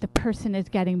the person is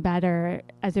getting better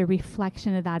as a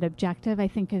reflection of that objective, I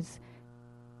think it's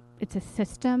a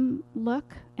system look,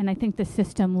 and I think the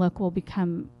system look will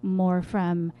become more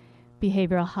from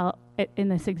behavioral health in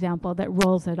this example that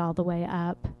rolls it all the way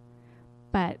up.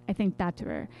 But I think that's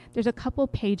where there's a couple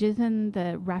pages in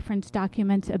the reference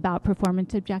documents about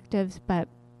performance objectives, but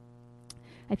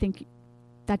I think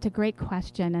that's a great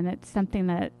question, and it's something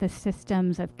that the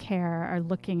systems of care are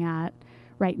looking at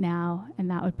right now, and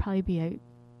that would probably be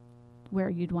where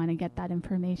you'd want to get that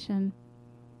information.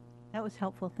 That was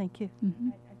helpful. Thank you. Mm-hmm.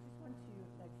 I just want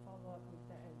to follow up with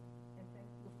that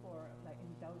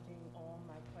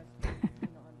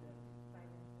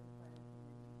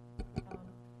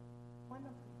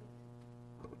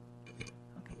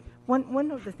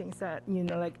one of the things that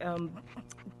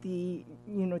the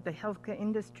the healthcare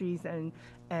industries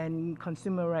and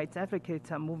consumer rights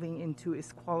advocates are moving into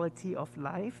is quality of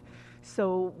life.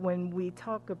 So when we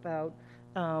talk about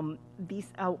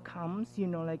these outcomes,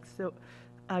 so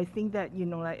I think that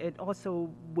it also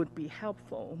would be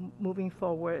helpful moving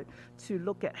forward to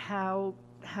look at how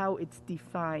it's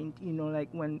defined,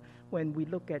 when we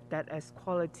look at that as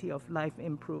quality of life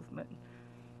improvement.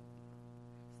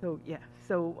 So yeah,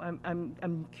 so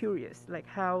I'm curious,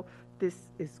 how this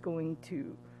is going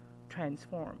to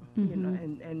transform,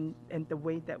 and the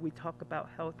way that we talk about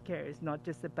healthcare is not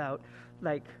just about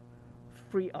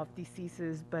free of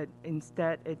diseases, but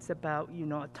instead it's about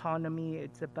autonomy.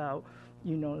 It's about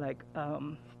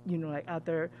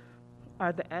other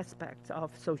aspects of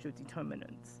social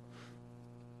determinants.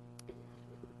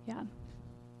 Yeah.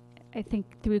 I think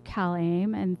through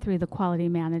CalAIM and through the quality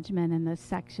management and the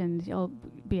sections, you'll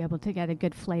be able to get a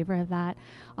good flavor of that.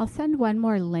 I'll send one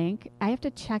more link. I have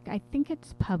to check. I think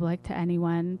it's public to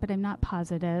anyone, but I'm not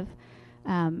positive.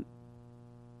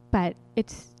 But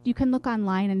you can look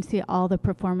online and see all the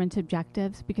performance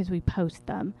objectives because we post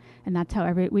them. And that's how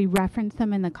we reference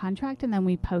them in the contract and then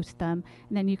we post them.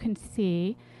 And then you can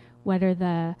see what are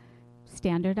the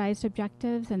standardized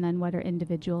objectives and then what are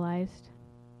individualized.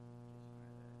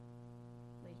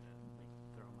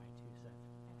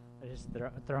 I just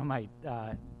throw my,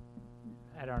 I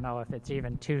don't know if it's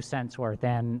even 2 cents worth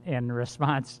in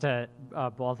response to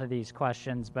both of these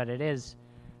questions, but it is,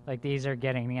 these are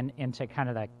getting into kind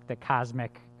of the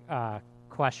cosmic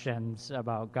questions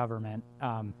about government.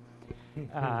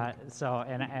 So,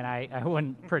 and I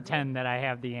wouldn't pretend that I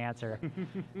have the answer.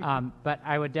 But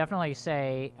I would definitely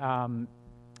say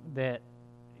that,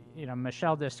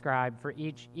 Michelle described for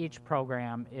each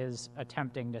program is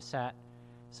attempting to set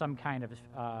some kind of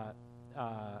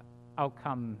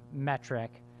outcome metric.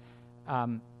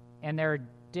 And there are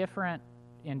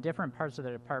in different parts of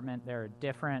the department, there are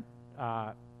different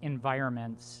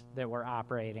environments that we're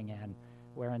operating in,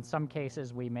 where in some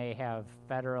cases we may have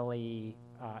federally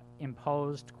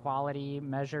imposed quality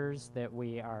measures that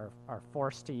we are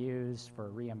forced to use for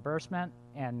reimbursement,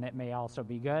 and that may also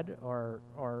be good, or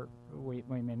we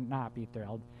may not be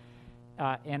thrilled.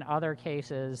 In other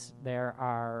cases, there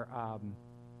are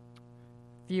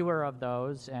fewer of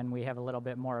those, and we have a little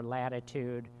bit more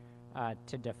latitude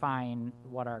to define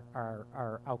what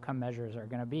our outcome measures are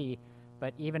going to be.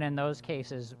 But even in those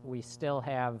cases, we still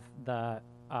have the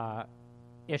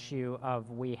issue of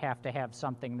we have to have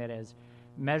something that is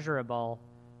measurable,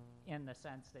 in the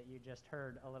sense that you just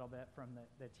heard a little bit from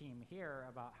the team here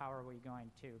about how are we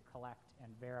going to collect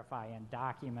and verify and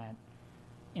document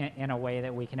in a way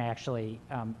that we can actually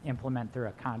implement through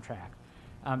a contract.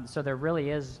 So there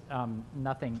really is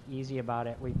nothing easy about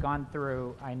it. We've gone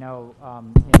through, I know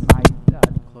in my...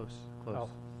 Close. Oh,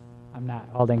 I'm not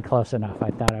holding close enough.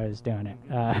 I thought I was doing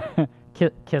it.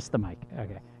 Kiss the mic.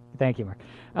 Okay. Thank you, Mark.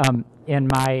 In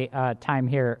my time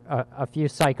here, a few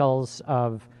cycles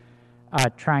of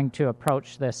trying to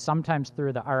approach this, sometimes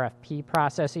through the RFP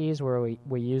processes, where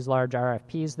we use large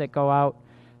RFPs that go out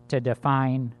to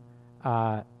define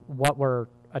what we're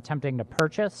attempting to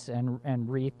purchase and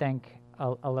rethink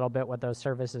a little bit what those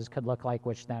services could look like,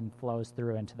 which then flows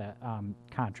through into the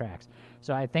contracts.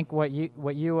 So I think what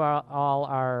you all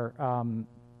are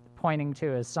pointing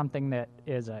to is something that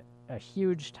is a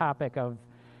huge topic of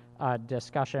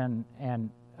discussion, and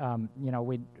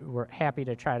we're happy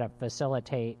to try to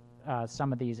facilitate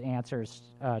some of these answers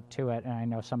to it. And I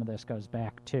know some of this goes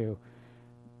back to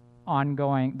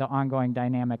the ongoing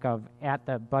dynamic of, at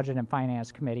the Budget and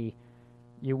Finance Committee,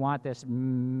 you want this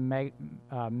meta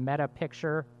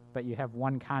picture, but you have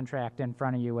one contract in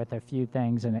front of you with a few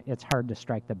things, and it's hard to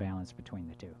strike the balance between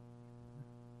the two.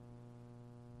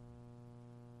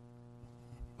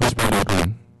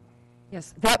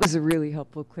 Yes, that was a really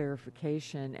helpful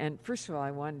clarification. And first of all, I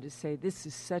wanted to say this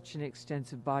is such an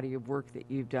extensive body of work that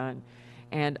you've done.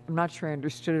 And I'm not sure I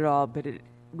understood it all, but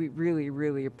we really,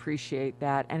 really appreciate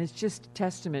that. And it's just a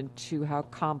testament to how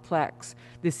complex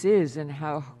this is and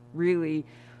how really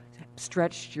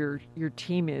stretched your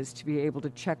team is to be able to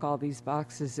check all these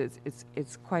boxes.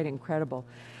 It's quite incredible.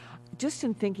 Just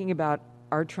in thinking about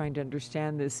our trying to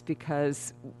understand this,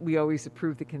 because we always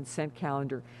approve the consent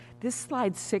calendar, this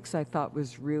slide 6 I thought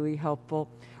was really helpful,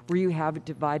 where you have it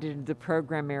divided into the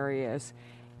program areas.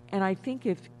 And I think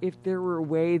if there were a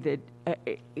way that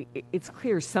it's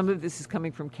clear some of this is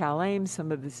coming from CalAIM,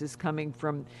 some of this is coming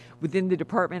from within the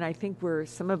department. I think where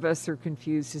some of us are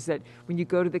confused is that when you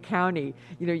go to the county,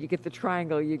 you get the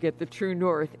triangle, you get the true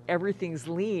north, everything's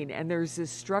lean, and there's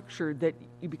this structure that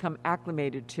you become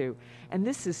acclimated to. And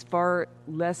this is far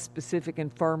less specific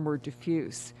and far more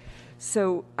diffuse.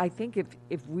 So I think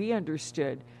if we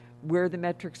understood where the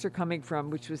metrics are coming from,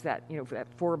 which was that,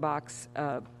 that 4-box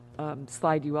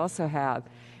slide you also have,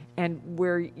 and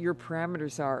where your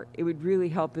parameters are, it would really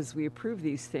help as we approve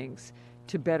these things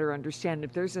to better understand.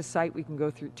 If there's a site we can go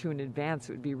through to in advance,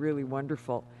 it would be really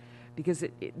wonderful, because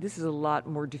this is a lot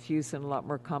more diffuse and a lot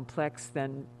more complex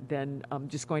than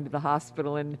just going to the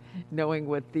hospital and knowing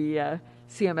what the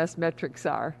CMS metrics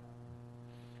are.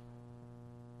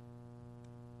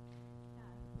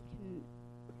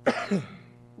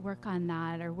 Work on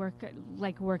that, or work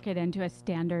it into a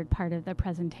standard part of the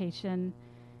presentation.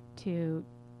 To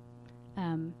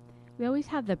we always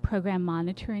have the program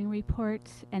monitoring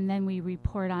reports, and then we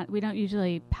report on. We don't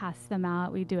usually pass them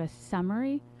out. We do a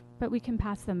summary, but we can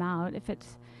pass them out if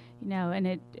it's,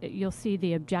 and you'll see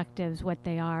the objectives, what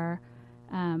they are.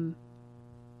 So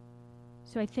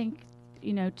I think,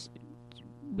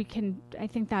 I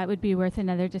think that would be worth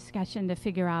another discussion to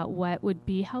figure out what would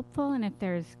be helpful, and if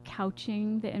there's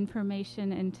couching the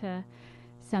information into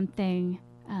something,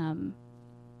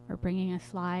 or bringing a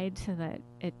slide so that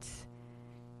it's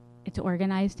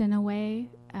organized in a way.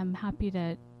 I'm happy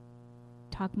to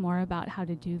talk more about how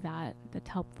to do that. That's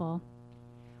helpful.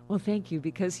 Well, thank you,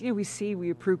 because we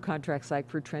approve contracts like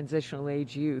for transitional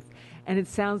age youth, and it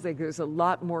sounds like there's a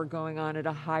lot more going on at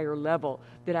a higher level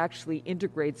that actually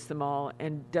integrates them all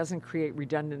and doesn't create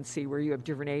redundancy where you have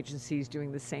different agencies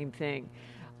doing the same thing.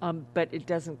 But it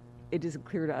isn't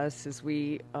clear to us as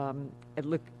we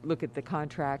look at the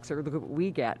contracts or look at what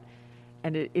we get,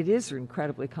 and it is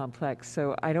incredibly complex.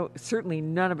 So certainly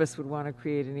none of us would want to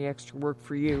create any extra work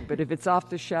for you, but if it's off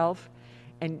the shelf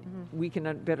and we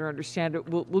can better understand it,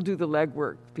 we'll do the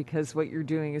legwork, because what you're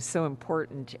doing is so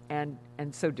important and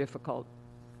so difficult.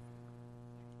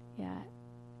 Yeah.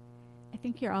 I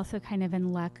think you're also kind of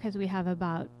in luck, because we have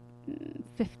about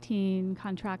 15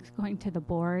 contracts going to the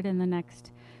board in the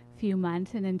next few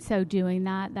months, and in so doing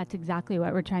that's exactly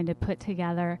what we're trying to put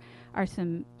together, are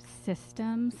some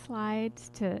system slides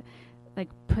to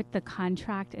put the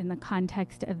contract in the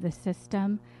context of the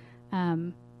system.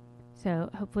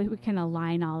 So hopefully we can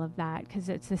align all of that, because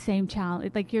it's the same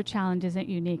challenge. Your challenge isn't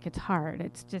unique, it's hard.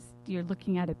 It's just you're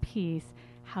looking at a piece,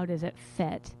 how does it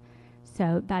fit?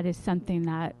 So that is something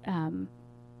that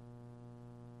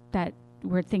that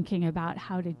we're thinking about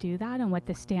how to do that and what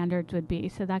the standards would be.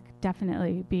 So that could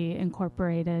definitely be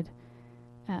incorporated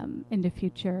into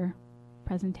future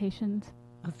presentations.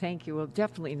 Oh, thank you. Well,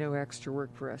 definitely no extra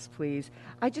work for us, please.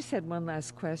 I just had one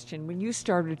last question. When you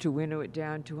started to winnow it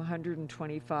down to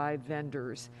 125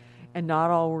 vendors, and not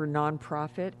all were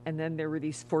nonprofit, and then there were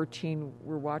these 14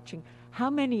 we're watching, how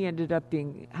many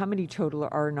total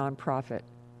are nonprofit?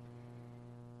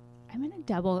 I'm going to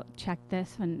double check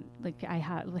this when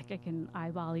I can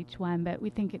eyeball each one, but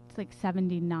we think it's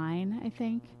 79, I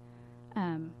think.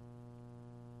 Let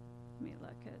me look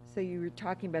at. So you were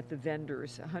talking about the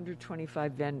vendors,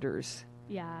 125 vendors.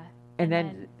 Yeah. And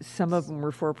then some of them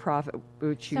were for profit,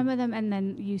 some of them, and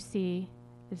then UC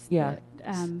is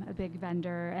a big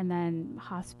vendor, and then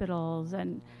hospitals,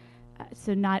 and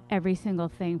so not every single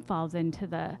thing falls into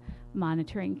the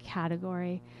monitoring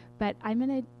category. But I'm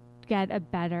going to get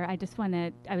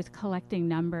I was collecting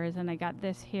numbers, and I got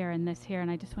this here, and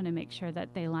I just want to make sure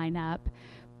that they line up.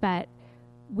 But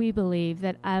we believe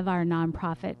that of our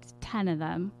nonprofits, 10 of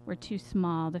them were too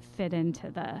small to fit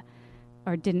into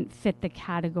or didn't fit the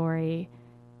category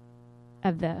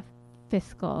of the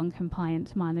fiscal and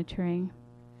compliance monitoring.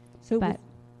 So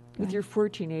with your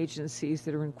 14 agencies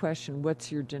that are in question, what's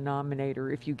your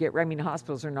denominator? If you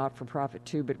hospitals are not for profit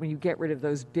too, but when you get rid of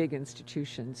those big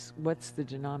institutions, what's the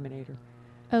denominator?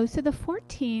 Oh, so the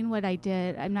 14, what I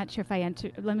did, I'm not sure if I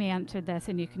answered, let me answer this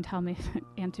and you can tell me if it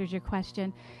answers your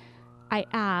question.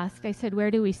 I said,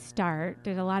 where do we start?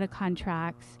 There's a lot of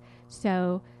contracts.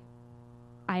 So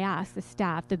I asked the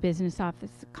staff, the business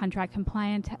office, contract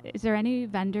compliance, is there any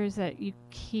vendors that you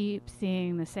keep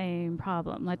seeing the same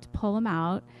problem? Let's pull them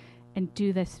out and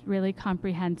do this really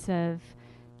comprehensive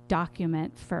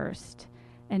document first.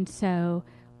 And so,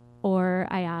 or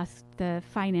I asked the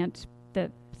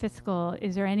fiscal,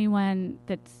 is there anyone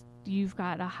you've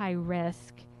got a high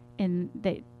risk in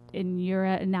your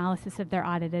analysis of their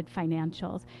audited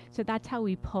financials? So that's how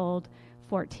we pulled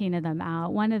 14 of them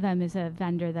out. One of them is a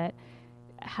vendor that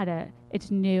had a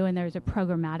it's new and there's a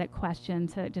programmatic question,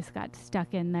 so it just got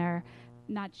stuck in there.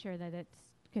 Not sure that it's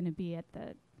going to be at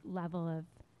the level of,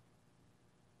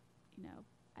 you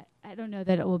know, I don't know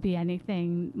that it will be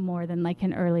anything more than like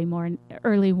an early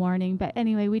warning. But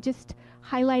anyway, we just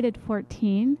highlighted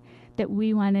 14 that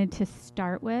we wanted to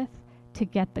start with to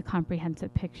get the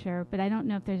comprehensive picture, but I don't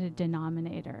know if there's a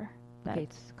denominator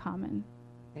that's common.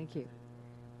 Thank you.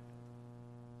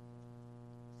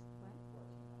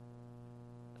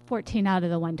 14 out of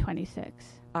the 126.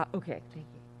 Okay, thank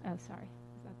you. Oh, sorry.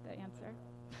 Is that the answer?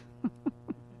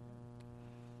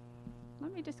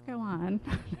 Let me just go on.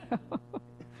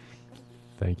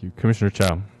 Thank you. Commissioner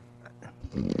Chow.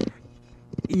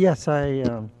 Yes, I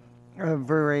am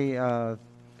very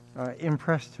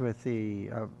impressed with the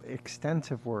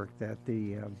extensive work that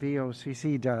the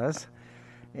BOCC does.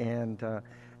 And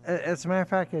as a matter of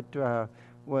fact, it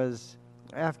was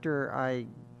after I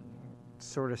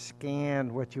sort of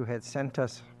scanned what you had sent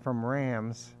us from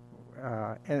RAMS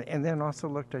and then also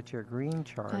looked at your green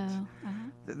charts.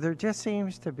 There just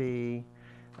seems to be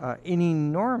an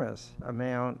enormous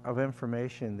amount of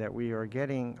information that we are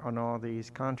getting on all these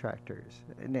contractors.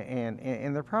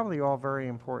 And they're probably all very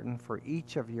important for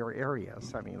each of your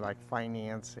areas, I mean, like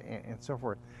finance and so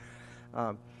forth.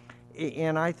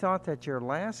 And I thought that your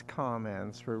last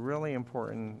comments were really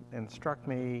important and struck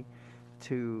me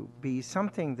to be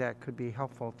something that could be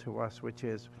helpful to us, which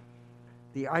is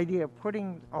the idea of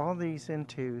putting all these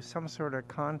into some sort of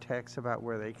context about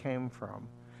where they came from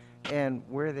and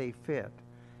where they fit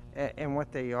and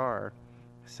what they are,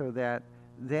 so that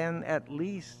then at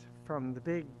least from the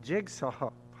big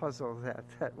jigsaw puzzle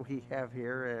that we have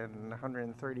here and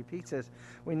 130 pieces,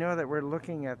 we know that we're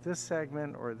looking at this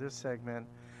segment or this segment.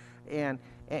 And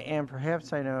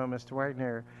perhaps I know Mr.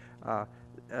 Wagner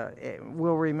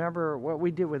will remember what we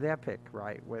did with Epic,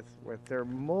 right, with their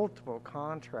multiple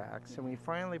contracts, and we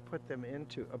finally put them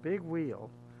into a big wheel,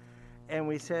 and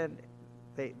we said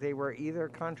they were either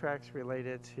contracts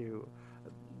related to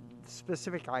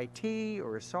specific IT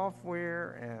or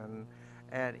software,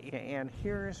 and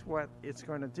here's what it's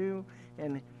going to do,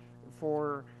 and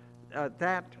for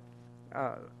that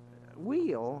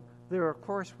wheel, there of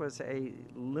course was a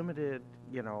limited,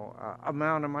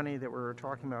 amount of money that we were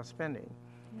talking about spending.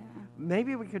 Yeah.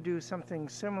 Maybe we could do something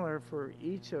similar for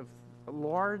each of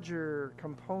larger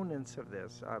components of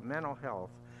this, mental health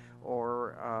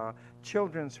or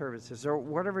children's services or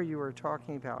whatever you were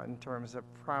talking about in terms of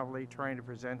probably trying to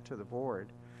present to the board,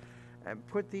 and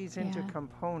put these into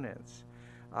components.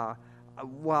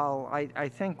 While I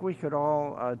think we could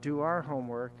all do our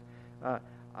homework,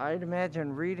 I'd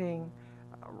imagine reading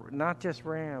not just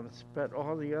RAMS, but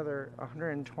all the other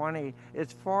 120,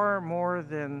 it's far more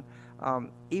than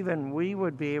even we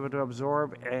would be able to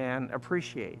absorb and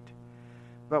appreciate.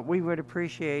 But we would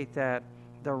appreciate that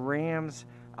the RAMS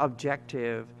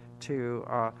objective to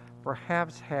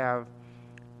perhaps have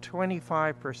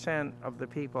 25% of the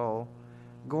people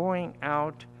going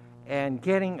out and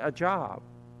getting a job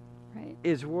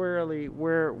is really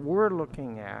where we're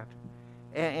looking at.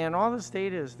 And all this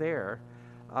data is there.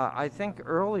 I think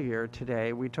earlier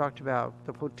today we talked about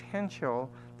the potential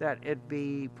that it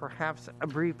be perhaps a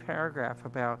brief paragraph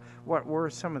about what were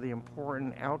some of the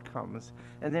important outcomes.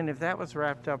 And then if that was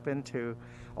wrapped up into,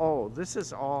 oh, this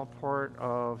is all part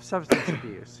of substance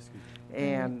abuse.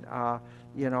 And,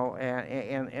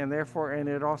 and therefore, and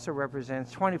it also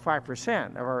represents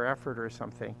 25% of our effort or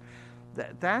something.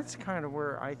 That's kind of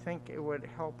where I think it would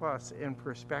help us in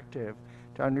perspective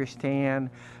to understand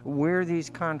where these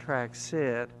contracts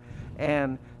sit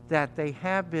and that they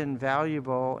have been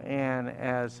valuable, and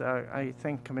as I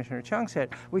think Commissioner Chung said,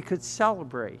 we could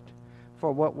celebrate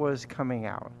for what was coming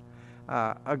out.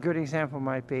 A good example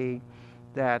might be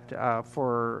that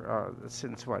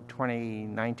since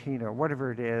 2019 or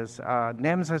whatever it is,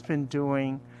 NEMS has been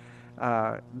doing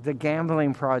the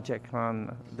gambling project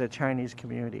on the Chinese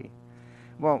community.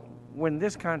 Well, when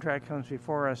this contract comes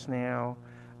before us now,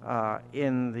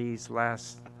 in these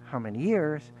last how many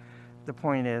years, the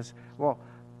point is, well,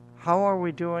 how are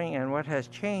we doing and what has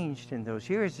changed in those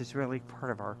years is really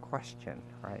part of our question,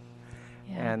 right?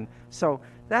 Yeah. And so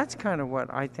that's kind of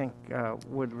what I think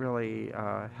would really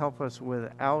help us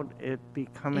without it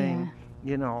becoming, a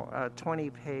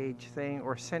 20-page thing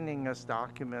or sending us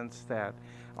documents that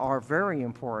are very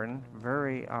important,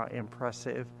 very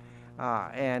impressive,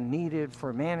 and needed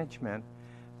for management,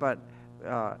 but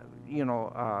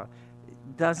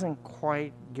doesn't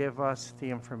quite give us the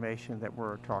information that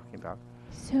we're talking about.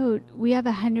 So we have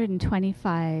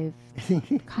 125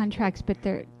 contracts, but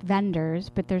they're vendors,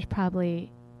 but there's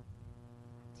probably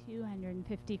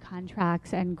 250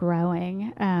 contracts and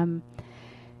growing.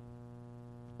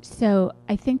 So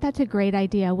I think that's a great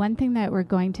idea. One thing that we're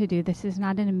going to do, this is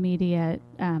not an immediate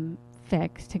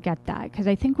fix to get that, because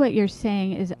I think what you're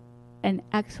saying is an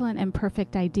excellent and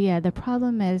perfect idea. The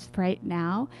problem is right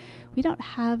now, we don't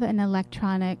have an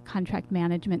electronic contract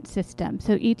management system.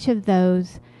 So each of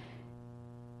those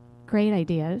great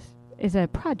ideas is a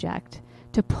project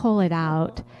to pull it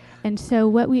out. And so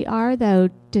what we are, though,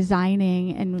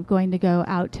 designing and going to go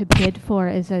out to bid for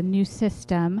is a new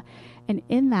system. And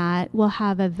in that, we'll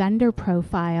have a vendor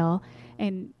profile.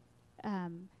 And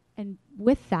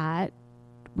with that,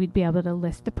 we'd be able to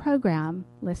list the program,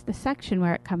 list the section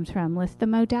where it comes from, list the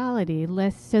modality,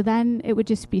 so then it would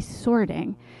just be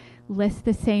sorting, list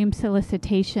the same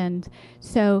solicitations.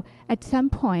 So at some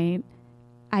point,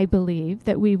 I believe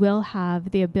that we will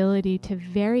have the ability to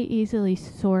very easily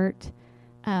sort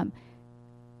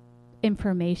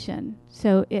information.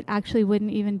 So it actually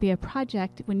wouldn't even be a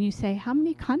project when you say, how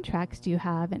many contracts do you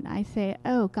have? And I say,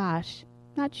 oh gosh,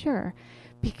 not sure,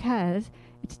 because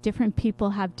it's different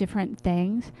people have different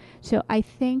things. So I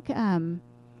think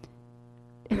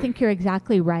you're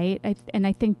exactly right. And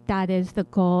I think that is the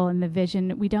goal and the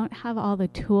vision. We don't have all the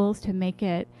tools to make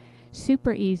it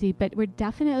super easy, but we're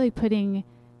definitely putting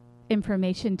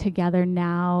information together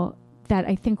now that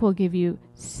I think will give you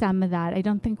some of that. I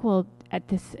don't think we'll, at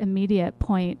this immediate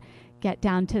point, get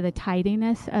down to the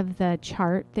tidiness of the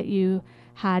chart that you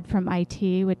had from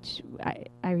IT, which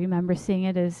I remember seeing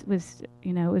it as was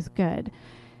good.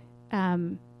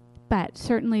 But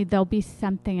certainly there'll be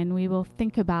something, and we will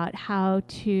think about how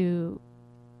to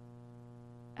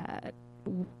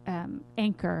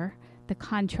anchor the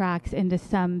contracts into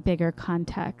some bigger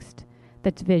context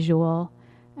that's visual.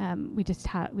 We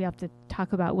have to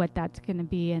talk about what that's going to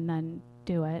be and then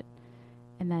do it.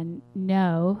 And then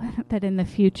know that in the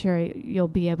future you'll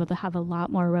be able to have a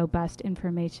lot more robust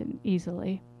information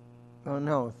easily. Oh,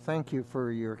 no, thank you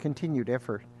for your continued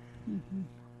effort. Mm-hmm.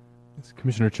 It's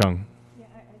Commissioner Chung. Yeah,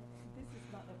 this is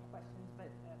not a question,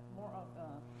 but more of a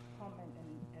comment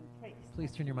and praise.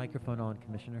 Please turn your microphone on,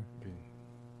 Commissioner.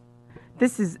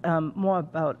 This is more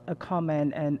about a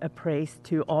comment and a praise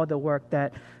to all the work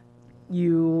that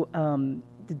you,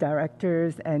 the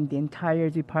directors and the entire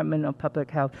Department of Public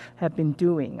Health have been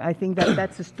doing. I think that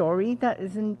that's a story that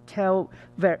isn't told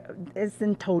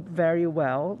very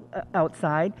well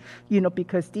outside,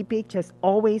 because DPH has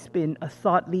always been a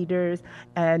thought leader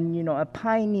and, a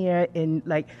pioneer in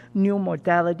like new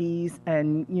modalities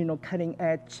and, cutting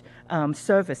edge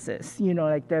services.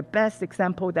 Like the best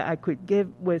example that I could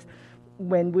give was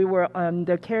when we were on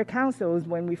the care councils,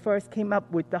 when we first came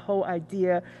up with the whole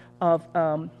idea of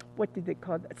what did they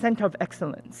call it? Center of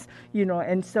Excellence,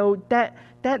 and so that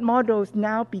models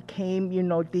now became,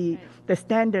 the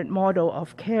standard model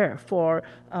of care for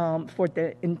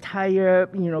the entire,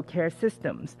 care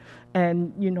systems,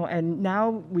 and and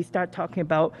now we start talking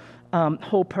about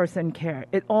whole person care.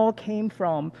 It all came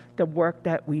from the work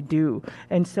that we do,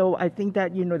 and so I think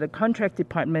that the contract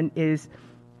department is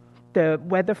the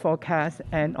weather forecast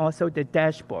and also the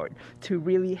dashboard to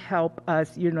really help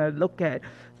us, look at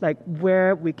like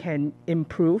where we can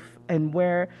improve and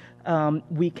where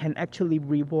we can actually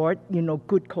reward,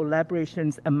 good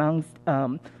collaborations amongst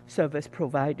service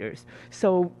providers.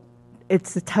 So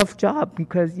it's a tough job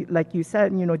because, like you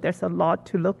said, there's a lot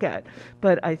to look at.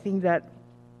 But I think that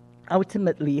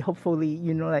ultimately, hopefully,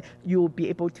 like you'll be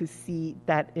able to see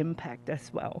that impact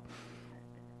as well.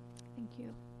 Thank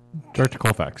you. Director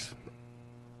Colfax.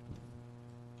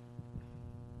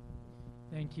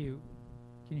 Thank you.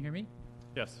 Can you hear me?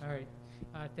 Yes. All right.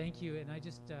 Thank you. And I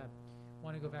just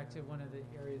want to go back to one of the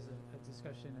areas of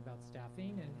discussion about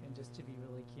staffing and just to be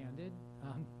really candid,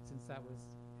 since that was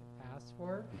asked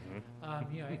for.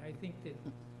 Mm-hmm. I think that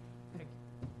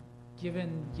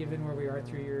given where we are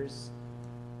 3 years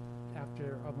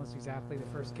after almost exactly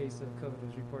the first case of COVID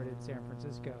was reported in San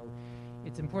Francisco,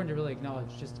 it's important to really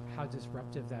acknowledge just how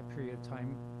disruptive that period of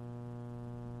time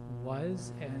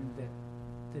was, and that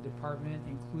the department,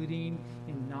 including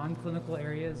in non-clinical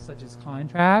areas such as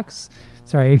contracts.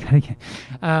 Sorry,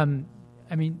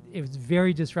 it was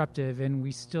very disruptive, and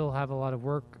we still have a lot of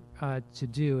work to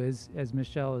do, as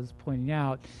Michelle is pointing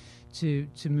out, to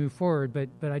move forward.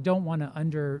 But I don't want to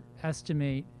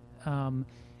underestimate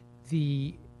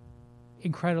the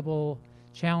incredible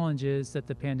challenges that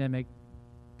the pandemic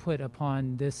put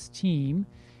upon this team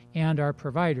and our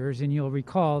providers. And you'll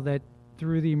recall that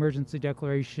through the emergency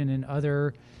declaration and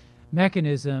other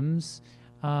mechanisms,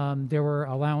 there were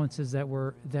allowances that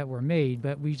were made,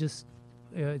 but we just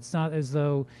it's not as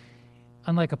though,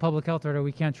 unlike a public health order,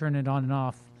 we can't turn it on and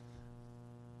off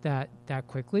that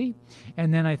quickly.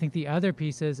 And then I think the other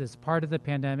piece is, as part of the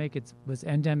pandemic, it was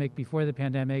endemic before the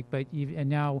pandemic, but and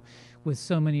now with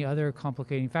so many other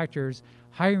complicating factors,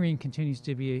 hiring continues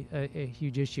to be a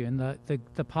huge issue. And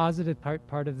the positive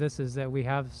part of this is that we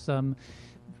have some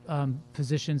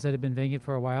positions that have been vacant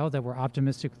for a while that we're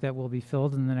optimistic that will be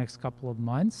filled in the next couple of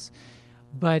months.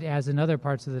 But as in other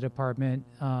parts of the department,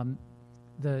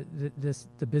 the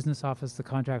business office, the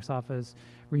contracts office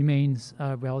remains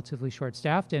relatively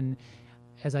short-staffed. And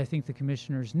as I think the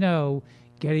commissioners know,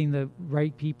 getting the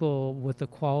right people with the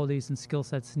qualities and skill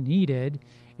sets needed,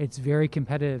 it's very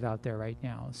competitive out there right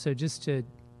now. So just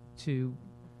to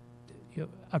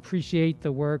appreciate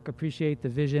the work, appreciate the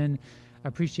vision,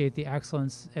 appreciate the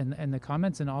excellence and the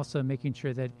comments, and also making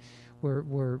sure that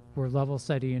we're level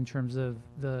steady in terms of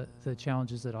the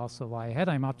challenges that also lie ahead.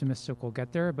 I'm optimistic we'll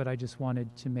get there, but I just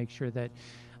wanted to make sure that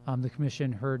the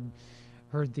commission heard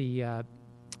the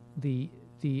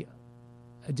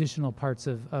additional parts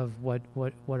of what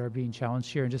are being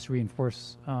challenged here, and just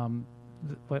reinforce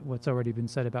what's already been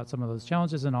said about some of those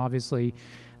challenges. And obviously,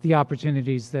 the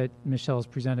opportunities that Michelle has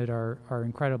presented are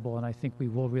incredible, and I think we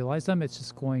will realize them. It's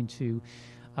just going to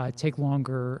take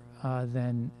longer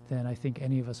than I think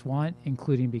any of us want,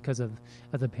 including because of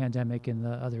the pandemic and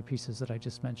the other pieces that I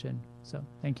just mentioned. So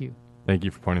thank you. Thank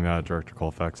you for pointing that out, Director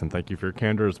Colfax, and thank you for your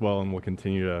candor as well. And we'll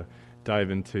continue to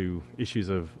dive into issues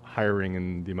of hiring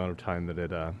and the amount of time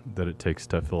that it takes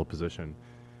to fill a position.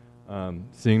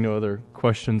 Seeing no other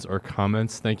questions or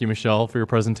comments, thank you, Michelle, for your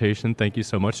presentation. Thank you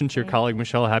so much. And to your colleague,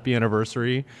 Michelle, happy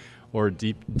anniversary, or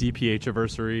DPH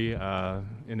anniversary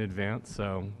in advance.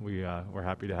 So we're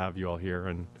happy to have you all here,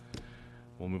 and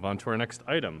we'll move on to our next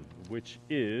item, which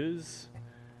is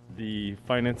the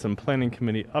Finance and Planning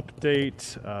Committee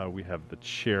update. We have the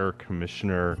chair,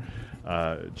 Commissioner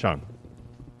Chung.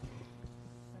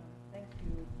 Thank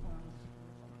you.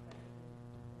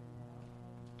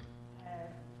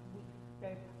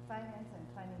 The Finance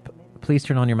and Planning Committee. Please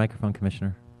turn on your microphone,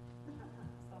 Commissioner.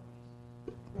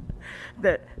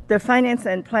 The Finance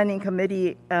and Planning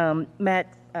Committee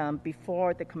met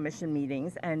before the commission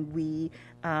meetings, and we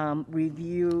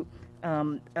review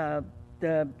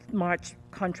the March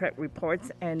contract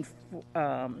reports and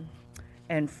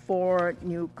 4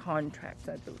 new contracts,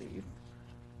 I believe.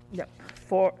 Yep,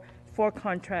 5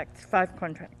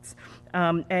 contracts.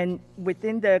 And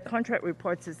within the contract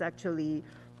reports is actually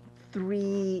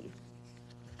three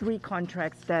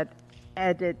contracts that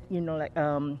added,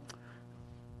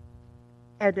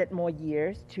 added more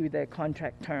years to the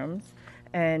contract terms,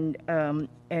 and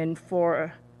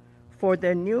for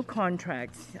the new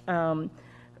contracts,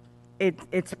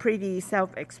 it's pretty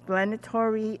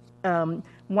self-explanatory.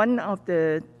 One of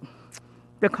the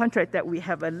contract that we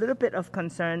have a little bit of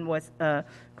concern was a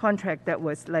contract that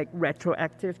was like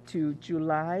retroactive to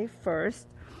July 1st,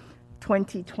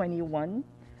 2021.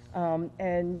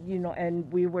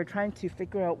 And we were trying to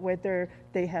figure out whether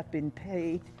they have been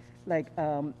paid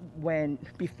when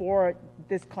before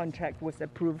this contract was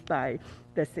approved by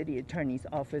the city attorney's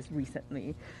office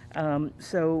recently.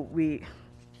 So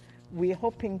we're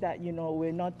hoping that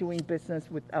we're not doing business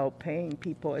without paying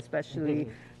people, especially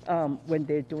when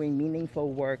they're doing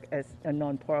meaningful work as a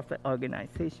nonprofit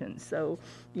organization. So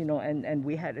and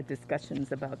we had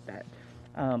discussions about that.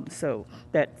 So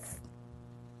that's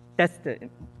the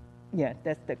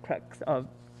crux of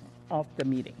the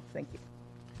meeting. Thank you.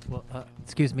 Well,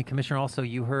 excuse me, Commissioner, also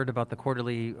you heard about the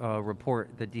quarterly report,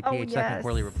 the DPH second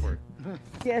quarterly report.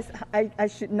 Yes, I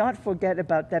should not forget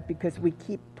about that, because we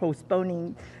keep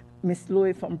postponing Ms.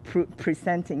 Lui from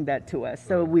presenting that to us.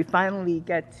 So we finally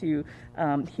get to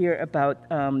hear about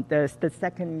the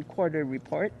second quarter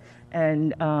report,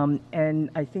 and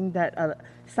I think that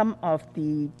some of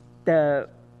the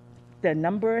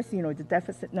numbers, the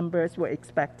deficit numbers were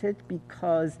expected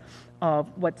because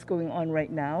of what's going on right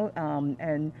now,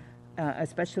 and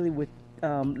especially with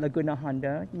Laguna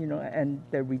Honda, and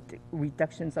the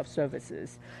reductions of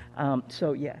services.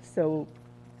 So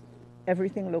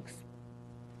everything looks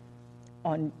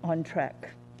on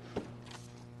track.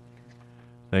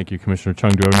 Thank you, Commissioner Chung.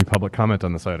 Do you have any public comment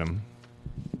on this item?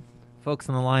 Folks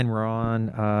on the line, we're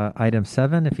on item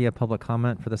 7. If you have public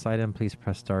comment for this item, please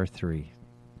press *3.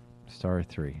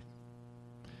 *3.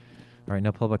 All right,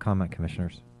 no public comment,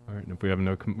 Commissioners. All right, and if we have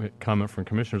no comment from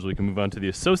commissioners, we can move on to the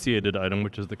associated item,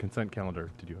 which is the consent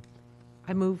calendar. Did you?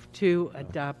 I move to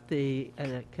adopt the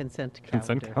consent calendar.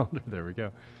 Consent calendar, there we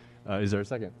go. Is there a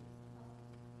second?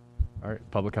 All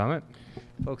right, public comment?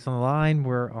 Folks on the line,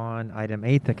 we're on item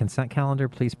 8, the consent calendar.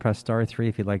 Please press *3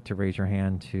 if you'd like to raise your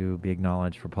hand to be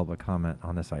acknowledged for public comment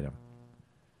on this item.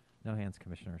 No hands,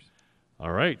 Commissioners.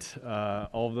 All right.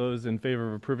 All of those in favor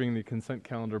of approving the consent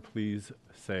calendar, please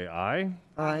say aye.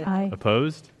 Aye. Aye.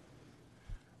 Opposed?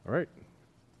 All right.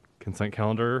 Consent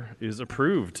calendar is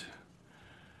approved.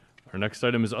 Our next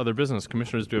item is other business.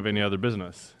 Commissioners, do you have any other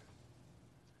business?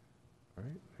 All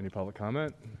right. Any public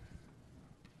comment?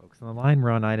 Folks on the line,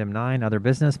 we're on item 9, other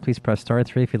business. Please press star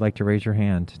 3 if you'd like to raise your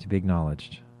hand to be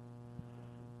acknowledged.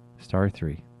 Star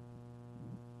 3.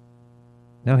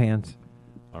 No hands.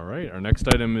 All right. Our next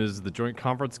item is the Joint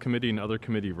Conference Committee and other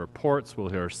committee reports. We'll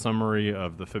hear a summary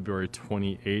of the February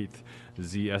 28th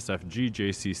ZSFG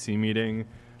JCC meeting.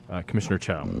 Commissioner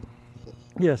Chow.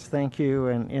 Yes, thank you,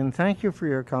 and thank you for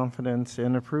your confidence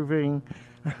in approving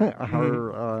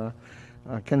our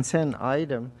consent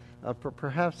item.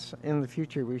 Perhaps in the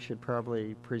future we should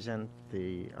probably present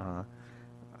the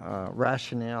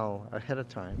rationale ahead of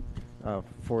time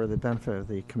for the benefit of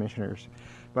the commissioners.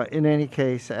 But in any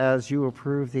case, as you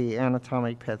approve the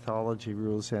anatomic pathology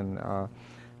rules and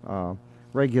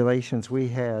regulations, we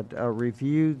had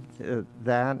reviewed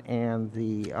that and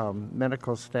the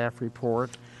medical staff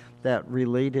report that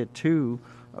related to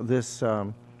this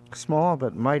small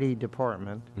but mighty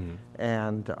department,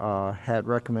 and had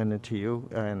recommended to you,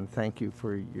 and thank you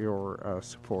for your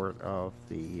support of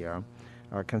the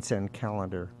consent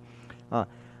calendar.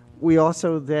 We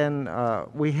also then,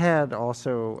 we had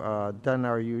also done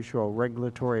our usual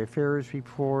regulatory affairs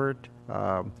report.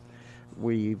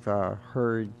 We've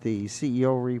heard the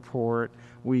CEO report.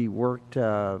 We worked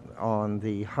on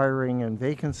the hiring and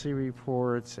vacancy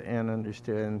reports and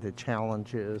understand the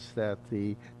challenges that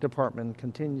the department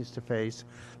continues to face,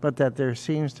 but that there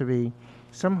seems to be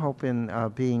some hope in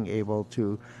being able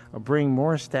to bring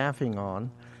more staffing on.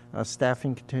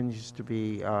 Staffing continues to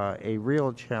be a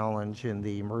real challenge in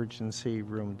the emergency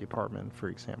room department, for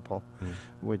example,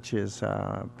 which has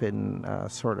been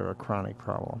sort of a chronic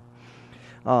problem.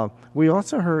 We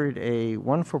also heard a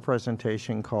wonderful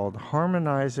presentation called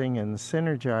Harmonizing and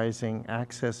Synergizing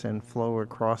Access and Flow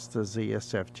Across the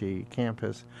ZSFG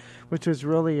Campus, which was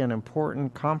really an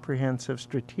important, comprehensive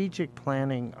strategic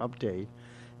planning update,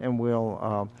 and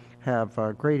will have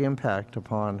a great impact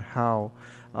upon how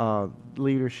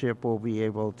leadership will be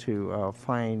able to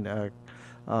find a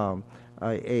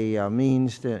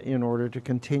means in order to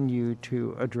continue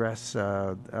to address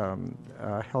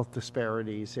health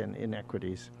disparities and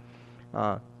inequities.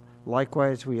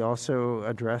 Likewise, we also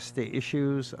addressed the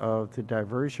issues of the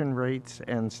diversion rates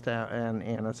and staff, and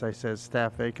as I said,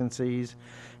 staff vacancies.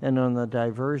 And on the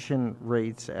diversion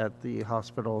rates at the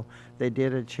hospital, they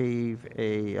did achieve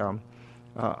a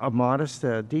modest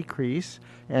decrease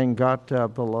and got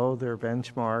below their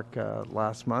benchmark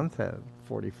last month at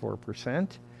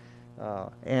 44%.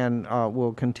 And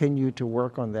we'll continue to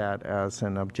work on that as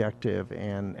an objective,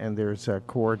 and there's a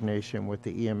coordination with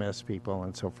the EMS people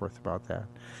and so forth about that.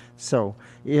 So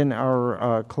in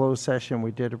our closed session,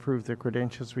 we did approve the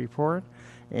credentials report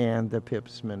and the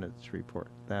PIPS minutes report.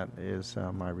 That is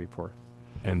my report.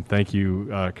 And thank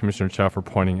you, Commissioner Chow, for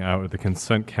pointing out the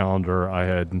consent calendar. I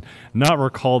had not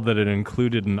recalled that it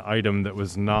included an item that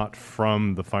was not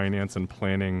from the Finance and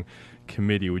Planning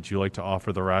Committee. Would you like to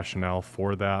offer the rationale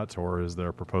for that, or is there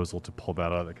a proposal to pull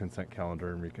that out of the consent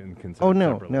calendar and consider Oh,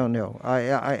 no, separately? no.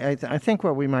 I think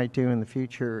what we might do in the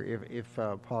future, if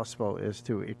possible, is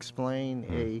to explain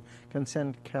a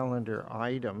consent calendar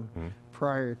item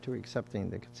prior to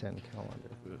accepting the consent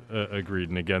calendar. Agreed.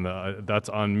 And again, that's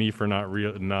on me for not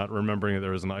remembering that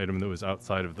there was an item that was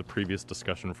outside of the previous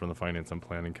discussion from the Finance and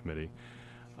Planning Committee.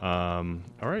 All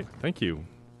right. Thank you.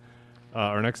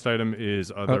 Our next item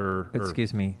is other...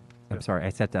 excuse me. I'm sorry. I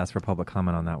set to ask for public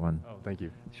comment on that one. Oh, thank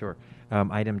you. Sure.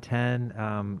 Item 10,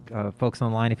 folks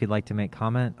on the line, if you'd like to make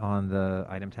comment on the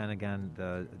item 10 again,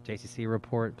 the JCC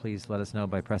report, please let us know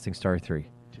by pressing star 3.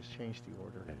 Just change the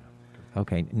order.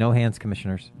 Okay. No hands,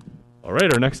 commissioners. All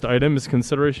right. Our next item is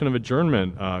consideration of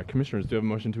adjournment. Commissioners, do you have a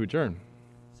motion to adjourn?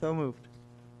 So moved.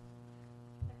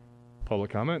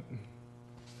 Public comment?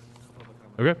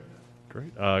 Okay.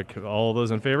 Great. All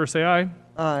those in favor say aye.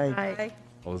 Aye. Aye.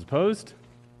 All those opposed?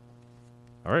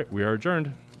 All right. We are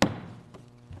adjourned.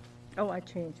 Oh, I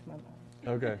changed my mind.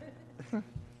 Okay.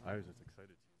 I was just